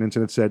obey the ordinance,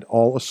 and it said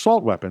all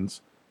assault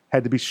weapons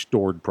had to be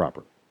stored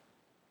properly.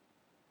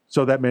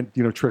 So that meant,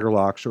 trigger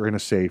locks or in a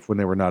safe when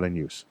they were not in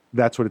use.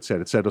 That's what it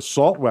said. It said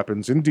assault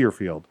weapons in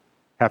Deerfield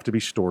have to be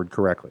stored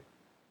correctly.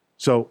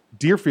 So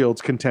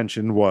Deerfield's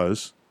contention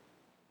was,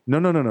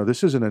 no,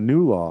 this isn't a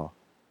new law.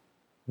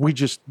 We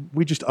just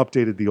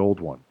updated the old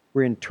one.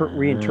 We're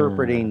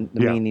reinterpreting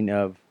the meaning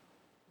of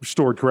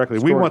stored correctly.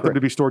 We want them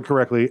to be stored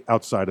correctly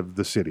outside of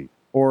the city.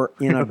 Or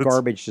in a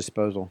garbage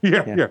disposal.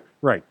 Yeah,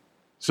 right.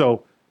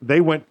 So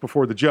they went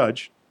before the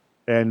judge,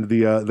 and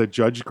the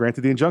judge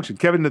granted the injunction.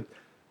 Kevin,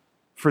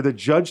 for the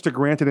judge to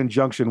grant an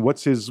injunction,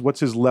 what's his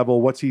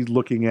level? What's he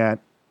looking at?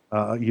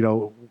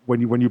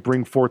 When you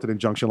bring forth an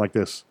injunction like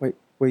this.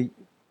 Wait.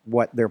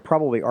 What they're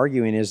probably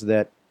arguing is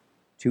that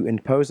to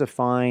impose a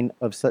fine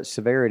of such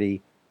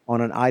severity on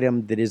an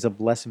item that is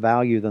of less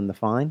value than the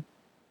fine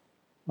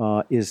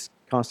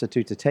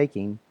constitutes a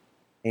taking,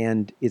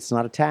 and it's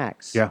not a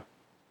tax. Yeah,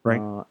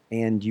 right.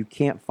 And you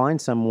can't fine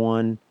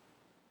someone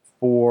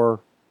for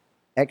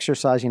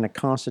exercising a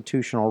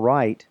constitutional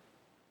right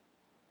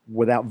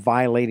without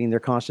violating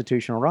their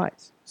constitutional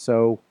rights.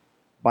 So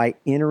by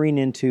entering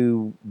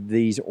into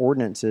these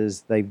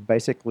ordinances, they've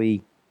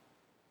basically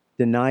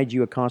denied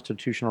you a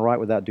constitutional right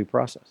without due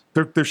process.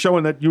 They're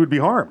showing that you would be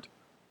harmed.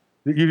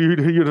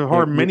 You'd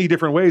harm many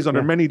different ways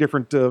under many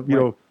different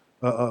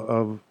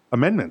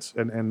amendments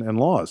and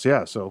laws.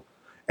 Yeah. So,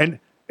 and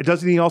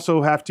doesn't he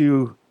also have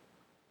to?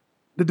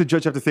 Did the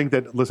judge have to think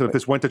that, listen, if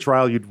this went to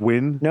trial, you'd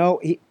win? No,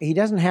 he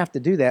doesn't have to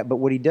do that. But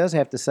what he does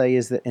have to say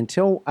is that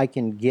until I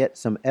can get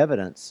some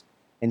evidence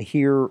and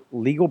hear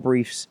legal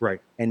briefs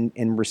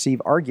and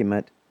receive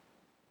argument,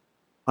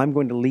 I'm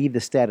going to leave the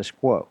status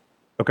quo.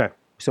 Okay.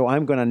 So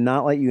I'm going to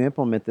not let you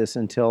implement this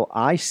until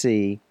I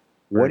see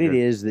what it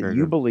is that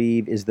you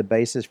believe is the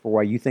basis for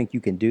why you think you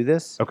can do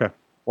this. Okay.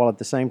 While at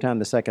the same time,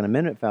 the Second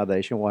Amendment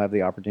Foundation will have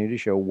the opportunity to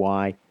show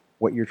why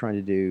what you're trying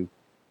to do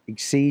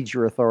exceeds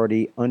your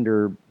authority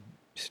under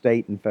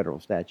state and federal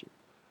statute.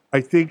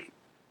 I think,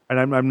 and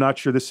I'm not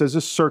sure, this says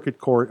a circuit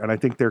court, and I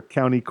think their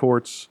county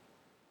courts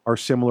are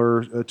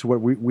similar to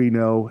what we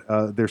know.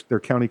 Their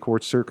county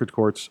courts, circuit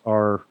courts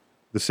are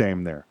the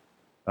same there.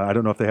 I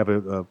don't know if they have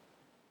a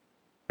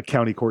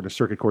county court and a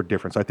circuit court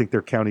difference. I think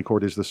their county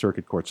court is the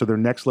circuit court. So their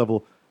next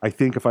level, I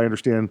think, if I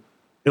understand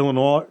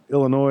Illinois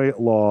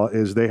law,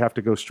 is they have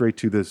to go straight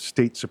to the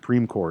state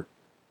Supreme Court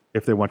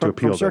if they want to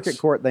appeal from circuit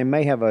court, they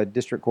may have a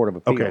district court of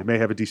appeal. Okay, may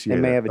have a DCA. They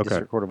may have a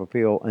district court of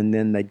appeal, and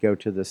then they'd go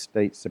to the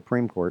state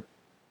Supreme Court.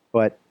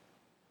 But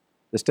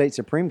the state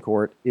Supreme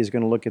Court is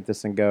going to look at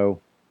this and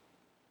go,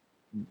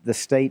 the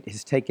state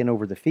has taken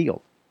over the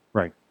field.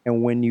 Right.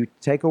 And when you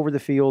take over the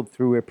field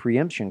through a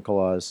preemption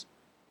clause,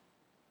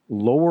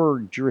 lower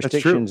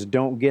jurisdictions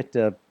don't get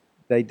to,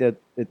 the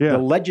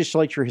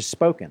legislature has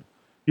spoken.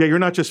 Yeah, you're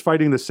not just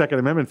fighting the Second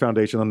Amendment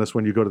Foundation on this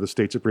when you go to the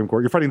state Supreme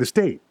Court. You're fighting the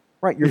state.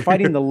 Right. You're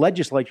fighting the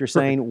legislature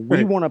saying,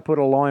 we want to put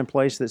a law in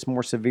place that's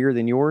more severe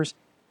than yours.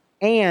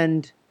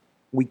 And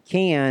we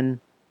can,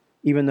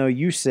 even though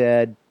you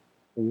said,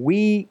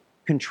 we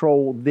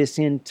control this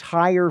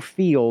entire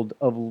field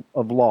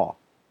of law.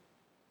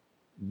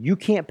 You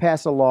can't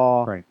pass a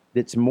law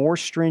that's more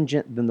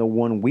stringent than the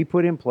one we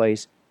put in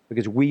place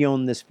because we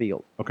own this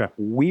field. Okay.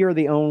 We are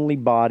the only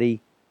body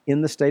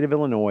in the state of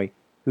Illinois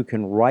who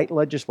can write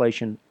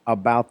legislation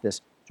about this.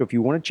 So if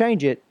you want to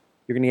change it,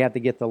 you're going to have to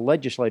get the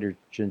legislature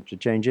to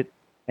change it.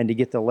 And to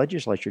get the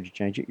legislature to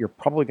change it, you're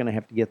probably going to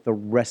have to get the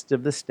rest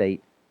of the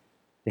state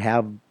to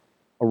have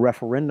a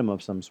referendum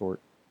of some sort.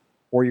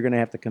 Or you're going to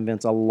have to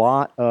convince a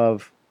lot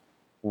of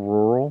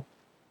rural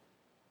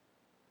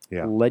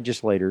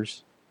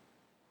legislators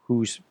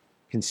whose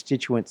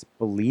constituents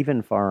believe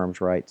in firearms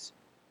rights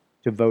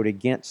to vote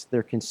against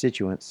their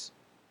constituents,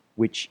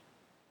 which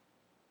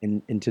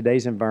in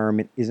today's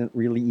environment isn't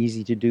really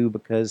easy to do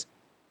because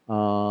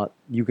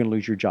you can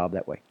lose your job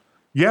that way.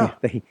 Yeah.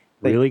 They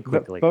really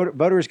quickly.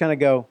 Voters kind of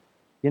go,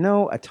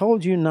 I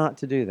told you not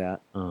to do that.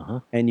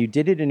 And you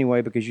did it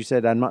anyway because you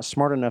said, I'm not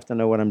smart enough to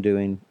know what I'm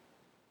doing.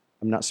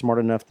 I'm not smart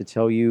enough to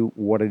tell you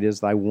what it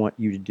is I want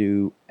you to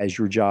do as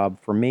your job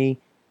for me.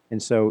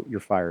 And so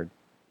you're fired.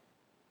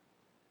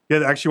 Yeah,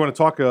 I actually want to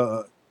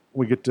talk.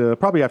 We get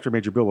probably after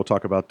Major Bill, we'll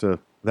talk about that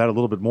a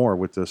little bit more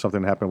with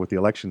something that happened with the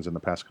elections in the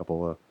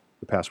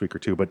past week or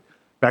two. But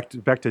back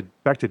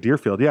to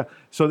Deerfield. Yeah.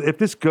 So if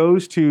this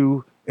goes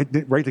to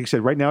like you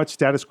said, right now it's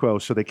status quo,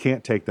 so they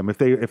can't take them. If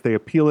they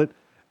appeal it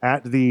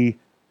at the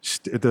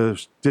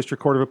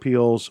District Court of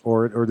Appeals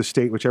or the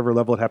state, whichever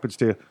level it happens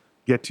to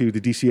get to, the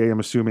DCA, I'm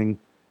assuming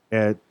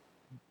at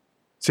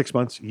 6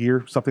 months, a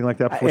year, something like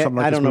that. Before something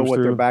like I this don't know moves what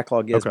through. their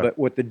backlog is, but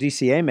what the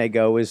DCA may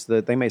go is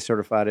that they may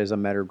certify it as a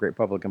matter of great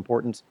public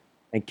importance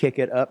and kick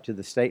it up to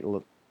the state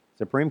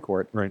Supreme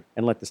Court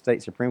and let the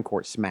state Supreme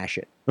Court smash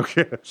it.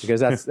 Okay. Because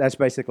that's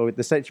basically what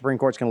the state Supreme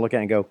Court's going to look at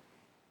and go,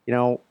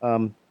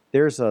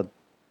 there's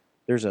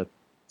a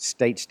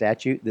state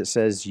statute that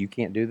says you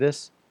can't do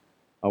this.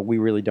 We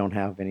really don't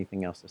have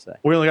anything else to say.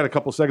 We only got a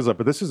couple seconds left,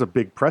 but this is a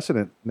big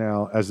precedent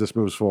now as this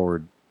moves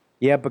forward.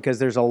 Yeah, because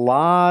there's a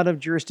lot of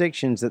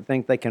jurisdictions that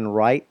think they can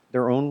write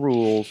their own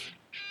rules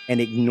and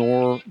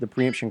ignore the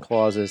preemption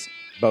clauses,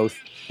 both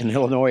in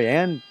Illinois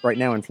and right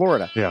now in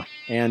Florida. Yeah.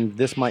 And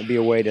this might be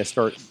a way to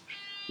start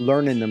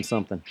learning them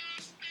something.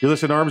 You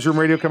listen to Arms Room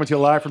Radio coming to you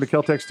live from the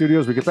Keltec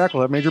studios. We get back,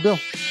 we'll have Major Bill.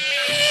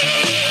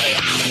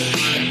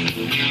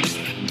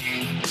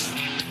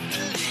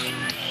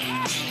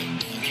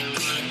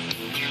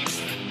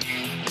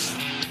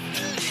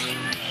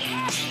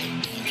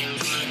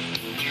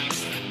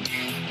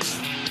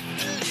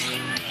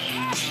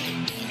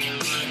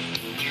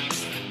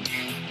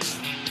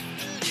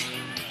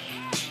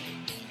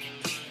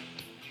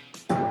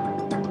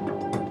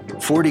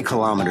 40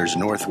 kilometers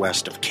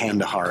northwest of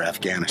Kandahar,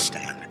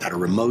 Afghanistan, at a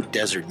remote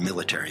desert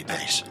military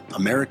base,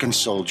 American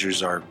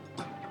soldiers are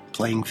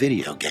playing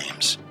video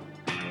games.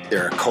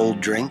 There are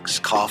cold drinks,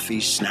 coffee,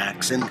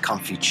 snacks, and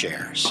comfy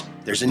chairs.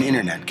 There's an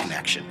internet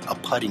connection, a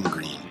putting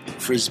green,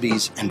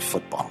 frisbees, and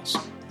footballs.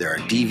 There are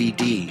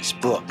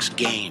DVDs, books,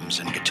 games,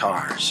 and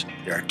guitars.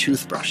 There are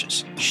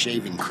toothbrushes,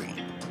 shaving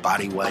cream,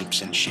 body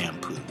wipes, and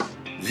shampoo.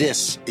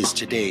 This is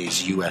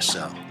today's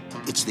USO.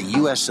 It's the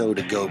USO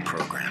To Go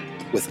program,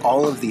 with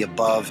all of the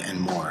above and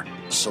more,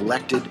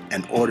 selected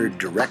and ordered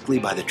directly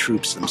by the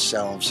troops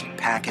themselves,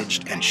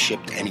 packaged and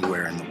shipped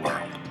anywhere in the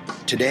world.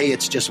 Today,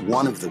 it's just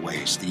one of the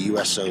ways the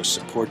USO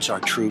supports our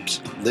troops,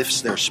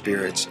 lifts their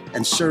spirits,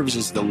 and serves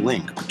as the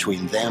link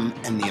between them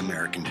and the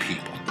American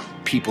people.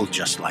 People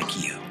just like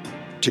you.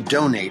 To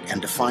donate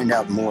and to find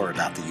out more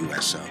about the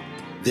USO,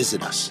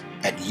 Visit us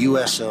at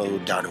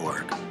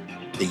USO.org.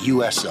 The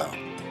USO,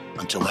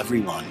 until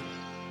everyone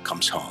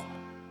comes home.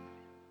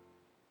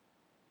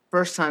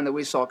 First time that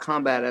we saw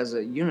combat as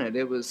a unit,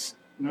 it was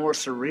more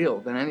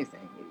surreal than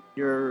anything.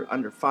 You're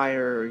under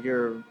fire,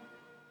 you're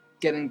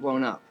getting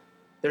blown up.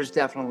 There's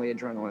definitely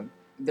adrenaline.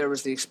 There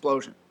was the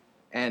explosion,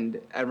 and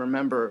I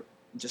remember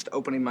just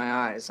opening my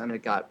eyes, and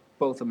it got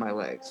both of my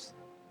legs.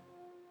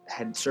 I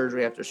had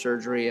surgery after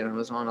surgery, and I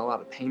was on a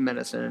lot of pain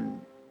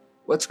medicine.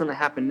 What's going to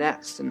happen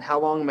next, and how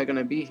long am I going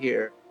to be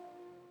here?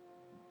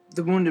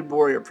 The Wounded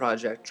Warrior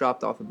Project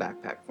dropped off a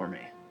backpack for me,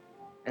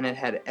 and it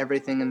had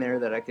everything in there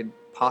that I could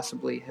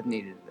possibly have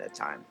needed at that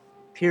time.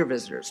 Peer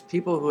visitors,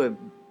 people who have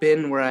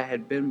been where I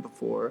had been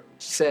before,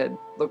 said,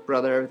 look,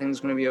 brother, everything's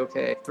going to be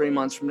okay. 3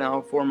 months from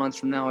now, 4 months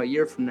from now, a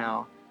year from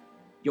now,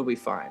 you'll be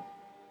fine.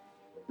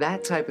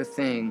 That type of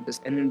thing is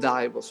an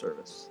invaluable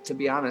service. To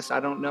be honest, I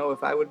don't know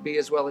if I would be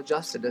as well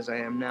adjusted as I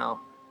am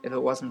now if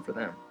it wasn't for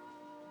them.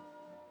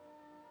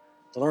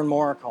 To learn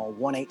more, call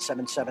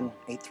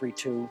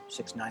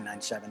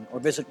 1-877-832-6997 or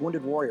visit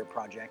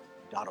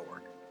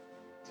woundedwarriorproject.org.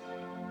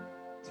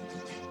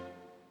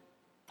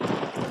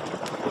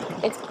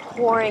 It's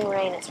pouring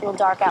rain. It's real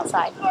dark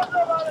outside.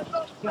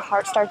 Your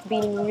heart starts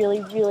beating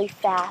really, really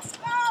fast.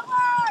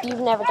 You've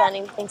never done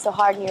anything so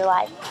hard in your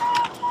life.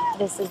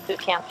 This is boot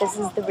camp. This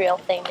is the real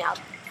thing now.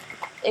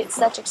 It's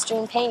such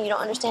extreme pain, you don't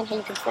understand how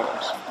you can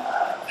finish.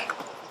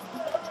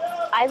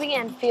 I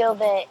began to feel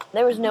that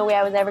there was no way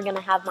I was ever going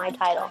to have my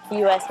title,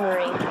 U.S.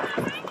 Marine.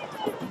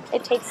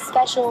 It takes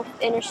special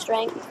inner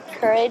strength,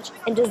 courage,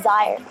 and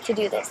desire to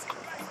do this.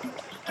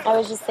 I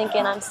was just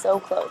thinking, I'm so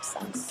close.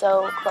 I'm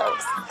so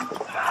close.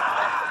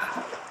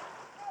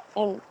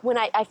 And when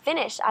I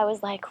finished, I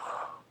was like,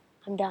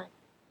 I'm done.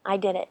 I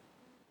did it.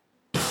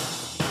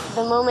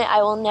 The moment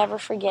I will never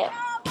forget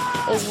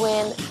is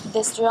when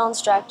this drill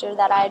instructor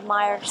that I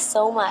admired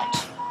so much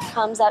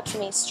comes up to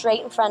me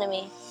straight in front of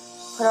me,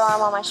 put her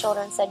arm on my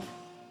shoulder and said,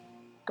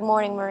 "Good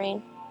morning,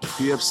 Marine."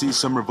 PFC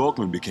Summer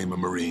Volkman became a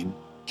Marine.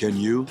 Can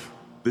you?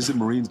 Visit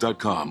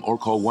Marines.com or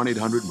call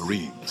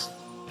 1-800-MARINES.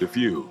 The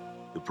few,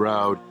 the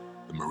proud,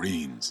 the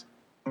Marines.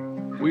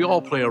 We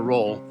all play a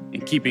role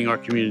in keeping our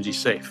community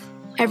safe.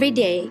 Every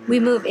day, we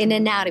move in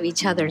and out of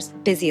each other's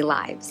busy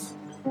lives.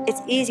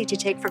 It's easy to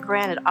take for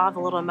granted all the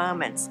little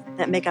moments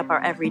that make up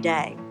our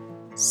everyday.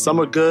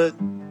 Some are good,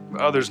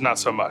 others not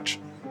so much.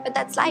 But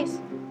that's life.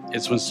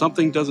 It's when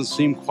something doesn't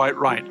seem quite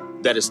right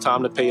that it's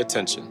time to pay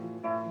attention.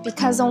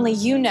 Because only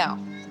you know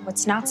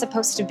what's not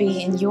supposed to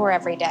be in your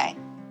everyday.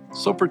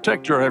 So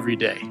protect your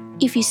everyday.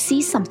 If you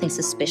see something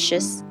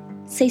suspicious,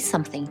 say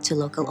something to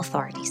local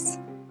authorities.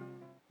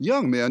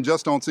 Young men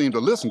just don't seem to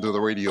listen to the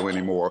radio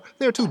anymore.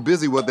 They're too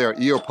busy with their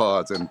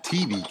earpods and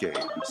TV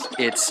games.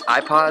 It's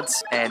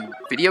iPods and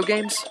video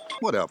games?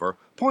 Whatever.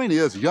 Point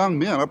is, young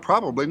men are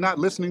probably not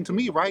listening to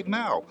me right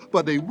now,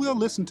 but they will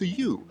listen to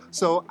you.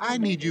 So I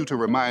need you to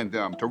remind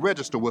them to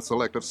register with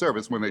Selective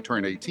Service when they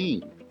turn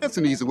 18. It's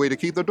an easy way to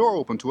keep the door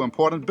open to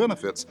important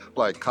benefits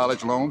like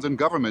college loans and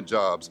government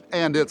jobs,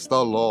 and it's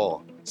the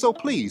law. So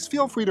please,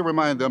 feel free to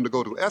remind them to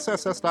go to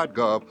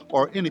sss.gov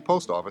or any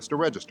post office to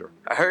register.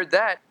 I heard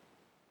that.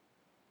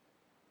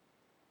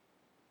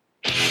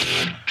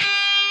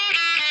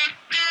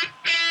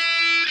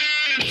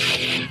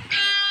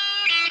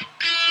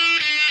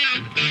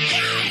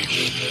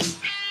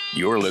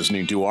 You're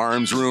listening to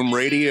Arms Room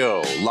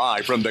Radio,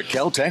 live from the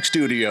Kel-Tec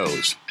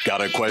studios.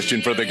 Got a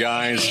question for the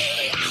guys?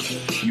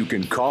 You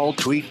can call,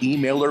 tweet,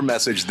 email, or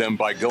message them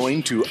by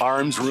going to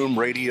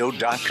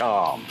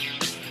armsroomradio.com.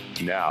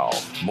 Now,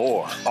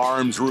 more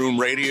Arms Room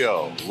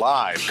Radio,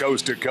 live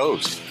coast to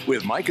coast,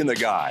 with Mike and the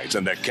guys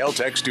in the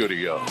Kel-Tec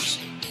studios.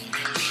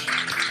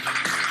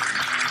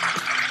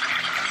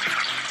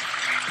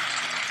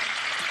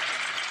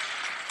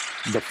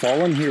 The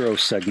Fallen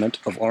Heroes segment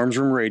of Arms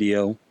Room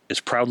Radio is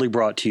proudly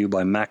brought to you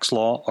by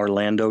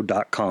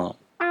MaxLawOrlando.com.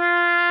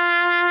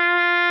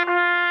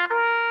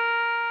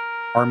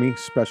 Army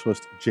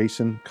Specialist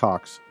Jason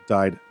Cox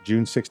died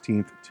June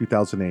 16,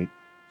 2008,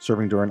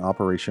 serving during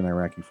Operation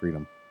Iraqi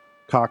Freedom.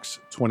 Cox,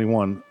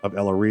 21, of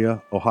El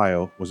Aria,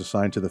 Ohio, was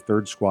assigned to the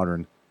 3rd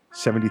Squadron,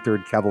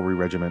 73rd Cavalry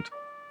Regiment,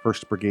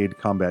 1st Brigade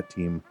Combat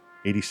Team,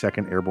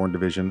 82nd Airborne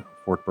Division,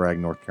 Fort Bragg,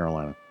 North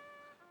Carolina.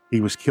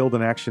 He was killed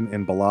in action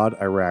in Balad,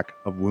 Iraq,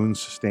 of wounds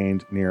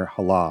sustained near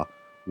Halah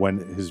when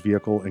his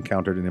vehicle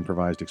encountered an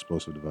improvised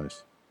explosive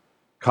device.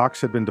 Cox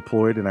had been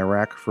deployed in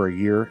Iraq for a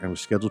year and was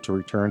scheduled to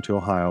return to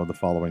Ohio the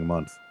following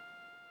month.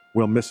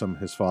 "We'll miss him,"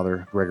 his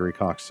father, Gregory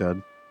Cox,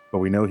 said, "but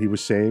we know he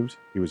was saved.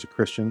 He was a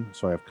Christian,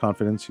 so I have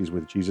confidence he's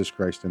with Jesus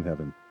Christ in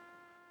heaven."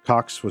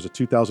 Cox was a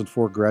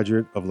 2004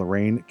 graduate of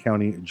Lorain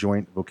County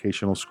Joint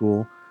Vocational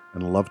School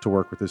and loved to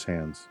work with his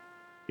hands.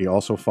 He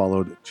also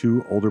followed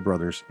 2 older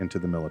brothers into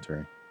the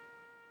military.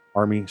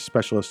 Army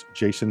Specialist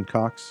Jason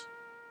Cox,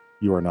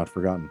 you are not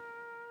forgotten.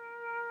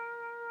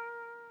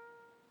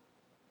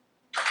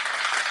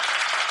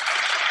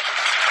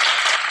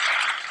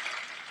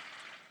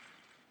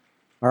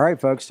 All right,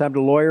 folks, time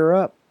to lawyer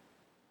up.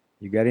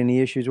 You got any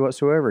issues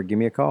whatsoever, give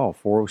me a call,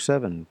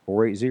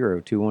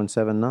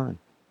 407-480-2179.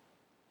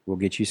 we'll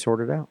get you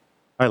sorted out.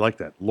 I like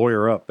that.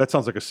 Lawyer Up. That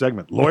sounds like a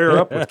segment. Lawyer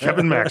Up with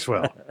Kevin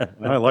Maxwell.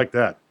 I like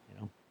that.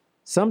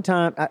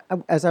 Sometime,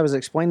 as I was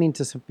explaining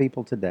to some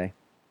people today,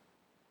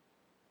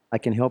 I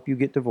can help you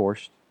get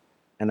divorced,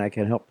 and I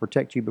can help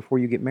protect you before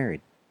you get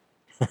married.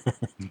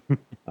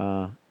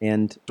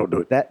 And don't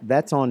do it.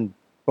 That's on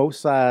both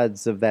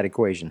sides of that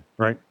equation,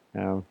 right?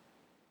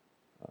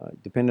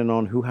 Depending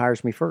on who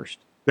hires me first.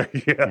 There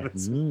you go.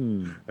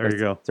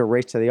 It's a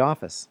race to the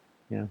office.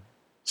 Yeah.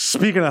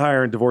 Speaking of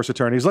hiring divorce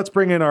attorneys, let's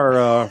bring in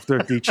our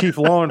the chief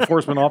law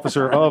enforcement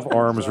officer of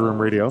Arms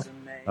Room Radio.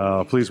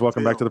 Please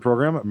welcome back to the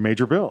program,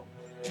 Major Bill.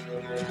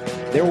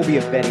 There will be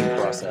a vetting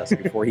process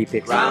before he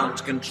picks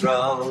Ground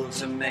control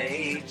to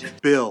Major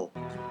Bill.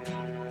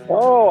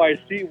 Oh, I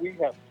see. We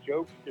have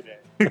jokes today.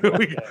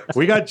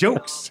 we got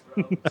jokes.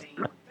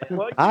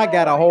 I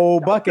got a whole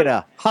bucket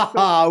of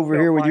ha-ha over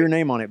here with your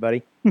name on it,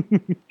 buddy.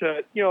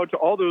 To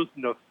all those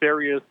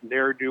nefarious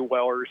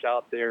ne'er-do-wellers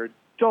out there,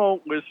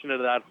 don't listen to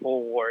that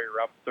whole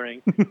Lawyer Up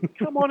thing.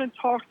 Come on and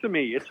talk to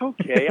me. It's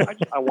okay.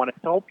 I want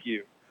to help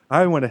you.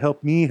 I want to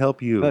help me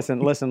help you. Listen.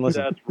 That's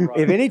right.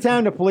 If any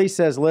time the police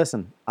says,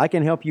 listen, I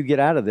can help you get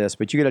out of this,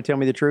 but you got to tell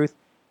me the truth,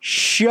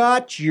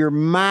 shut your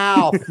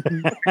mouth.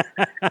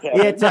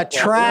 It's a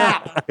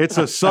trap. It's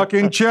a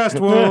sucking chest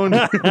wound.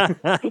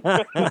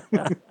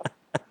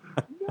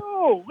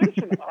 No,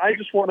 listen, I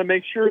just want to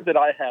make sure that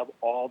I have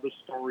all the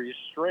stories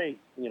straight.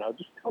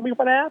 Just tell me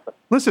what happened.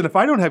 Listen, if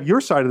I don't have your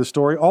side of the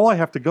story, all I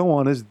have to go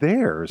on is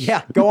theirs.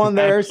 Yeah, go on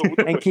theirs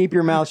and keep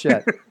your mouth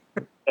shut.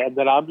 And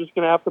then I'm just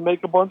going to have to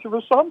make a bunch of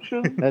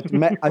assumptions.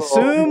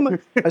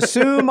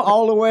 Assume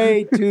all the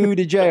way to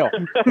the jail.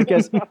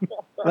 Because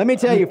let me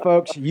tell you,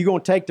 folks, you're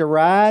going to take the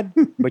ride,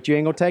 but you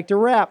ain't going to take the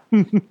rap.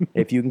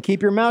 If you can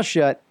keep your mouth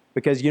shut,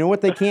 because you know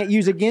what they can't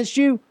use against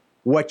you?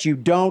 What you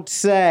don't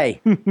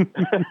say.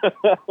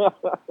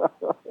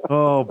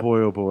 Oh,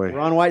 boy.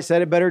 Ron White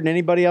said it better than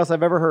anybody else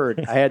I've ever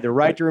heard. I had the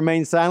right to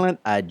remain silent.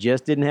 I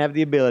just didn't have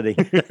the ability.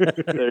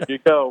 There you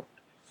go.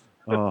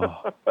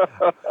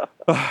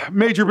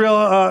 Major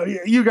Bill,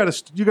 you got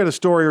a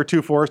story or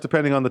two for us,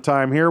 depending on the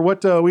time here.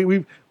 What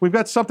we've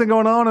got something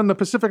going on in the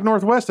Pacific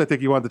Northwest. I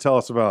think you wanted to tell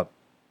us about.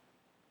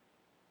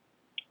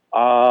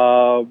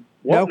 I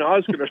was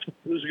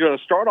going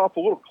to start off a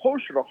little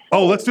closer to home.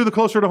 Oh, let's do the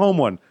closer to home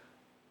one.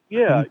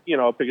 Yeah,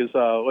 because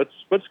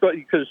let's go,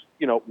 because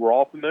we're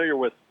all familiar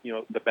with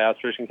the bass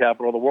fishing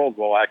capital of the world,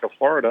 Willaca,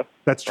 Florida.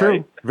 That's true.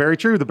 Right? Very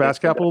true. The bass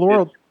capital of the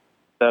world.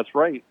 That's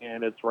right,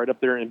 and it's right up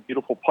there in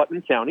beautiful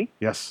Putnam County.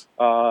 Yes.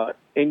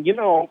 And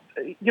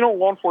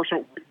law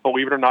enforcement,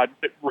 believe it or not,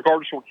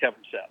 regardless of what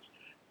Kevin says,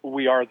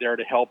 we are there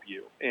to help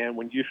you. And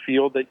when you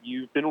feel that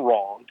you've been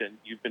wronged and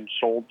you've been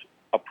sold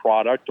a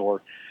product,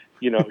 or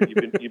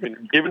you've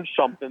been given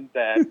something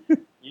that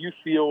you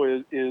feel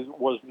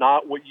was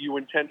not what you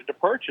intended to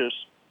purchase,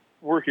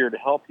 we're here to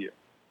help you.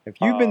 If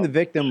you've been the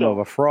victim of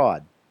a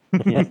fraud.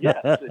 Yes.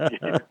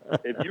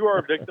 If you are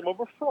a victim of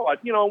a fraud,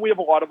 we have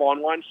a lot of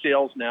online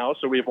sales now.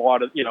 So we have a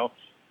lot of,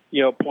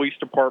 police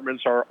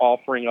departments are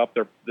offering up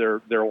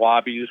their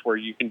lobbies where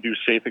you can do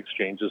safe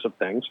exchanges of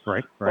things.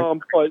 Right.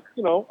 But,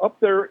 up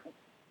there,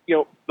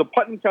 the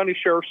Putnam County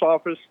Sheriff's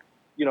Office,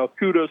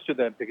 kudos to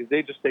them because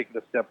they just taken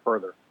a step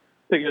further.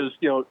 Because,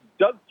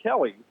 Doug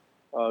Kelly,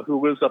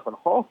 who lives up in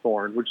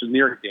Hawthorne, which is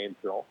near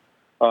Gainesville,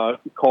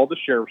 called the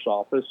sheriff's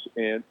office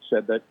and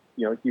said that,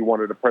 he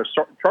wanted to press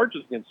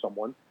charges against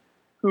someone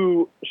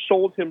who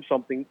sold him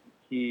something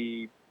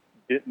he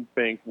didn't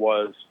think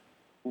was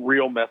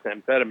real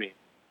methamphetamine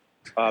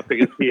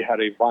because he had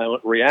a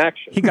violent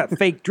reaction. He got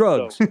fake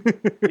drugs. So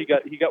he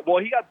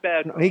got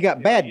bad drugs. He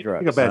got bad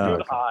drugs. He got bad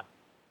drugs.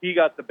 He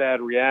got the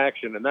bad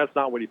reaction, and that's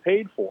not what he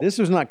paid for. This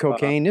was not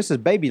cocaine. This is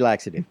baby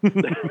laxative.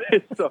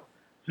 So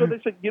they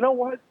said, you know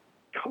what?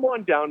 Come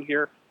on down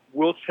here.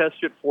 We'll test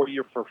it for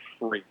you for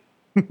free.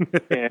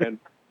 And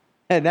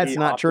that's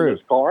not true.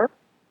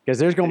 Because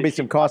there's going to be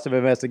some cost of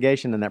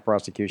investigation in that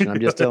prosecution.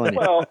 I'm just telling you.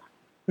 Well,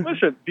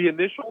 listen, the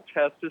initial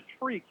test is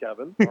free,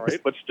 Kevin. All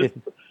right,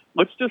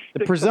 let's just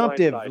the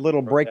presumptive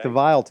little break the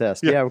vial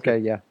test. Yeah. Okay.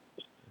 Yeah.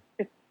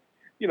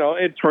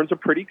 It turns a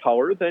pretty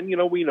color. Then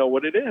we know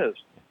what it is.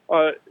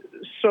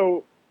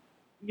 So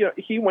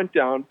he went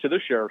down to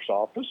the sheriff's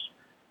office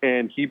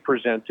and he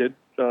presented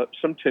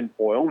some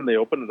tinfoil, and they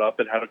opened it up.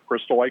 It had a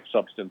crystal-like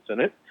substance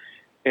in it,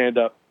 and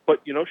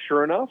but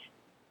sure enough,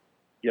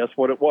 guess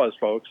what it was,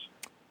 folks?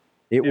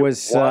 It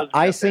was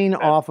icing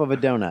off of a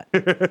donut.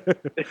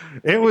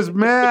 It was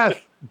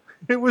meth.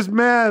 It was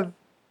meth.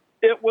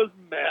 It was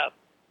meth.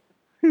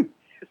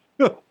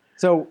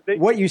 So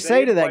what you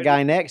say to that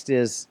guy next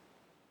is,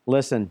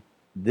 listen,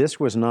 this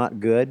was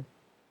not good.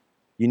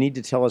 You need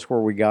to tell us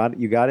where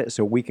you got it,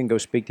 so we can go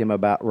speak to him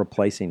about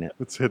replacing it.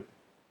 That's it.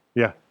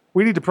 Yeah.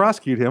 We need to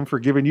prosecute him for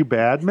giving you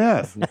bad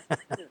meth.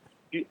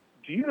 Do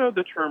you know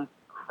the term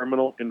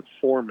criminal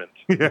informant?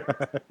 Yeah.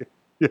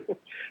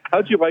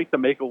 How'd you like to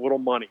make a little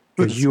money?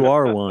 Because you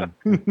are one.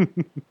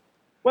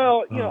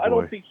 Well, I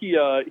don't think he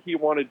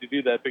wanted to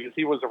do that because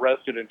he was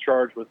arrested and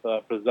charged with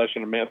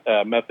possession of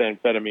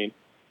methamphetamine,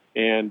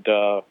 and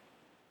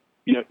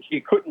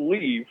he couldn't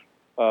leave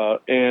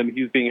and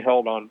he's being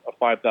held on a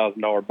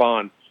 $5,000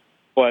 bond.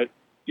 But,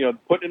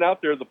 putting it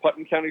out there, the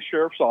Putnam County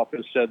Sheriff's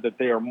Office said that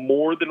they are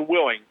more than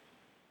willing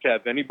to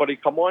have anybody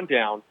come on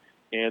down,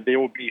 and they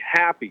will be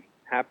happy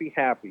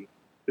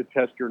to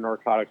test your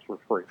narcotics for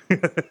free.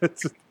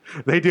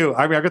 They do.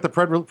 I mean, I got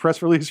the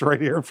press release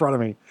right here in front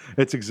of me.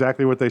 It's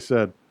exactly what they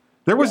said.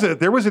 There was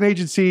an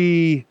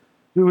agency,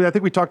 I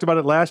think we talked about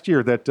it last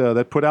year,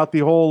 that put out the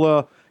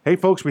whole, hey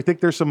folks, we think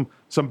there's some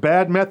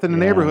bad meth in the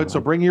neighborhood, so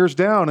bring yours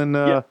down,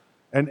 and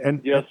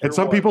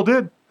some people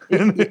did.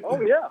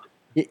 Oh yeah.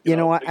 You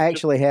know, I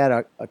actually had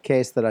a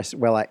case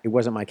that it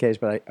wasn't my case,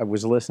 but I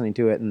was listening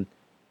to it, and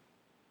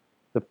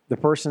the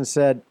person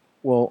said,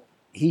 well,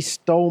 he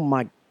stole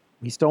my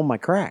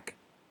crack.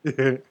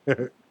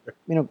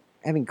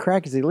 Having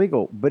crack is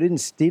illegal, but isn't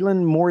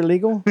stealing more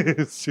illegal? I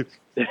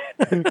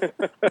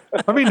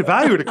mean, the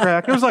value of the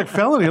crack, it was like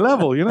felony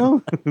level,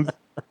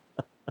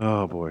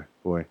 Oh boy.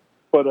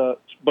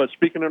 But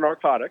speaking of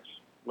narcotics,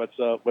 let's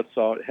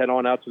head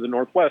on out to the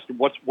Northwest.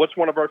 What's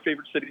one of our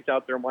favorite cities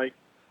out there, Mike?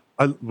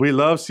 We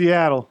love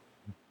Seattle.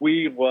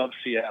 We love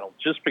Seattle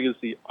just because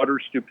the utter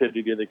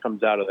stupidity that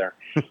comes out of there.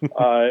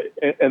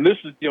 And this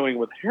is dealing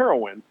with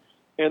heroin.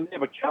 And they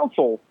have a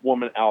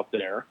councilwoman out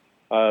there,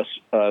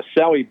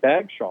 Sally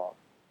Bagshaw,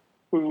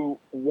 who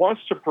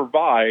wants to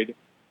provide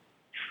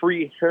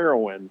free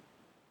heroin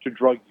to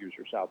drug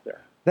users out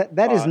there.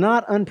 That is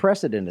not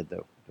unprecedented,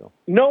 though, Phil.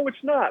 No,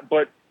 it's not.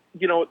 But,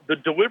 the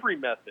delivery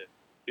method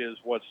is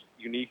what's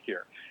unique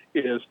here,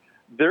 is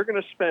they're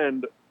going to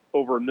spend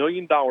over $1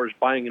 million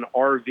buying an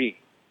RV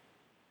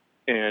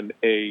and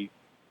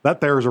that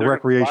there is a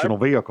recreational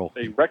vehicle.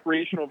 A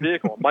recreational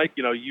vehicle. Mike,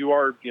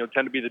 you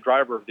tend to be the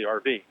driver of the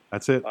RV.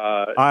 That's it.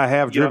 I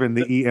have driven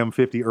the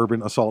EM50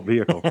 urban assault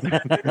vehicle.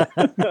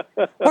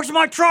 Where's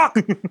my truck?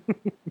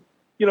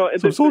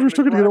 And some soldiers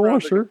took it to get a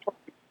wash, sir.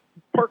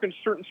 Park in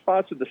certain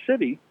spots of the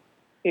city,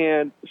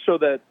 and so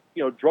that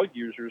drug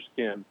users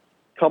can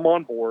come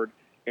on board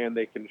and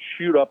they can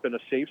shoot up in a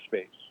safe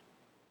space,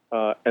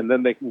 and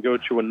then they can go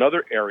to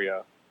another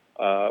area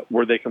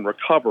where they can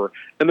recover,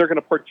 and they're going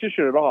to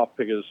partition it off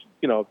because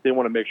they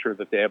want to make sure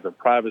that they have their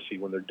privacy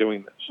when they're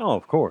doing this. Oh,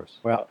 of course.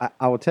 Well,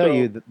 I will tell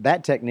you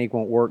that technique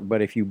won't work.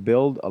 But if you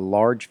build a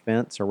large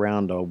fence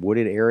around a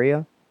wooded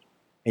area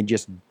and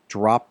just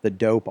drop the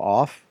dope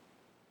off,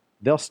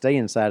 they'll stay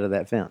inside of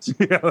that fence.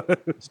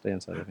 Stay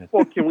inside of the fence.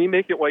 Well, can we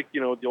make it like the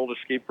old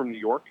Escape from New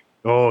York?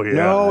 Oh yeah.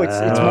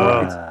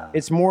 No,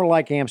 it's more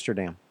like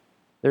Amsterdam.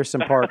 There's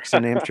some parks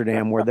in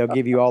Amsterdam where they'll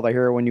give you all the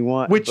heroin you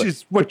want. Which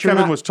is what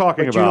Kevin was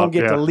talking about. But you don't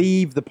get to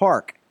leave the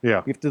park.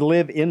 Yeah. You have to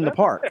live in the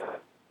park.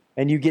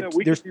 And you get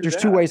there's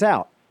two ways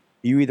out.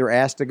 You either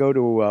ask to go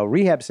to a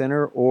rehab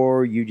center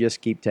or you just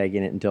keep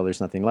taking it until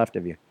there's nothing left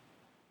of you.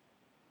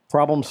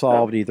 Problem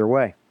solved either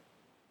way.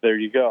 There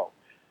you go.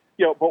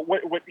 But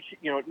what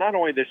not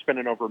only are they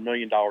spending over $1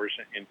 million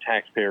in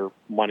taxpayer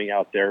money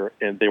out there,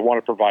 and they want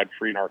to provide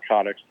free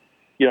narcotics,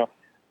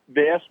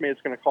 they estimate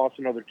it's going to cost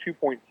another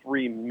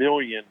 $2.3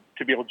 million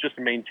to be able just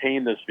to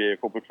maintain this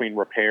vehicle between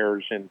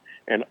repairs and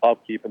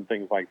upkeep and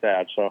things like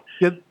that. So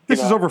this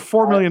is over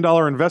 $4 million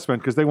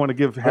investment because they want to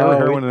give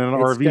heroin in an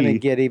RV. It's going to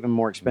get even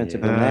more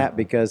expensive than that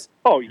because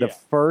the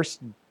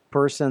first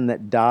person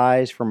that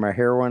dies from a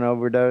heroin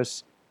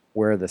overdose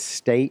where the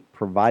state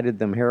provided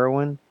them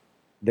heroin,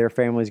 their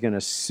family's going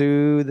to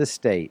sue the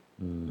state.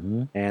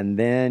 Mm-hmm. And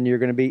then you're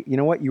going to be,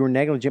 you were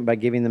negligent by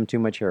giving them too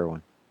much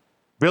heroin.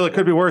 Bill, it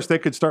could be worse. They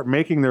could start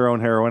making their own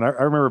heroin. I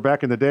remember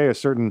back in the day, a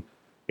certain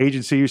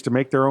agency used to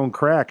make their own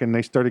crack, and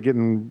they started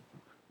getting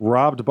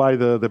robbed by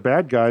the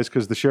bad guys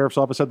because the sheriff's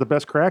office had the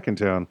best crack in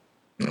town.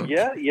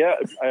 Yeah.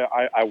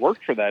 I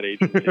worked for that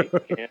agency,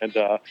 and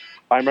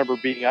I remember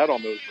being out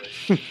on those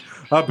raids.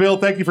 Bill,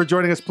 thank you for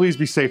joining us. Please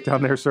be safe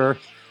down there, sir.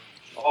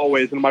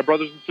 Always. And my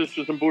brothers and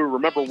sisters in blue,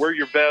 remember, wear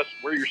your vest,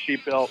 wear your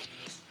seatbelt,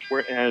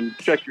 and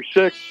check your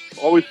six.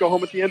 Always go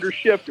home at the end of your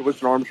shift. You're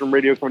listening to Arms Room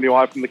Radio coming to you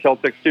live from the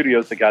Kel-Tec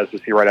studios. The guys will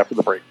see you right after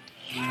the break.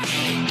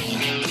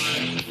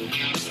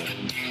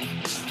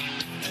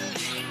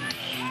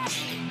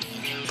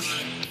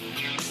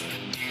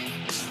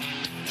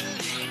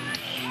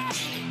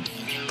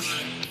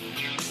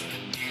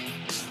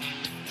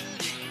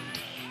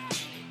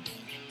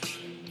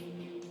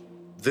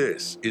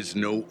 This is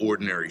no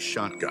ordinary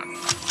shotgun.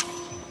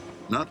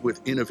 Not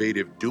with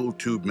innovative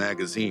dual-tube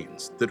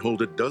magazines that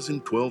hold a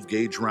dozen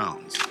 12-gauge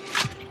rounds,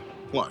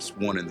 plus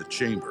one in the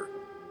chamber.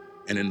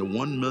 And in the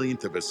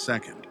 1/1,000,000th of a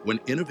second, when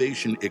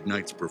innovation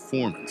ignites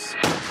performance,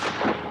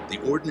 the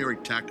ordinary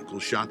tactical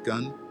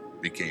shotgun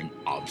became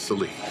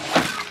obsolete.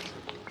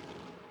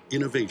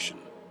 Innovation,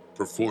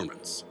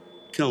 performance,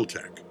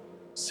 Kel-Tec.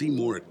 See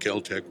more at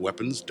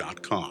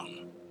keltecweapons.com.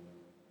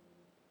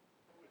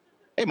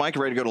 Hey, Mike,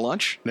 ready to go to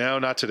lunch? No,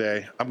 not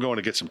today. I'm going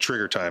to get some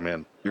trigger time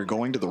in. You're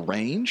going to the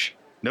range?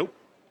 Nope.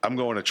 I'm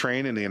going to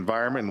train in the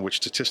environment in which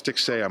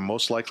statistics say I'm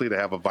most likely to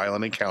have a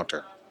violent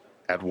encounter.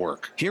 At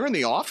work. Here in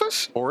the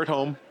office? Or at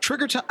home.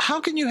 Trigger time? How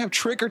can you have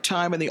trigger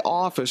time in the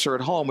office or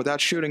at home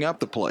without shooting up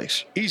the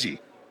place? Easy.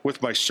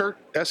 with my SIRT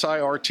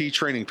SIRT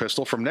training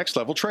pistol from Next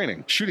Level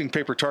Training. Shooting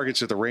paper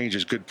targets at the range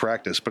is good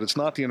practice, but it's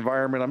not the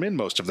environment I'm in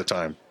most of the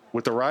time.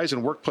 With the rise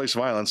in workplace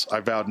violence, I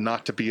vowed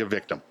not to be a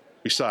victim.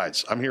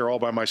 Besides, I'm here all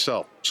by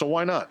myself, so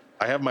why not?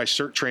 I have my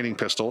SIRT training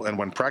pistol, and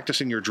when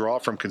practicing your draw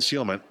from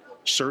concealment,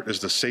 SIRT is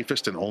the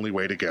safest and only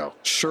way to go.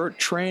 SIRT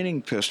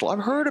training pistol. I've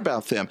heard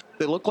about them.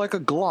 They look like a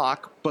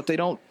Glock, but they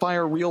don't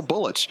fire real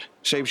bullets.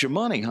 Saves you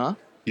money, huh?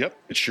 Yep,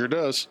 it sure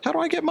does. How do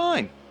I get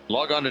mine?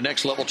 Log on to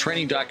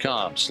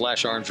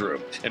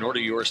nextleveltraining.com/armsroom and order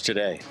yours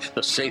today.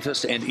 The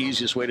safest and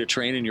easiest way to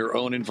train in your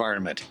own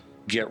environment.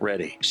 Get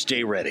ready.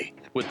 Stay ready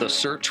with the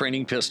SIRT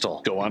training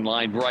pistol. Go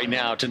online right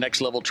now to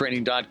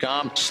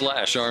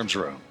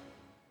nextleveltraining.com/armsroom.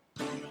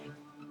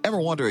 Ever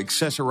want to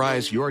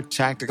accessorize your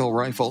tactical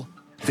rifle?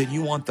 Then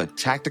you want the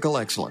tactical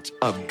excellence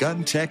of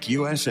GunTech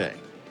USA.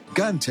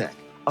 GunTech,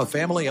 a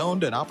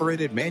family-owned and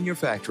operated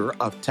manufacturer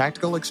of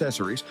tactical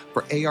accessories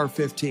for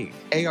AR-15,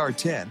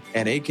 AR-10,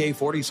 and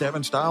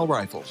AK-47 style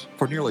rifles.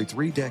 For nearly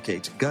 3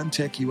 decades,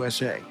 GunTech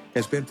USA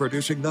has been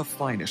producing the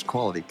finest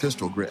quality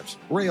pistol grips,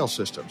 rail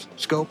systems,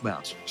 scope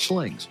mounts,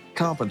 slings,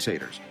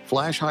 compensators,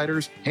 flash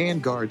hiders,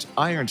 hand guards,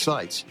 iron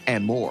sights,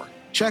 and more.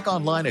 Check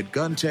online at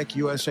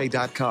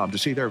GunTechUSA.com to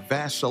see their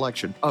vast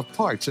selection of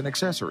parts and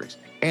accessories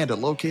and to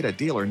locate a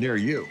dealer near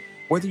you.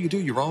 Whether you do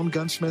your own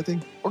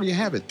gunsmithing or you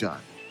have it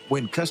done,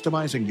 when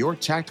customizing your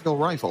tactical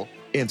rifle,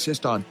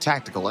 insist on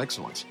tactical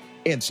excellence.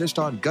 Insist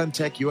on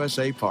GunTech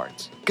USA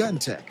parts.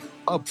 GunTech,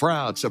 a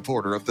proud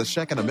supporter of the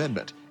Second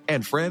Amendment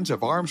and friends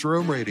of Arms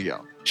Room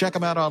Radio. Check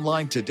them out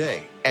online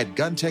today at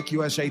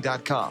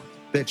GunTechUSA.com.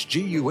 That's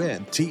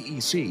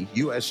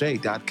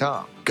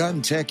GUNTECUSA.com.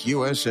 GunTech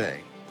USA.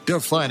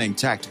 Defining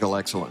tactical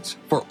excellence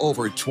for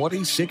over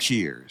 26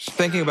 years.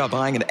 Thinking about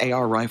buying an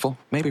AR rifle?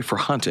 Maybe for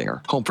hunting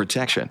or home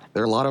protection.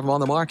 There are a lot of them on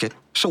the market.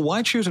 So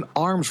why choose an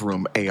Arms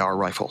Room AR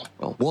rifle?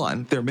 Well,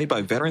 1, they're made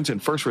by veterans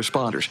and first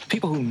responders,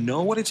 people who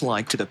know what it's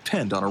like to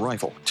depend on a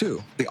rifle. 2,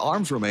 the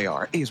Arms Room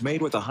AR is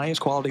made with the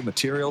highest quality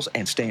materials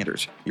and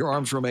standards. Your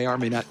Arms Room AR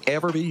may not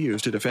ever be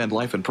used to defend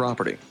life and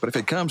property, but if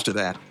it comes to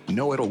that,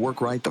 know it'll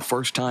work right the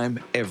first time,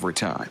 every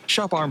time.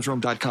 Shop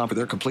armsroom.com for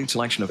their complete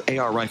selection of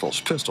AR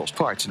rifles, pistols,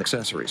 parts, and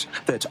accessories.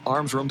 That's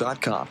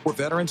armsroom.com, where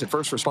veterans and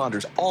first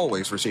responders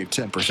always receive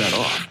 10%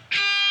 off.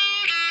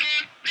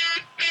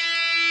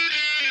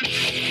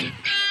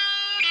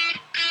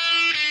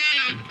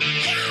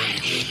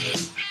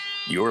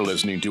 You're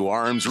listening to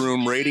Arms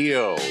Room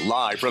Radio,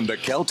 live from the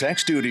Keltec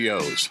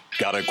studios.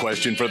 Got a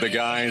question for the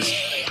guys?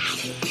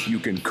 You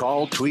can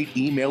call, tweet,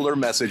 email, or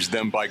message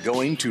them by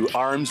going to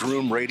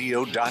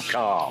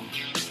armsroomradio.com.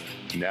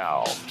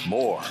 Now,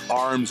 more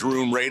Arms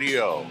Room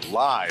Radio,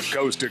 live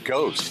coast to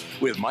coast,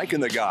 with Mike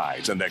and the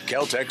guys in the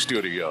Keltec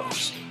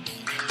studios.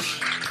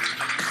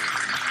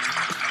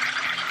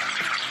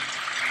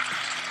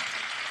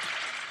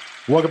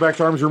 Welcome back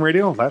to Arms Room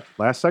Radio.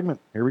 Last segment.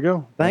 Here we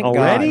go. Thank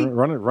Already? God.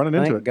 Running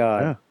into it. Thank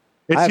God. Yeah.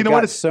 It's, I've you know got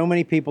what? It's, so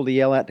many people to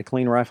yell at to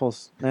clean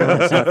rifles. No,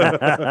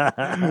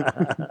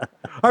 I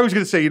was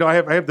going to say,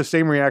 I have the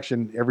same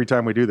reaction every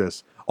time we do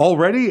this.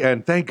 Already,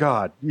 and thank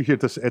God you hit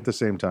this at the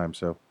same time.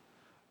 So,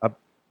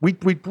 we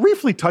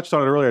briefly touched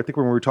on it earlier. I think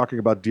when we were talking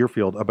about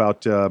Deerfield,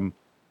 about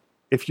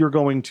if you're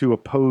going to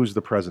oppose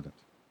the president.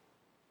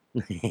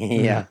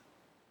 Yeah.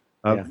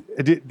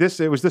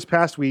 It was this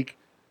past week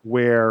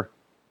where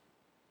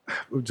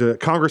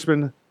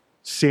Congressman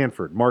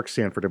Sanford, Mark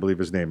Sanford, I believe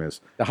his name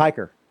is. The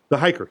hiker. The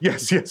hiker,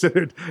 yes.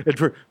 And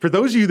for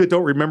those of you that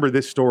don't remember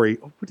this story,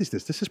 what is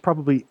this? This is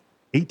probably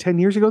 8-10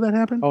 years ago that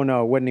happened? Oh,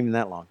 no, it wasn't even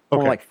that long.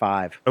 More like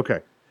 5.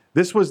 Okay.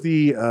 This was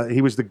he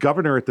was the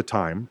governor at the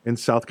time in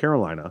South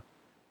Carolina,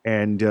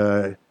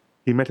 and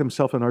he met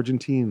himself an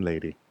Argentine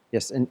lady.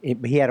 Yes, and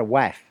he had a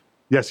wife.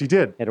 Yes, he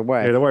did. Had a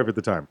wife. He had a wife at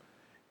the time.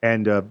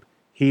 And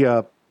he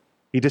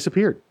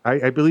disappeared.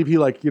 I believe he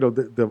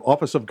the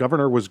office of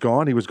governor was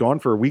gone. He was gone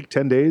for a week,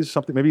 10 days,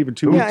 something, maybe even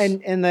 2 weeks. Yeah,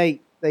 and they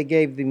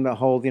gave him the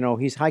whole,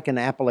 he's hiking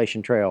the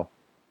Appalachian Trail.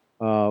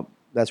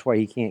 That's why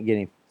he can't get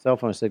any cell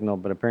phone signal,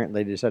 but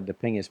apparently they decided to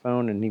ping his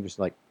phone, and he was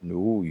like,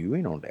 no, you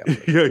ain't on the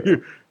Appalachian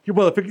Trail.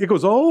 Well, it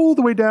goes all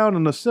the way down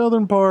in the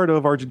southern part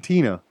of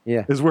Argentina.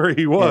 Yeah. Is where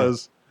he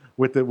was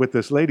with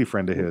this lady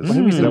friend of his.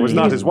 That was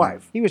not his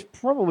wife. He was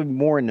probably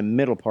more in the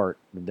middle part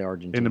of the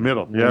Argentina. In the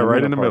middle. Yeah,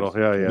 right in the middle.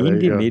 Yeah.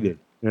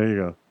 There you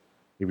go.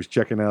 He was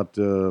checking out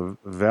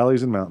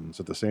valleys and mountains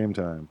at the same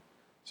time.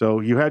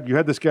 So you had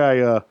this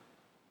guy...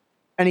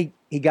 and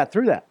he got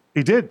through that.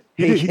 He did.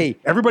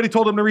 Everybody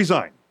told him to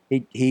resign.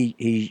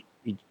 He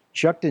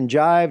shucked and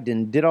jived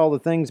and did all the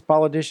things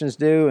politicians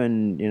do,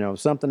 and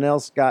something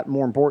else got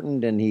more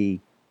important, and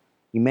he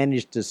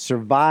managed to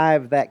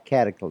survive that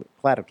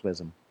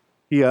cataclysm.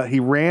 He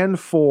ran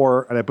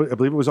for, and I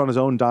believe it was on his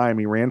own dime.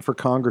 He ran for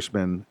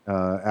congressman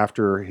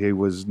after he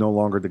was no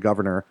longer the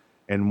governor,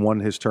 and won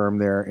his term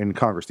there in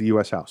Congress, the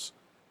U.S. House.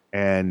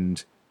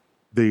 And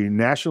the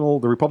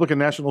Republican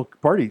National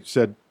Party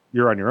said,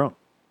 "You're on your own.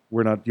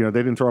 We're not." They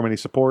didn't throw him any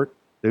support.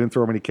 They didn't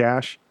throw him any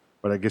cash.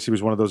 But I guess he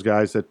was one of those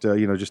guys that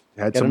just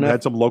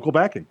had some local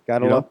backing.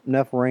 Got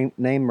enough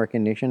name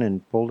recognition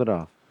and pulled it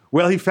off.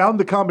 Well, he found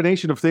the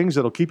combination of things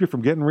that'll keep you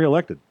from getting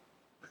reelected.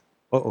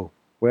 Well,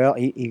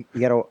 he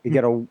got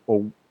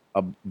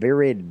a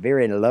very,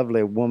 very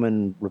lovely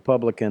woman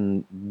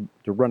Republican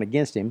to run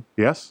against him.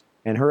 Yes.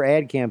 And her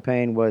ad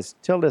campaign was,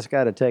 tell this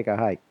guy to take a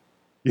hike.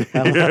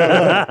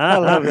 I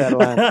love that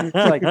line. It's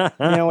like,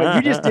 you know what,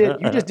 you just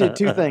did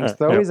two things: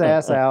 throw his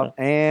ass out,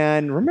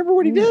 and remember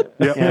what he did.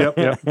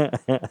 Yep.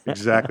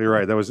 Exactly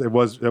right. That was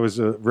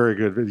very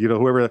good. You know,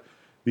 whoever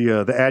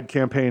the ad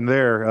campaign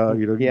there,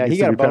 you know, Yeah, he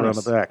gets got to a be patted bonus.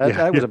 on the back.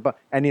 That was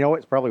and you know what?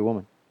 It's probably a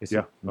woman.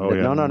 Yeah. Oh,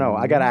 yeah. No.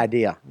 I got an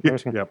idea.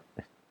 Yep.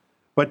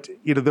 But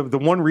you know, the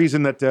one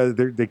reason that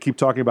they keep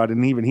talking about it,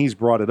 and even he's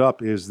brought it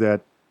up, is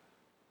that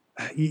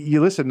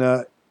you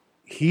listen.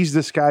 He's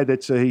this guy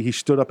that's he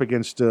stood up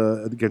against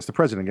the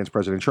president, against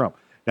President Trump.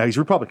 Now he's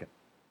Republican.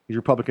 He's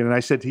Republican, and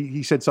I said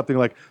he said something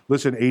like,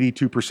 "Listen,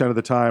 82% of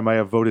the time I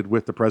have voted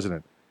with the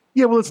president."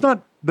 Yeah, well, it's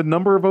not the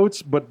number of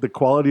votes, but the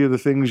quality of the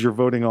things you're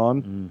voting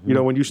on. Mm-hmm. You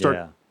know, when you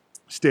start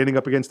standing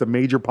up against a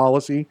major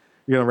policy,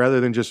 you know,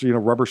 rather than just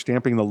rubber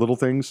stamping the little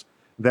things,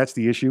 that's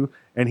the issue.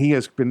 And he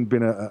has been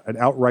an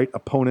outright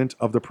opponent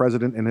of the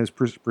president and his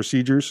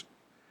procedures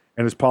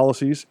and his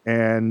policies.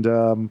 And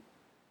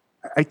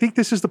I think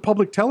this is the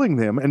public telling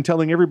them and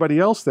telling everybody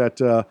else that,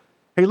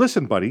 hey,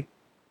 listen, buddy,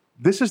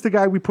 this is the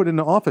guy we put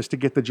into office to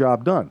get the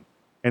job done.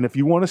 And if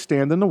you want to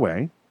stand in the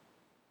way,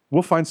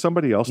 we'll find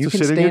somebody else to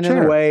sit in your chair. You can stand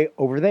in the way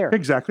over there.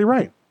 Exactly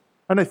right.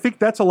 And I think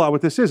that's a lot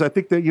what this is. I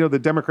think that, the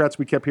Democrats,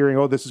 we kept hearing,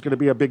 oh, this is going to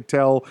be a big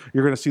tell.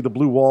 You're going to see the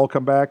blue wall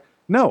come back.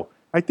 No,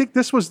 I think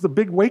this was the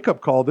big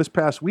wake-up call this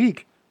past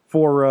week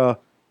for,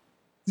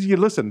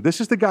 listen, this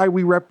is the guy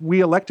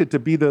we elected to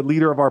be the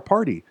leader of our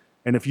party.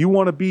 And if you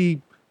want to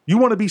be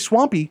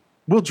swampy,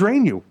 we'll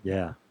drain you.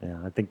 Yeah.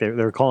 I think they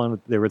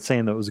were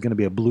saying that it was going to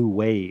be a blue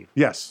wave.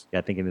 Yes. Yeah,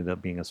 I think it ended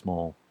up being a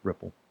small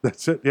ripple.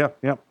 That's it. Yeah.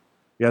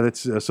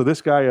 That's so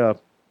this guy.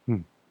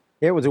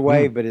 It was a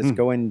wave, but it's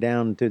going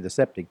down to the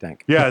septic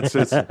tank. Yeah, it's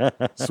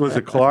was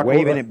it clockwise?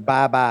 Waving it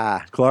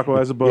bye.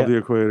 Clockwise above the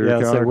equator.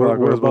 Yeah,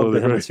 counterclockwise above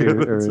the hemisphere.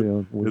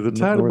 The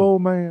tiny bowl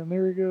man.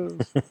 There he goes.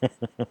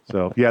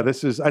 So yeah,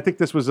 I think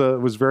this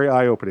was very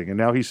eye opening, and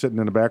now he's sitting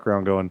in the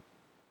background going,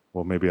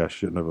 well, maybe I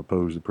shouldn't have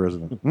opposed the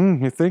president.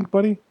 You think,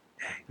 buddy?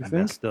 I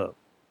messed up.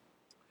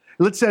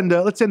 Let's end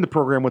the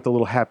program with a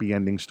little happy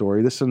ending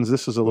story. This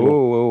is a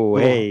little.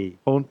 Hey!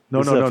 No,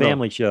 this is a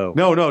family show.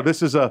 No.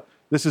 This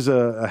is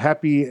a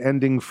happy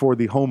ending for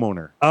the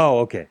homeowner. Oh,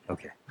 okay.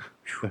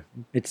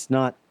 It's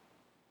not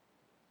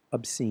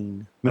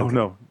obscene.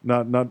 No,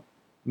 not.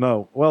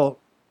 Well,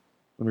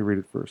 let me read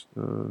it first.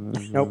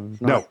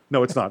 Nope.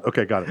 No, it's not.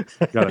 Okay, got it.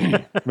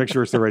 Make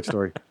sure it's the right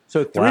story.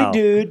 So three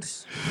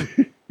dudes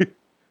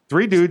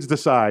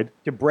decide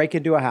to break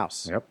into a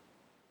house. Yep.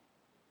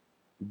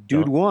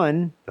 Dude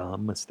one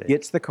dumb mistake.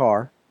 Gets the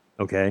car.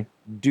 Okay.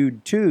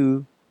 Dude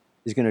two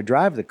is going to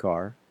drive the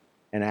car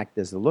and act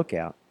as the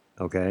lookout.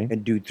 Okay.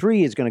 And dude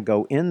three is going to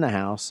go in the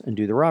house and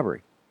do the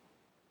robbery.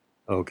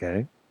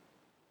 Okay.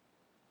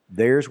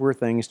 There's where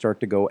things start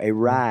to go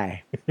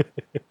awry.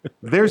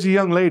 There's a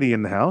young lady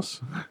in the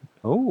house.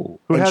 Oh.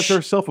 Who has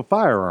herself a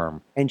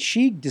firearm. And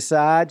she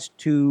decides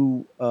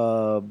to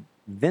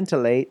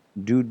ventilate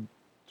dude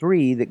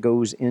three that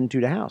goes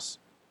into the house.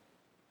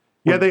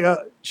 Yeah,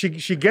 she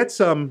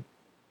gets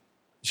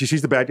she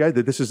sees the bad guy.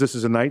 This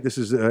is a night. This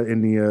is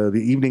in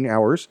the evening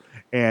hours,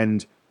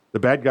 and the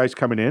bad guy's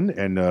coming in,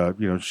 and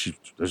there's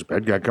a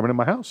bad guy coming in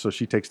my house. So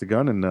she takes the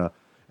gun, and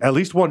at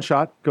least one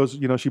shot goes.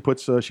 She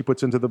puts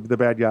into the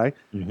bad guy,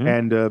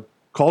 and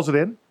calls it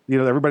in.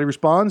 Everybody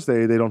responds.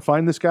 They don't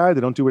find this guy.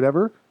 They don't do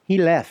whatever. He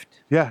left.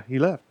 Yeah, he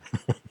left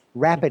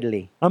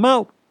rapidly. I'm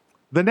out.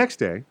 The next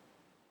day,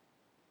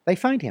 they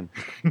find him.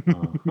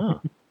 Uh-huh.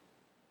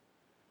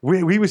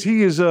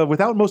 He is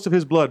without most of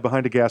his blood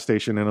behind a gas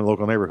station in a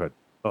local neighborhood.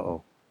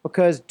 Uh-oh.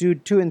 Because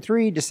dude 2 and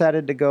 3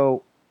 decided to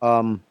go,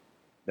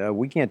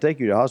 we can't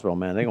take you to the hospital,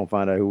 man. They're going to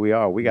find out who we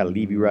are. We got to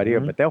leave you right here,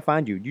 but they'll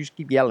find you. You just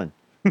keep yelling.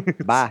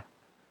 Bye.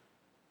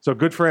 So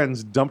good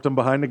friends dumped him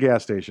behind the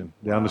gas station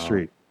down the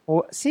street.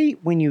 Well, see,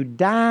 when you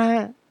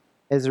die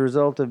as a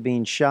result of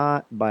being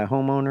shot by a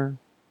homeowner,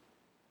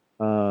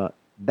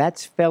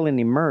 that's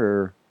felony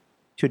murder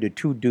to the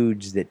two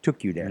dudes that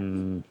took you there.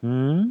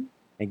 Mm-hmm.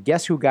 And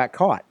guess who got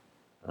caught?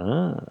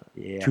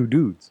 Yeah. Two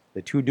dudes.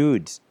 The two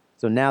dudes.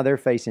 So now they're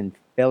facing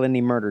felony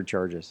murder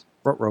charges.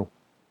 Ruh-roh.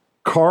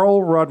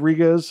 Carl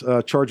Rodriguez,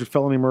 charged with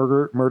felony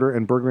murder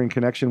and burglary in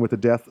connection with the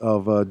death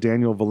of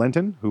Daniel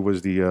Valentin, who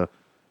was the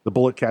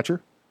bullet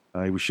catcher.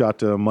 He was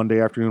shot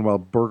Monday afternoon while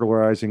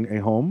burglarizing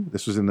a home.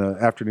 This was in the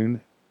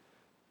afternoon.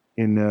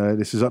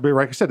 This is,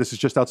 like I said, this is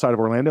just outside of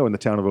Orlando in the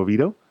town of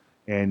Oviedo,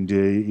 and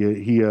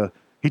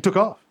he took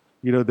off.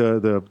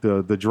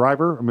 The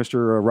driver,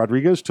 Mr.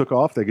 Rodriguez, took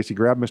off. I guess he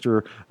grabbed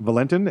Mr.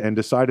 Valentin and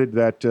decided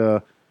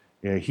that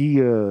he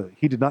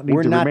did not need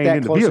to remain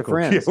in the vehicle.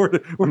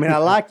 I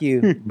like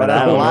you, but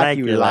I don't like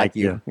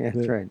you. Yeah,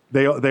 that's right.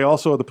 They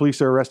also, the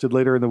police are arrested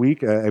later in the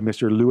week.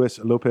 Mr. Luis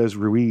Lopez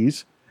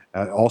Ruiz,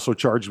 also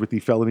charged with the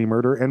felony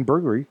murder and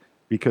burglary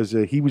because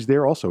he was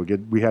there also.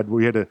 We had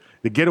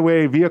the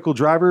getaway vehicle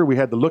driver. We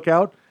had the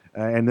lookout.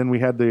 and then we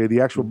had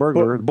the actual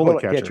burglar,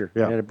 bullet catcher.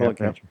 Yeah, a bullet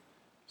catcher.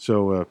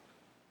 So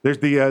there's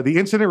the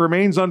incident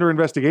remains under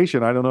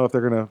investigation. I don't know if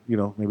they're gonna,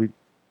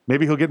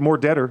 maybe he'll get more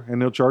deader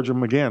and they'll charge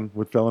him again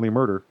with felony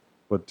murder.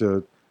 But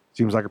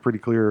seems like a pretty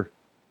clear,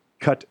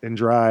 cut and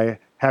dry,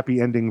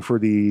 happy ending for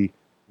the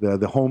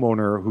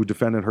homeowner who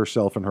defended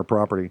herself and her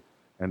property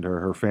and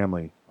her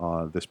family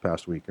this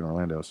past week in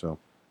Orlando. So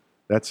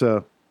that's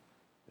I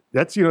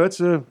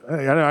know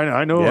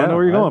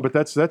where you're going, but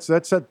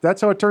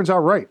that's how it turns out,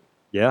 right?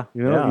 Yeah,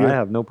 I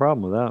have no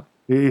problem with that.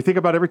 You think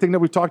about everything that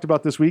we've talked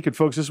about this week, and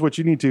folks, this is what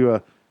you need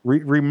to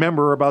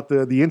remember about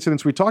the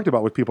incidents we talked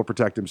about with people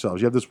protect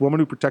themselves. You have this woman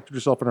who protected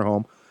herself in her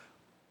home.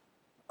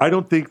 I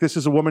don't think this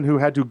is a woman who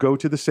had to go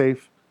to the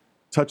safe,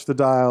 touch the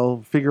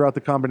dial, figure out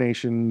the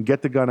combination,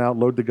 get the gun out,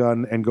 load the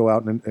gun, and go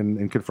out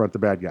and confront the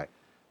bad guy.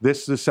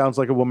 This sounds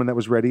like a woman that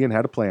was ready and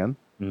had a plan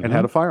and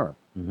had a firearm.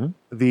 Mm-hmm.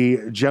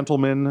 The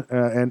gentleman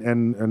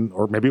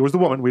or maybe it was the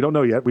woman, we don't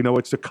know yet. We know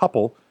it's a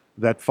couple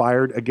that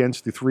fired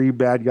against the 3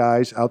 bad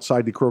guys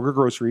outside the Kroger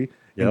grocery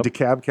in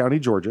DeKalb County,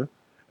 Georgia.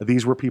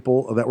 These were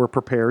people that were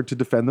prepared to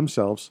defend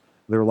themselves,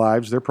 their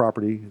lives, their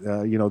property,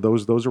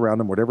 those around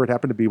them, whatever it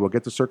happened to be. We'll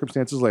get the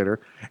circumstances later.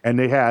 And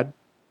they had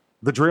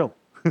the drill.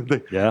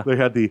 They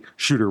had the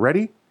shooter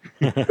ready.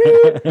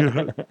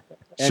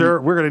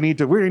 Sir, we're gonna need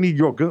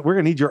your gun. We're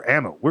gonna need your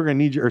ammo. We're gonna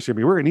need we're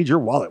gonna need your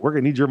wallet. We're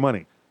gonna need your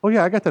money. Oh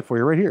yeah, I got that for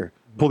you right here.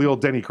 Pull the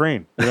old Denny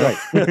Crane.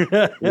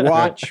 Right.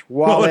 Watch,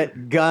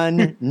 wallet,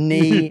 gun,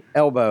 knee,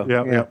 elbow.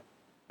 Yeah.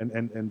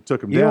 And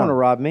took him down. You don't want to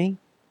rob me?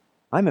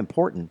 I'm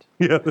important.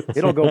 Yeah,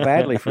 it'll go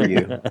badly for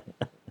you.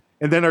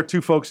 And then our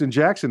 2 folks in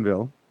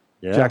Jacksonville,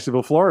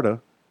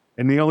 Florida,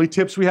 and the only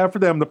tips we have for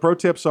them, the pro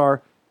tips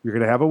are: you're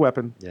going to have a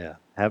weapon. Yeah,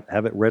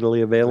 have it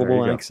readily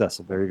available and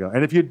accessible. There you go.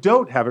 And if you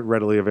don't have it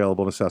readily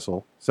available and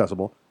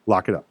accessible,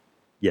 lock it up.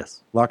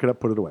 Yes, lock it up.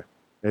 Put it away.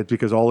 It's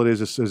because all it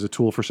is a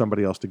tool for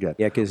somebody else to get.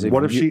 Yeah, because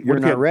you're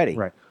not ready.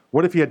 Right.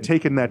 What if you had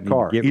taken that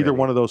car, either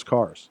one of those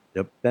cars?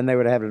 Yep. Then they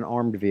would have had an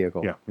armed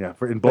vehicle. Yeah.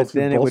 In both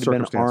it would have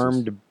been circumstances.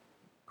 armed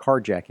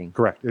carjacking.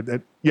 Correct. He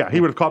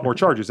would have caught more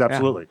charges,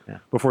 absolutely,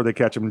 before they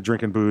catch him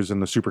drinking booze in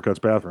the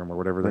Supercuts bathroom or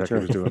whatever the heck he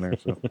was doing there.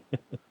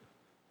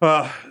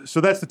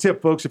 So that's the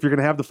tip, folks. If you're going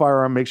to have the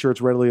firearm, make sure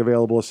it's readily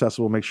available,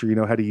 accessible. Make sure you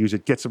know how to use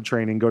it. Get some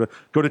training. Go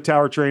to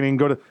tower training.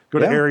 Go to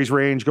Aries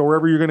Range. Go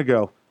wherever you're going to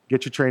go.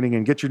 Get your training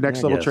in. Get your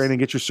next level training.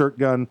 Get your cert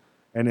gun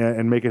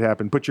and make it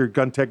happen. Put your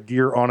gun tech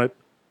gear on it.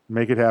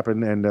 Make it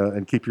happen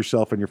and keep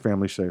yourself and your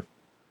family safe.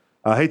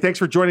 Hey, thanks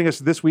for joining us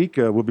this week.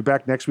 We'll be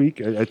back next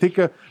week. I think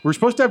we're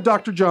supposed to have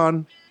Dr.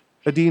 John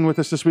Adine with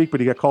us this week, but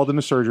he got called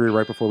into surgery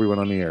right before we went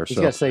on the air. He's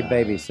got to say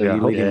baby, so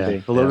you leave him be.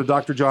 Hello to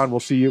Dr. John.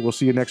 We'll see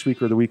you next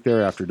week or the week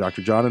thereafter,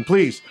 Dr. John. And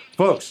please,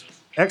 folks,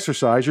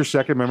 exercise your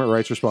Second Amendment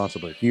rights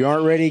responsibly. If you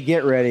aren't ready,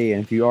 get ready.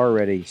 And if you are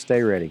ready,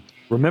 stay ready.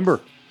 Remember,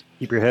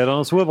 keep your head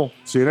on a swivel.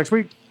 See you next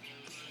week.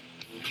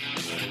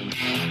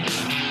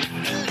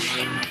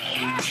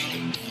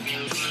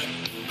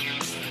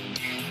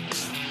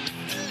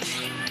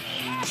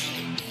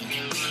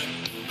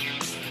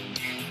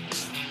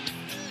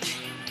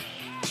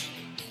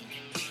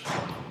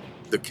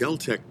 The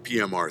Kel-Tec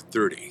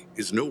PMR-30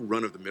 is no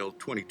run-of-the-mill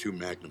 .22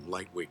 Magnum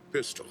lightweight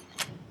pistol,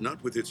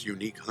 not with its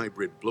unique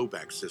hybrid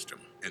blowback system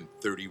and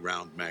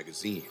 30-round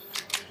magazine.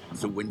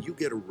 So when you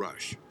get a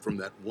rush from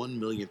that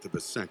 1/1,000,000th of a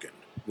second,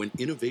 when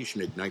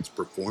innovation ignites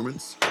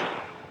performance,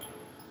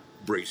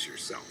 brace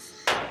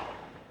yourself.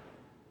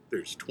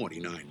 There's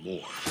 29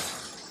 more.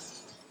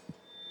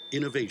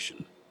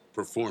 Innovation,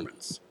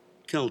 performance,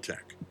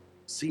 Kel-Tec.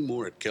 See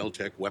more at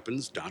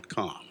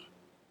keltecweapons.com.